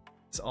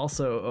 it's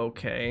also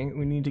okay.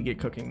 We need to get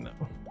cooking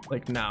though,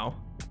 like now,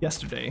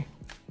 yesterday,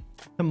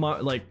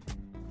 tomorrow, like.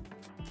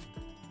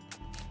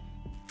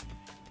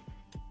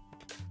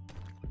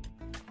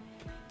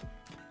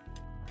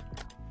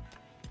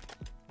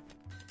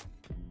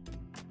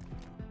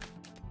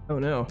 Oh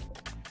no!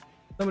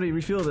 Somebody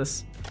refuel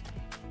this.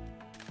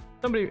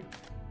 Somebody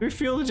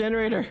refuel the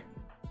generator.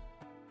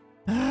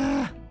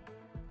 Ah.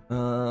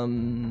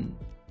 Turn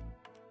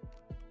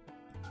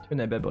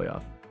that bad boy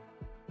off.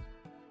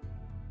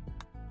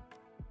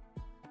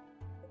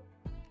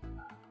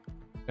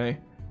 Okay.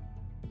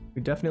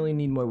 We definitely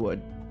need more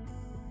wood.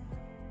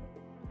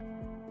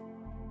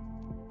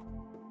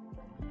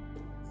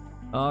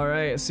 All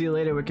right. See you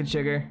later, Wicked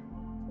Sugar.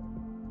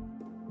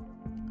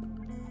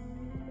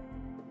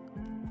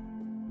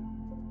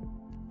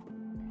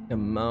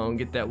 Come on,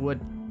 get that wood.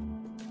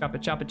 Chop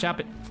it, chop it, chop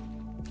it.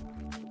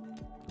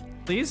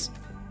 Please?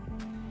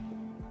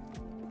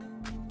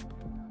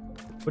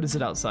 What is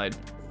it outside?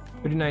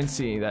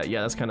 39C,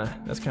 yeah, that's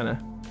kinda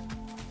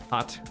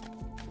hot,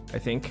 I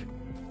think.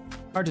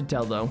 Hard to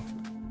tell though.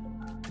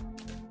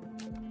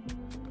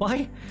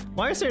 Why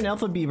is there an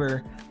alpha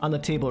beaver on the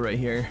table right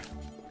here?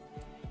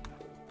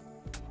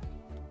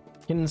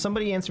 Can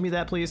somebody answer me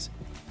that, please?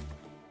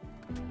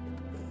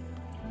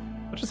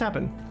 What just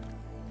happened?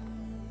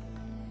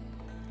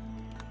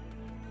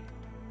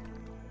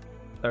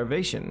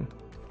 Starvation.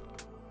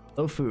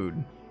 Low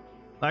food.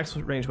 Lacks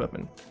ranged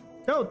weapon.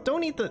 No,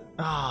 don't eat the.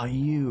 Ah,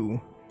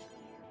 you.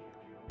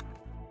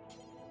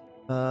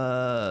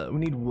 We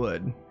need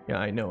wood. Yeah,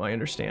 I know, I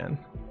understand.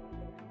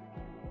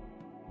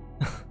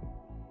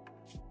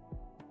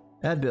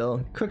 Add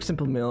bill. Cook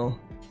simple meal.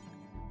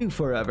 Do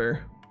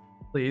forever.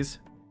 Please.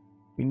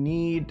 We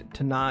need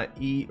to not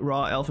eat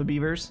raw alpha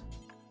beavers.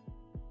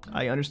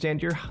 I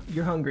understand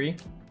you're hungry.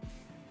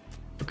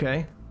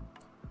 Okay.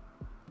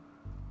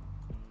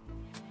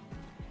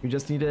 We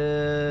just need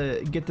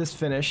to get this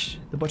finished,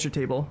 the butcher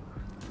table,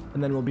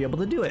 and then we'll be able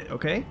to do it,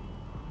 okay?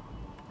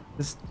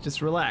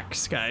 Just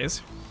relax,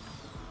 guys.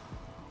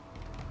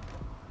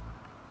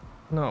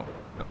 No,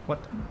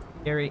 what?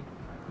 Gary.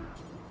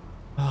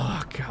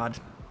 Oh, God.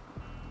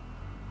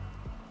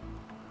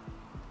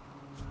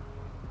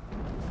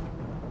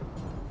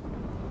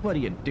 What are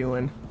you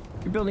doing?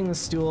 You're building the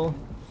stool.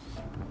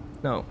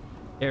 No,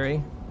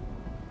 Gary.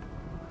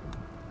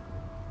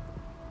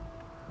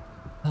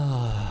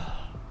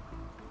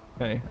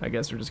 Okay, I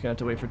guess we're just gonna have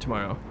to wait for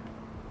tomorrow.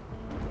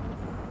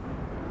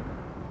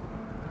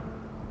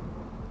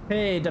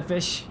 Hey,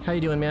 Duckfish, how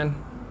you doing, man?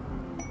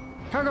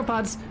 Cargo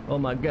pods! Oh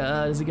my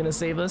god, is he gonna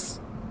save us?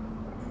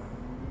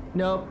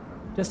 Nope,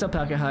 just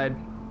alpaca hide.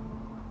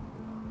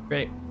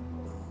 Great,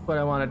 what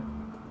I wanted.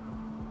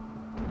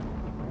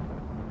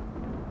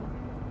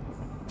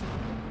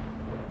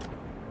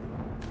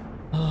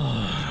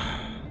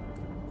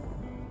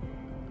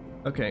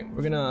 Okay,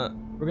 we're gonna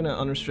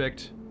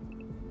unrestrict.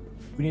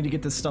 We need to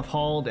get this stuff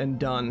hauled and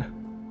done.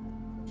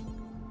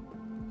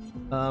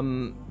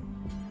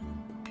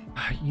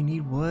 You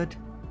need wood?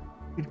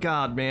 Good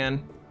God,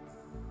 man.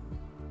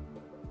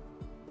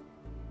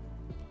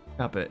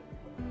 Chop it.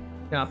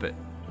 Chop it.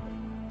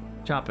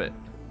 Chop it.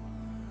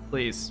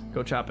 Please,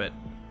 go chop it.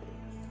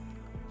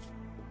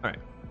 Alright.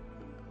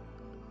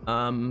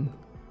 I'm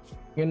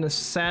gonna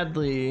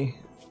sadly...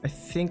 I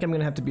think I'm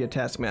gonna have to be a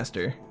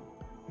taskmaster.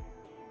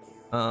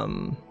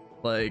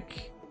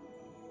 Like...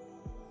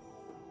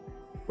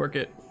 Work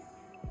it.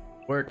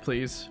 Work,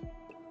 please.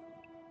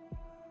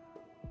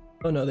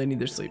 Oh no, they need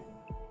their sleep.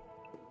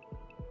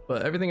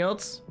 But everything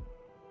else,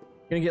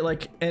 gonna get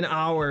like an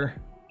hour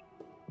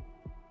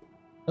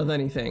of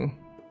anything.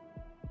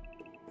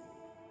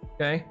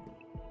 Okay?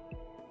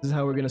 This is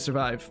how we're gonna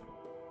survive.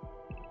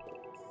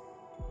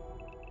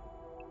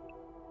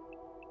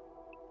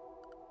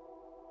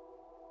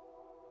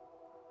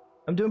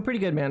 I'm doing pretty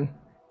good, man.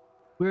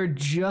 We're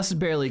just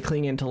barely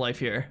clinging to life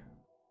here.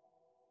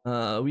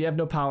 We have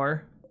no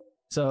power,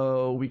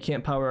 so we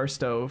can't power our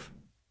stove.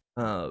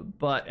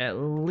 But at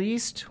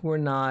least we're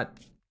not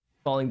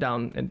falling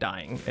down and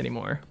dying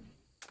anymore.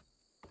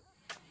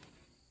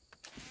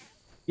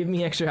 Give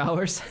me extra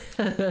hours.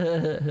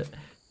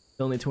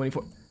 Only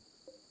 24.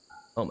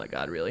 Oh my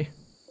God, really?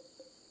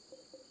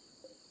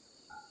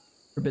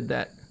 Forbid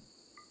that.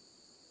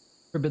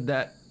 Forbid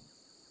that.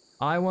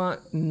 I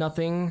want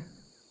nothing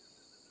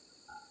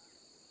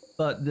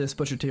but this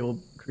butcher table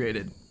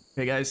created.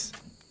 Okay, guys?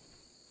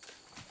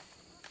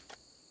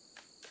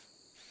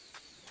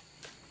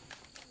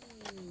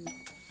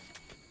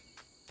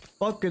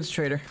 Bulk goods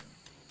trader.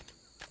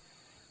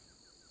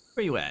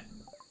 Where you at?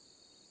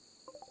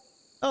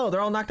 Oh,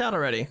 they're all knocked out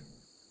already.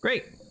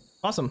 Great.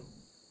 Awesome.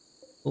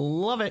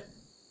 Love it.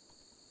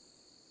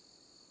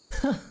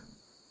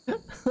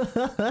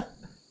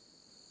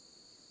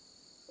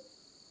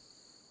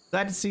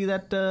 Glad to see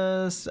that,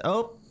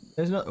 oh,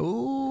 there's no,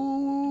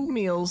 ooh,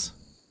 meals.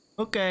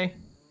 Okay.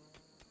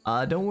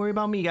 Don't worry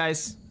about me,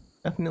 guys.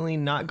 Definitely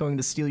not going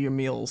to steal your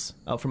meals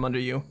out from under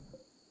you.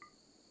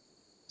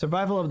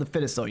 Survival of the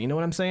fittest, though, you know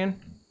what I'm saying?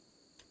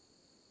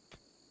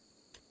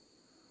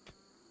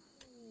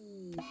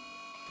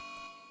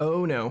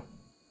 Oh no.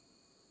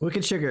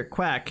 Wicked Sugar,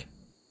 Quack,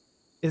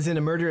 is in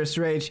a murderous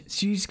rage.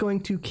 She's going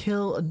to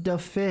kill the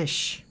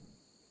fish.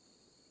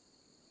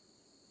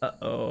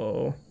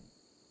 Uh-oh.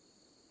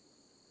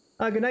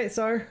 Good night,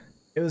 Sar.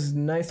 It was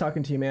nice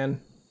talking to you, man.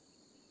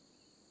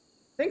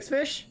 Thanks,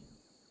 Fish.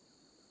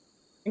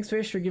 Thanks,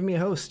 Fish, for giving me a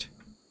host.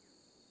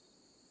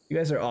 You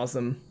guys are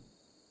awesome.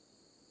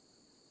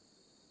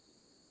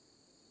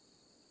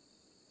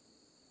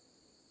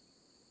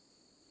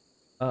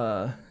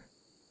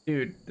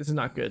 Dude, this is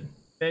not good.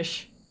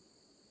 Fish.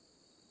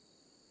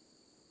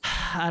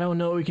 I don't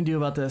know what we can do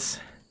about this.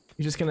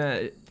 You're just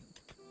gonna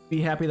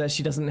be happy that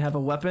she doesn't have a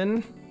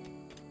weapon?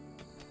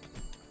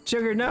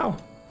 Sugar, no!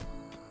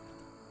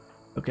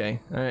 Okay,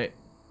 alright.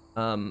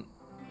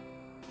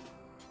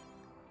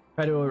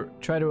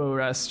 Try to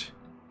arrest.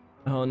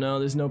 Oh no,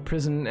 there's no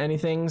prison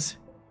anythings.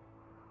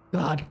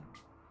 God.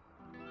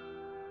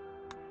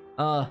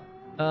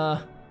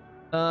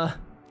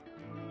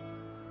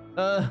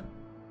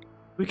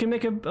 We can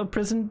make a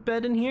prison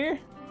bed in here?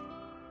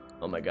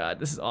 Oh my God,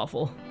 this is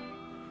awful.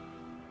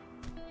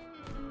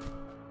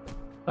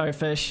 Sorry,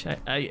 Fish.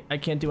 I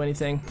can't do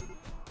anything.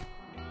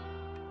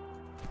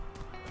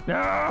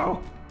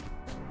 No!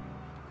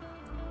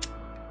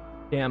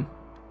 Damn.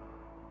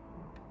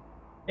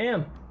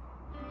 Damn.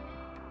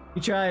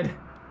 You tried.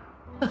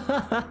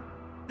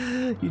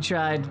 You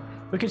tried.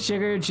 Wicked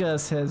Sugar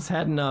just has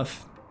had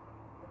enough.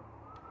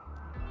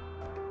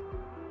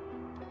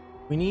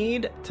 We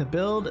need to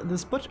build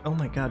this butcher. Oh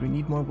my God, we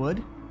need more wood?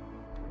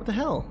 What the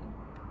hell?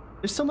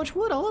 There's so much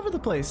wood all over the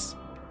place.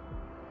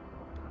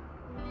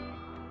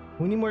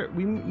 We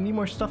need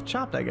more stuff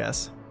chopped, I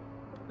guess.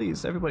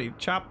 Please, everybody,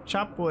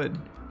 chop wood.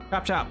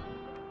 Chop.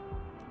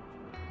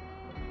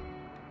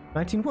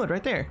 19 wood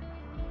right there.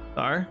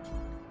 Star.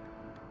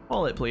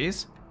 Haul it,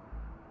 please.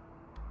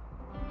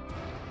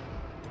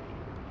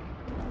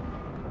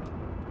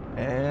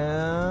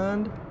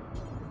 And...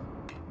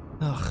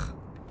 ugh.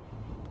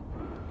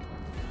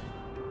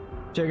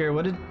 Sugar,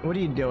 what are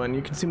you doing?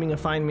 You're consuming a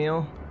fine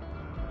meal?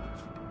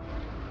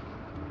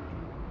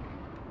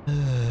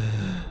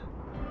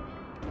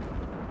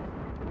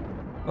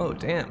 Oh,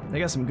 damn. They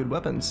got some good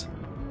weapons.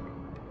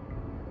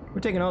 We're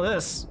taking all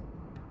this.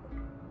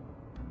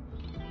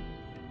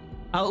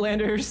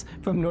 Outlanders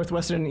from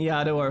northwestern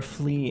Iado are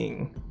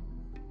fleeing.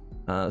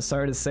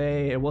 Sorry to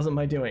say, it wasn't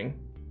my doing.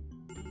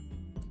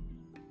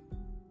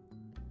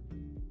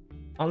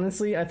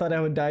 Honestly, I thought I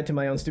would die to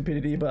my own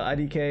stupidity, but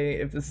IDK,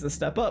 if this is a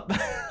step up.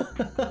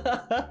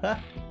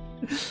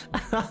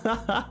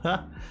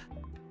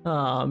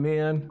 Aw,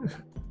 man.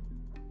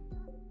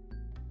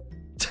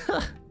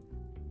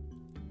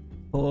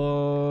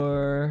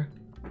 Or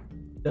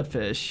the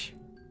fish.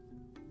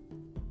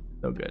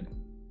 No good.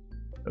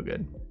 No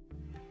good.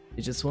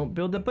 It just won't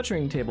build the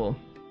butchering table.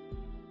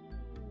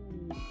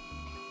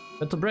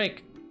 Mental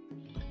break.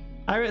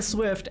 Pirate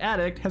Swift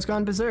Addict has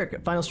gone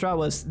berserk. Final straw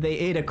was they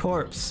ate a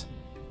corpse.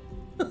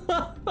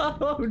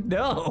 Oh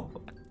no.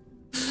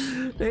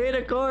 They ate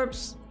a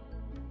corpse.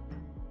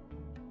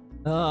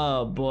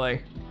 Oh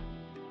boy.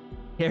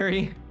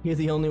 Harry, you're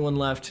the only one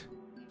left.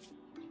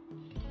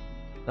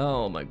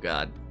 Oh my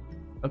god.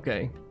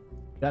 Okay.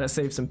 Gotta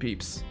save some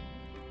peeps.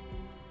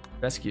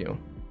 Rescue.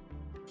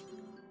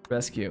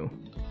 Rescue.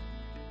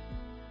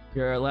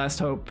 You're our last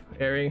hope,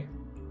 Harry.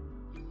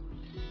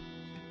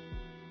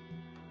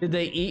 Did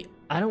they eat?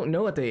 I don't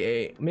know what they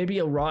ate. Maybe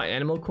a raw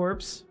animal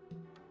corpse?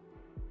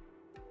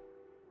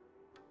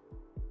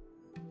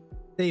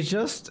 They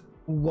just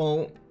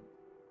won't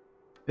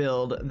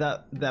build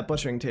that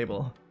butchering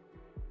table.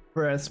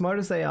 For as smart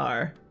as they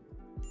are,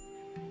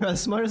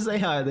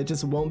 they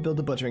just won't build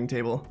a butchering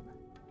table.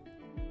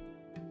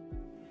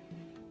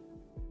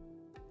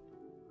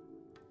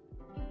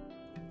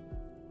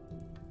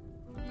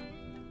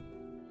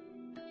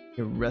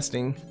 You're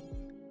resting.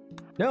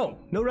 No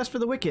rest for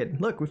the wicked.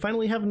 Look, we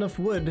finally have enough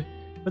wood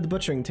for the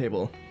butchering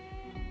table.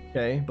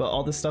 Okay, but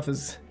all this stuff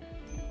is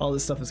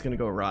gonna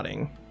go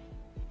rotting.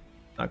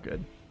 Not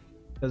good,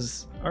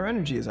 because our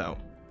energy is out.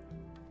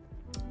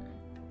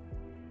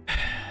 Of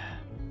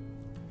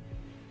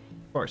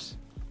course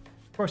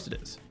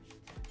it is.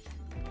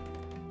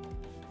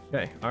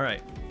 Okay, all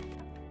right.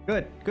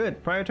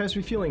 Good. Prioritize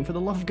refueling, for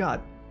the love of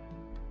God.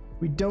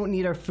 We don't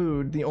need our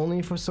food. The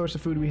only source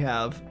of food we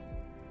have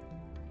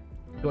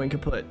going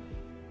kaput.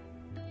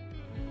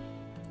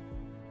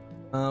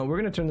 We're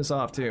gonna turn this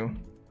off too.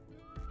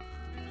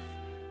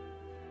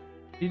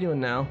 What are you doing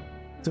now?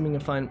 Assuming a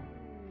fine.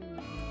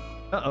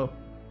 Uh-oh.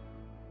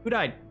 Who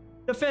died?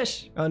 The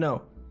fish! Oh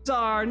no.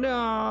 Czar,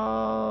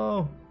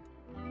 no!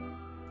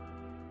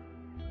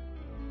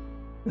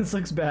 This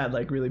looks bad,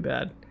 like really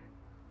bad.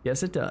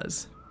 Yes, it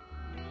does.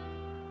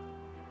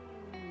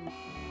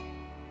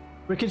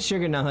 Wicked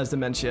Sugar now has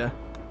dementia.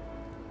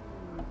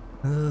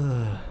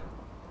 Ugh.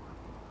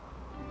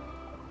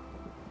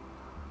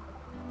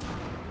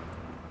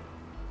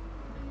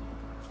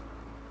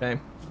 Okay.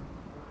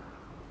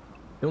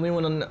 The only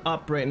one on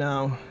up right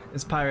now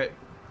is Pirate.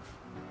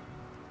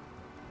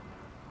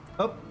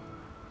 Oh.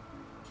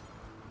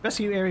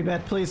 Rescue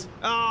Airbet, please.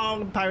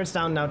 Oh, Pirate's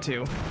down now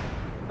too.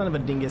 Son of a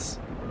dingus.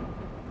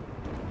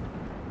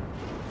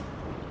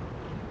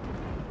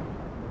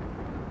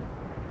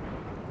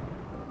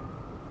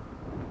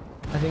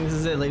 I think this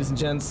is it, ladies and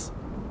gents.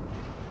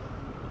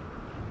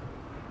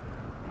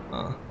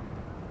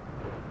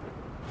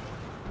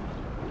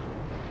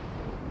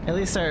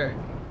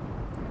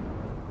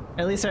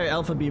 At least our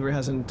alpha beaver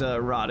hasn't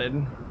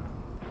rotted.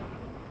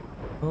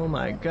 Oh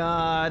my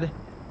god.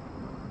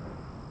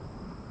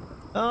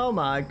 Oh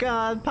my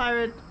god,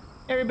 Pirate!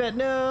 Airbet,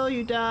 no,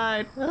 you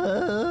died!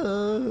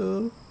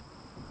 Oh.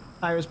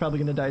 Pirate's probably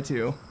gonna die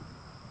too.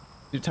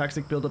 Your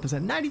toxic buildup is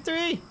at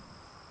 93!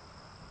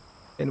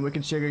 And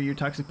Wicked Sugar, your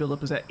toxic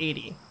buildup is at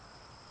 80.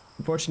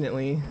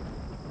 Unfortunately.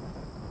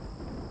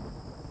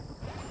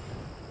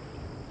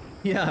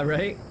 Yeah,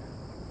 right?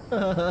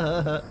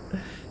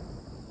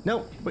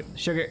 Nope, wait,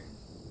 Sugar.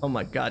 Oh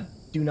my god,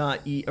 do not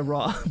eat a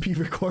raw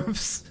beaver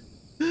corpse.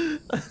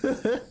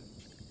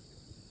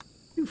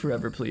 Do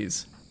forever,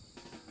 please.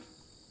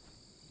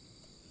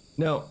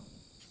 No.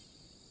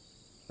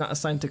 Not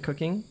assigned to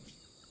cooking.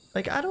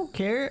 Like, I don't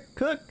care.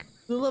 Cook,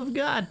 for the love of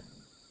God.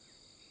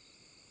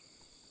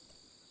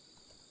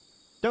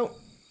 Don't.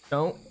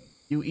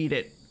 You eat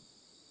it.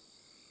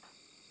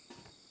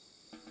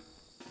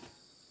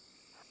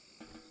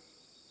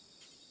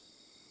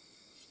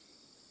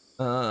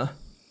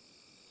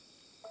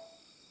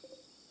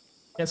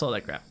 Cancel all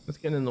that crap. Let's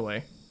get in the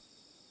way.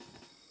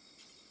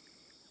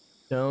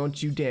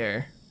 Don't you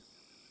dare.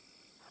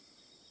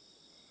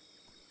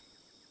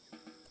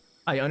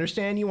 I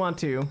understand you want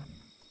to, but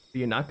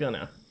you're not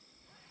gonna.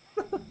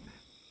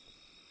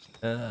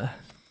 It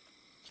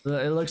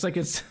looks like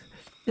it's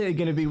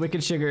gonna be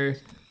Wicked Sugar,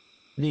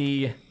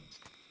 the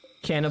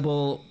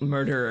cannibal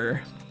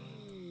murderer.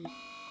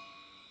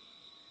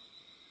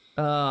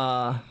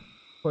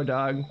 Poor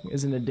dog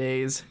is in a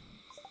daze.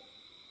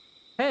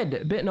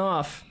 Head bitten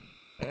off.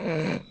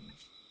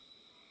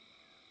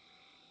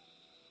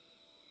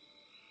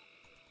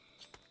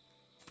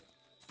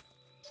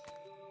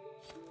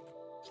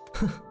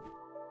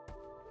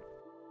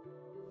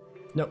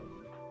 Nope.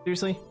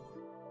 Seriously?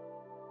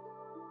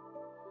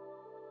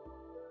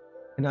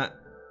 Cannot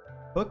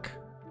cook?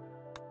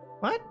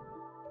 What?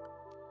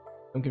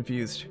 I'm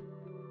confused.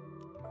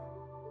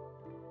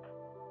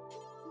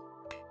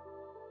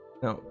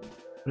 No.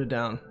 Put it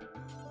down.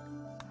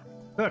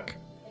 Cook!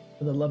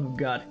 For the love of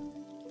God.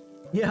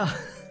 Yeah.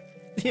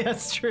 Yeah,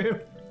 it's true.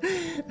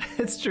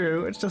 It's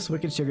true. It's just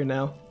Wicked Sugar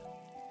now.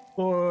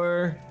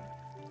 Or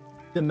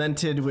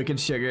demented Wicked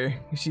Sugar.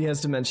 She has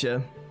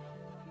dementia.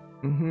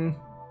 Mm-hmm.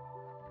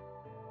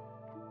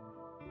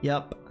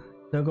 Yep.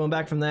 No going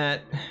back from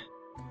that.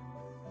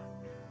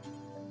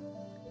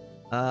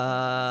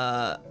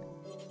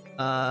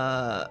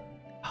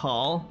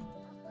 Hall.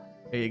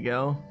 There you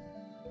go.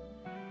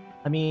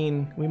 I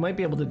mean, we might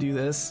be able to do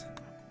this.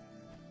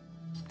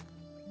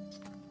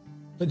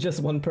 With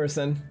just one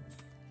person.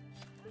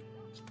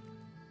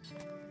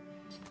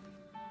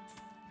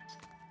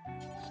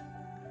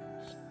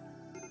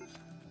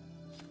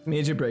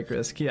 Major break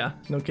risk, yeah,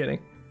 no kidding.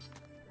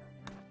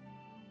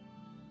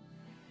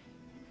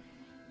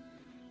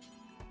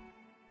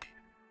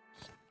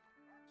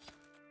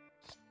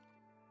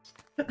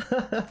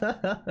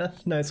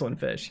 Nice one,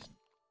 fish.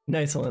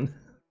 Nice one.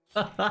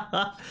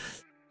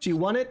 She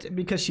won it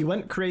because she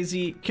went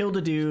crazy, killed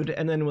a dude,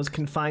 and then was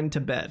confined to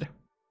bed.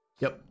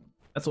 Yep,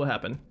 that's what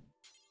happened.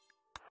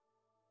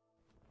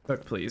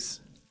 Cook,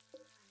 please.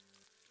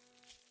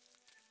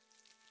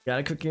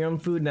 Gotta cook your own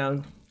food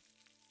now.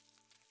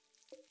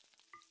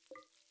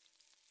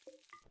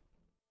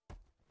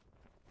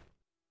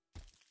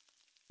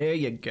 There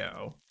you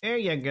go. There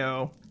you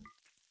go.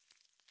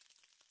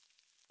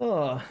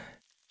 Oh.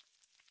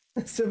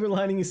 Silver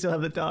lining, you still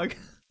have the dog.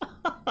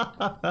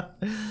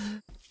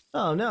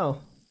 Oh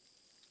no.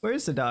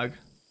 Where's the dog?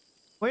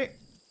 Wait.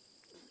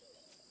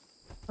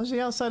 How's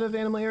he outside of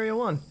Animal Area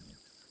 1?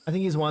 I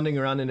think he's wandering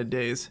around in a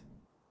daze.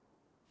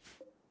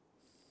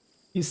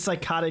 He's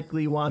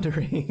psychotically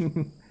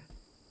wandering.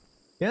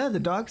 Yeah, the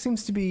dog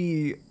seems to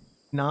be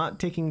not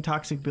taking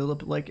toxic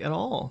buildup like at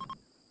all.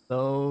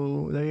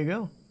 So there you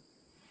go.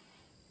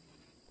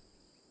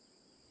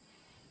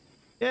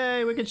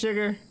 Yay, wicked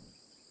sugar.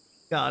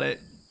 Got it.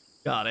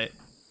 Got it.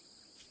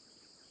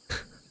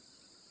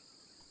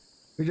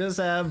 We just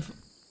have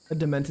a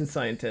demented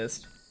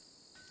scientist.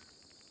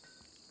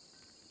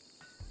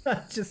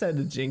 I just had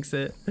to jinx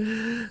it.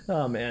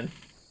 Oh man.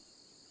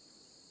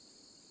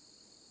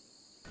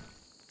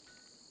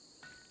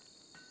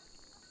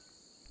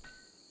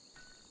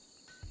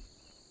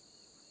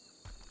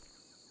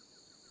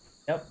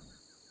 Yep.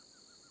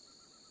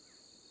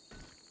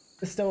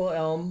 Bestow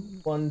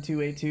Elm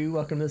 1282,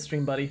 welcome to the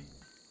stream, buddy.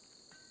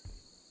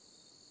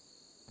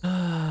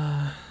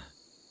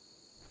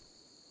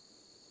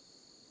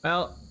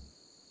 Well,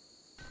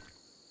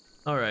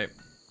 all right.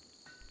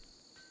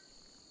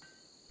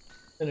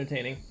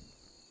 Entertaining.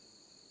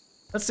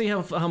 Let's see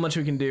how much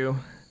we can do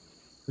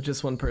with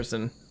just one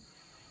person.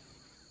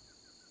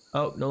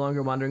 Oh, no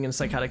longer wandering in a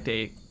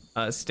psychotic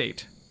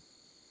state.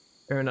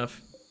 Fair enough.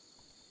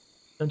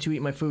 Don't you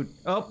eat my food?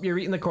 Oh, you're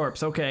eating the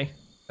corpse. Okay,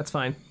 that's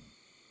fine.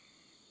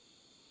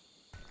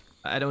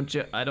 I don't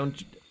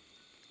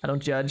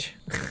judge.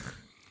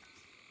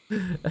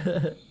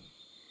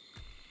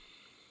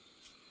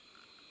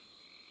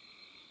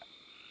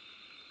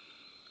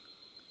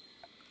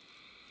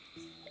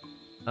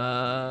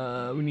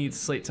 We need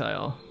slate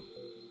tile.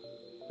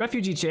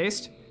 Refugee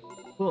chased.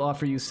 We'll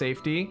offer you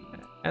safety,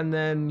 and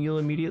then you'll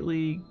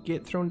immediately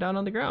get thrown down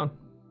on the ground.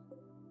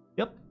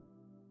 Yep.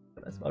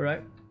 That's all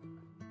right.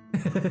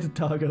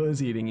 Doggo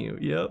is eating you.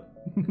 Yep.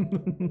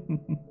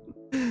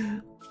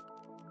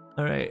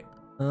 All right.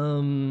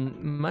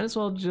 Might as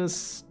well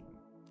just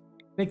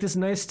make this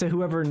nice to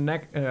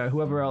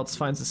whoever else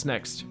finds this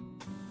next.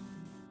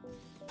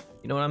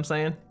 You know what I'm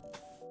saying?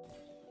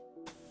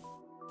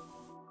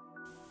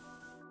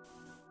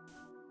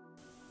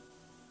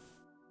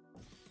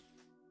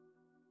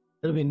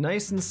 It'll be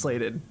nice and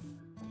slated.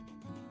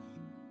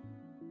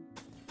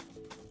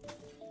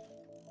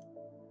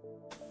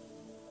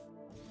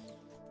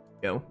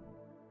 Go.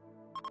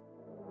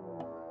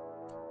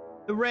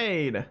 The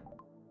raid.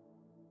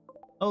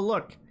 Oh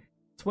look,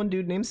 it's one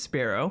dude named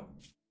Sparrow.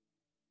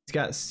 He's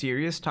got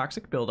serious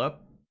toxic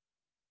buildup.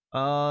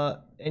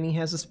 And he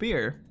has a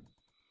spear.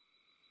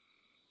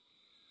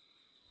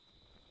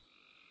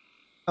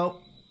 Oh,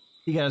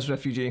 he got his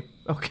refugee.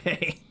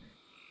 Okay.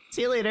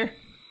 See you later.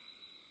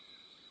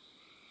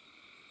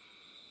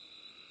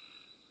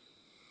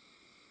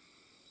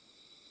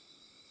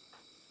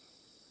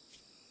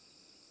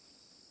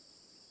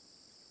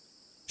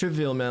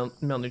 Trivial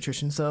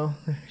malnutrition, so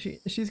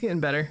she's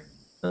getting better.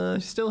 She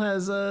still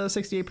has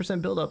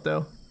 68% build-up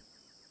though.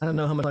 I don't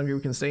know how much longer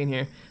we can stay in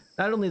here.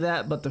 Not only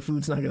that, but the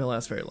food's not gonna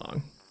last very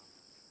long.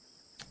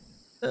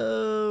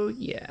 Oh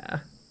yeah.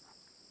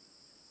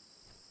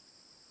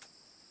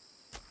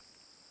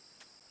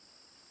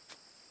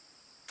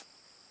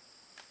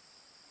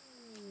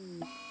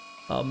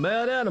 A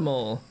mad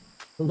animal.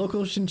 The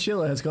local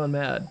chinchilla has gone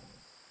mad.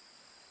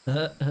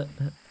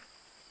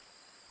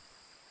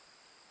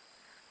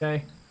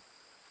 Okay.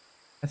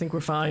 I think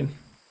we're fine.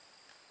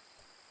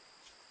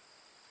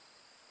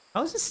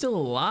 How is it still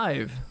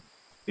alive?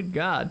 Good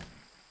God.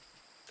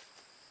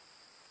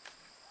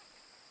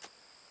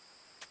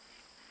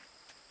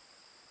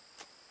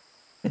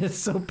 It's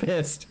so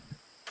pissed.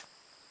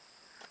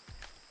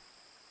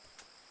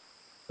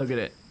 Look at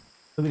it.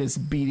 Look at its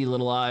beady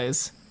little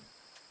eyes.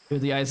 They're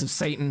the eyes of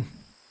Satan.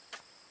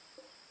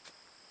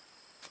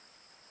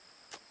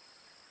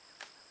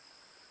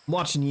 I'm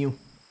watching you.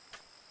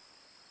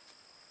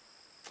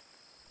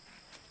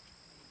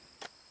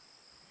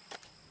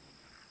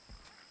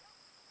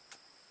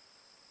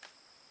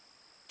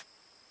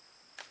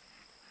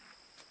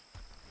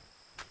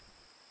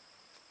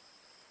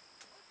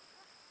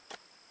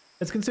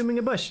 It's consuming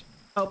a bush.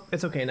 Oh,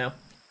 it's okay now.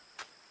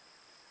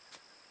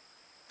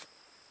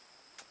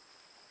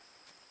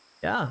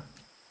 Yeah.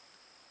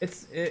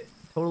 It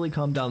totally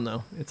calmed down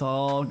though. It's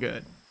all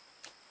good.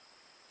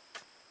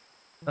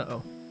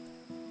 Uh-oh.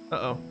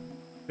 Uh-oh.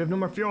 We have no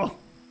more fuel.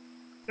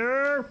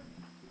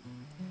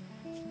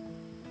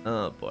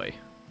 Oh boy.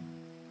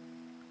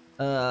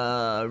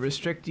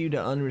 Restrict you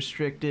to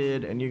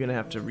unrestricted, and you're gonna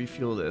have to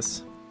refuel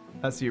this.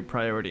 That's your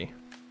priority.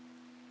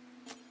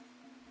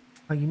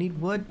 Oh, you need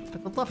wood? For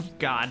the love of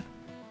God.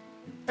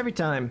 Every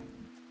time.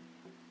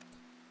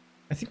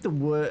 I think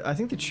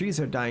the trees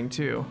are dying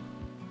too.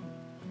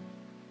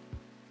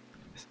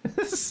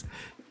 This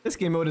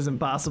game mode is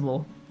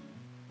impossible.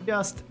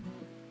 Just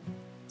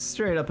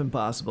straight up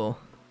impossible.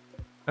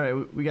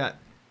 Alright, we got...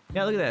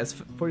 Yeah, look at that. It's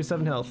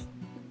 47 health.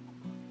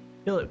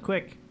 Kill it,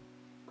 quick.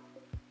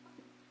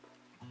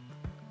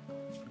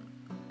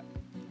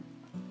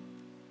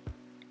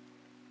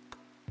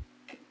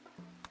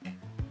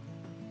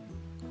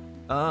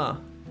 Ah,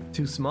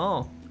 too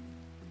small.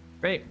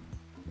 Great.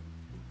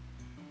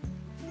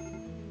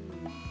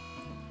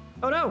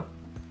 Oh no!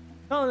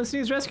 Oh, this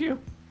needs rescue.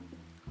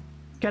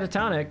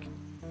 Catatonic.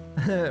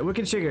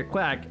 Wicked Sugar,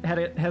 Quack,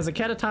 has a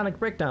catatonic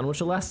breakdown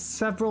which will last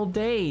several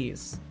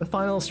days. The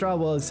final straw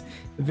was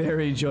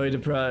very joy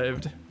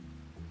deprived.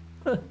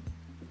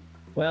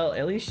 Well,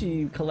 at least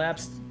she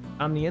collapsed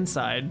on the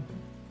inside,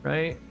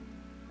 right?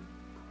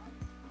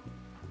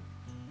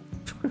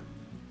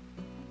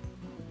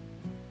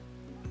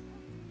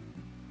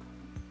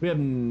 We have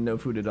no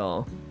food at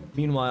all.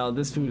 Meanwhile,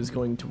 this food is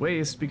going to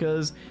waste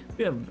because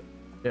we have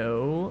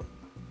no...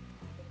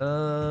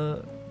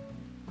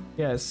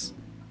 Yes.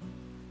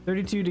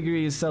 32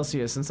 degrees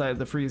Celsius inside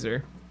the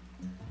freezer.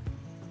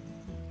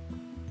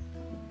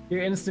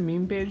 Your Insta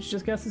meme page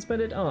just got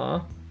suspended?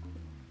 Aw.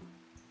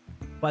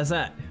 Why's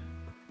that?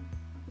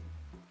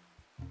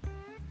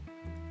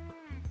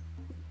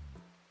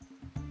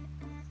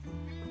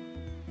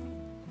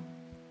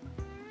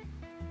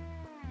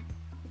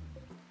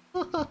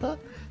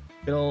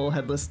 Good old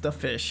headless stuffed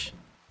fish.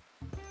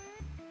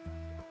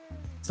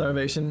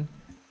 Starvation.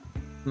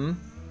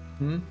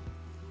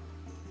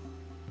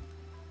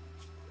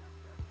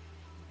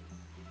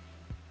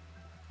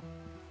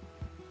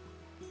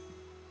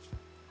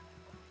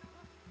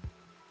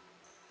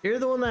 You're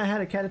the one that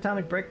had a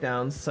catatonic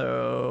breakdown,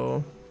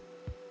 so...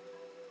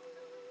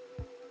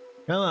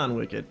 Come on,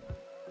 Wicked.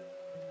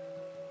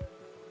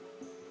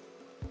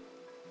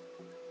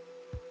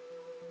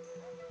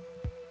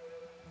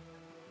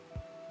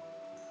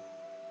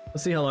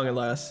 Let's see how long it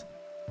lasts.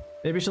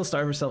 Maybe she'll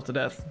starve herself to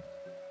death.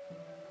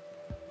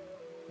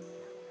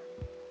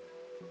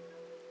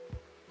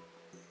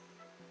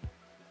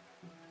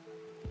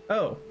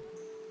 Oh.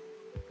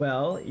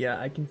 Well, yeah,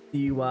 I can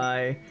see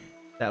why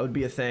that would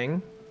be a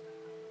thing.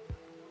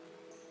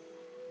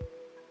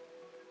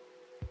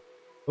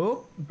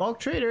 Oh, bulk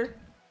trader.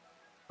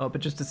 Oh, it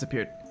just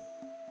disappeared.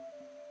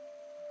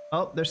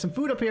 Oh, there's some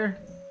food up here.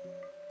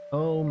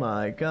 Oh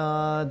my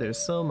god, there's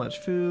so much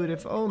food.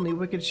 If only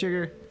Wicked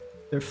Sugar...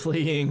 They're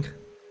fleeing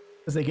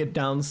because they get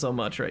down so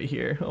much right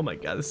here. Oh my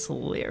god, this is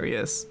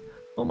hilarious.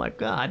 Oh my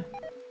god.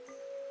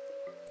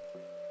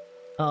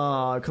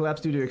 Collapse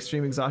due to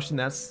extreme exhaustion.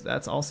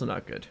 That's also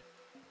not good.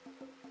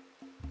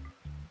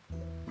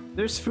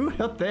 There's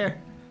food up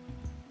there.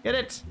 Get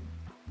it.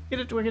 Get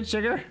it, Wicked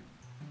Sugar.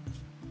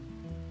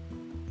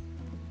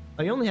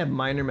 Oh, you only have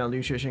minor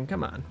malnutrition.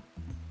 Come on.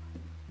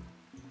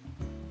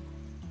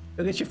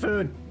 Go get your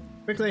food.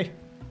 Quickly.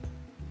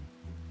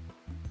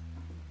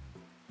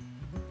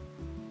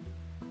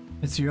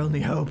 It's your only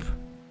hope.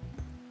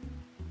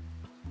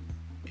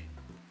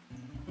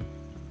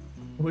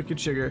 Wicked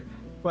Sugar.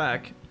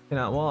 Quack.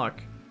 Cannot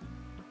walk.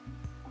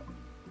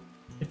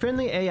 A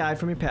friendly AI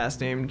from your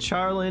past named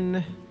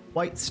Charlin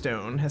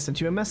Whitestone has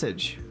sent you a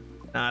message.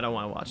 Nah, I don't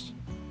want to watch.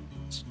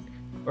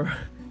 Or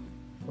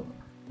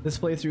this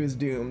playthrough is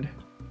doomed.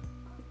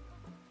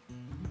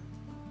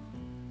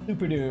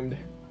 Super doomed.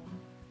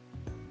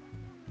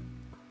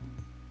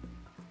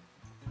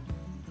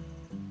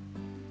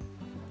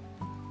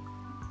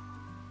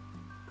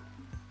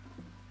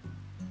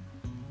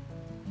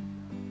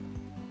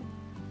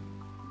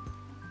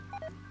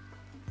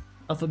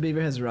 Alpha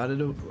Beaver has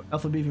rotted.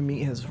 Alpha Beaver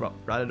meat has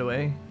rotted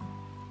away.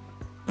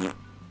 What's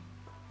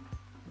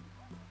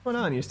going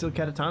on? You're still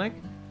catatonic?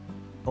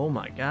 Oh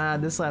my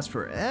god, this lasts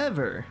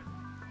forever.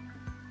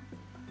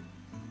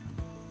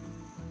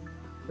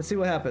 Let's see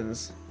what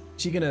happens.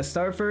 Is she gonna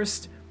starve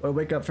first or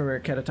wake up from her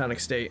catatonic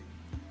state?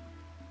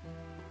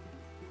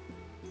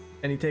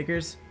 Any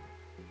takers?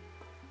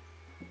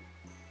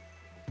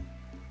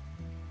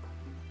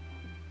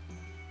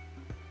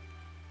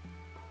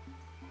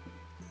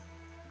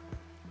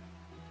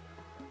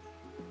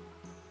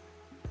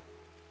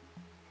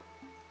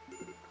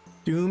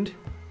 Doomed?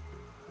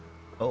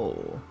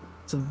 Oh,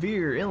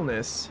 severe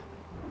illness.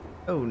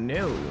 Oh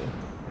no.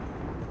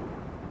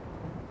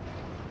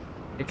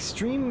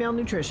 Extreme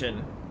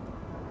malnutrition.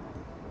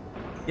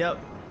 Yep,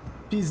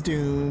 she's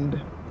doomed.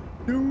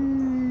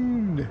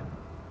 Doomed.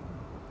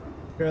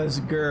 As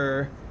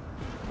Gurr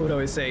would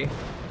always say,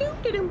 doom,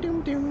 doom,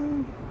 doom,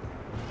 doom.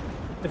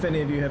 If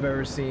any of you have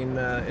ever seen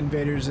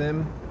Invader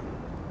Zim.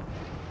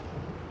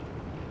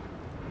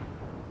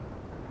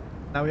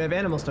 Now we have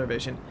animal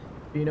starvation.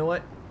 But you know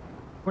what?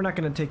 We're not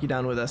gonna take you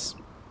down with us.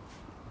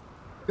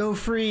 Go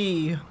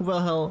free,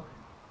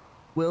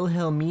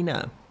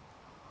 Wilhelmina.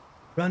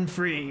 Run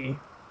free.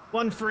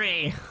 One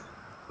free.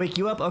 Wake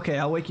you up? Okay,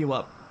 I'll wake you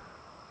up.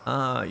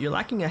 You're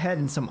lacking a head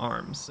and some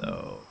arms,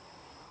 so...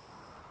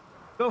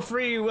 Go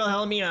free,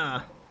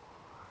 Wilhelmina!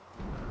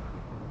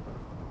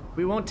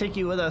 We won't take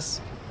you with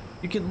us.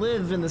 You can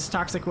live in this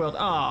toxic world.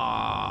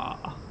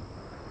 Ah,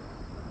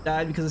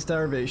 died because of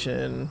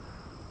starvation.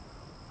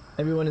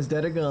 Everyone is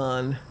dead or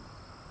gone.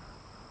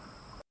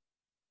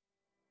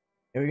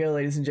 Here we go,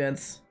 ladies and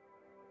gents.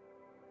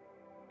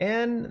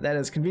 And that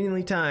is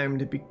conveniently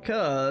timed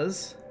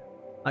because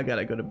I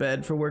gotta go to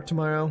bed for work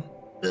tomorrow.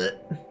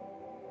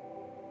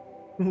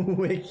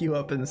 Wake you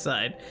up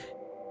inside.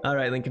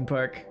 Alright, Linkin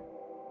Park.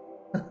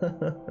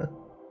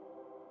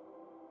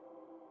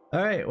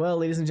 Alright, well,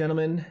 ladies and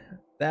gentlemen,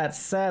 that's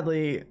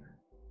sadly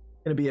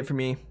gonna be it for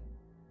me.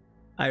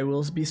 I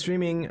will be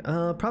streaming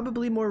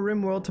probably more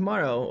Rimworld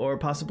tomorrow, or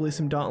possibly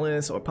some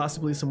Dauntless, or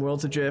possibly some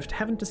Worlds Adrift.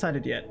 Haven't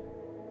decided yet.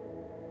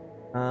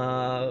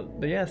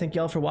 But yeah, thank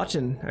y'all for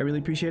watching. I really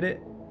appreciate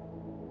it.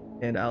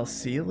 And I'll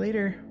see you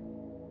later.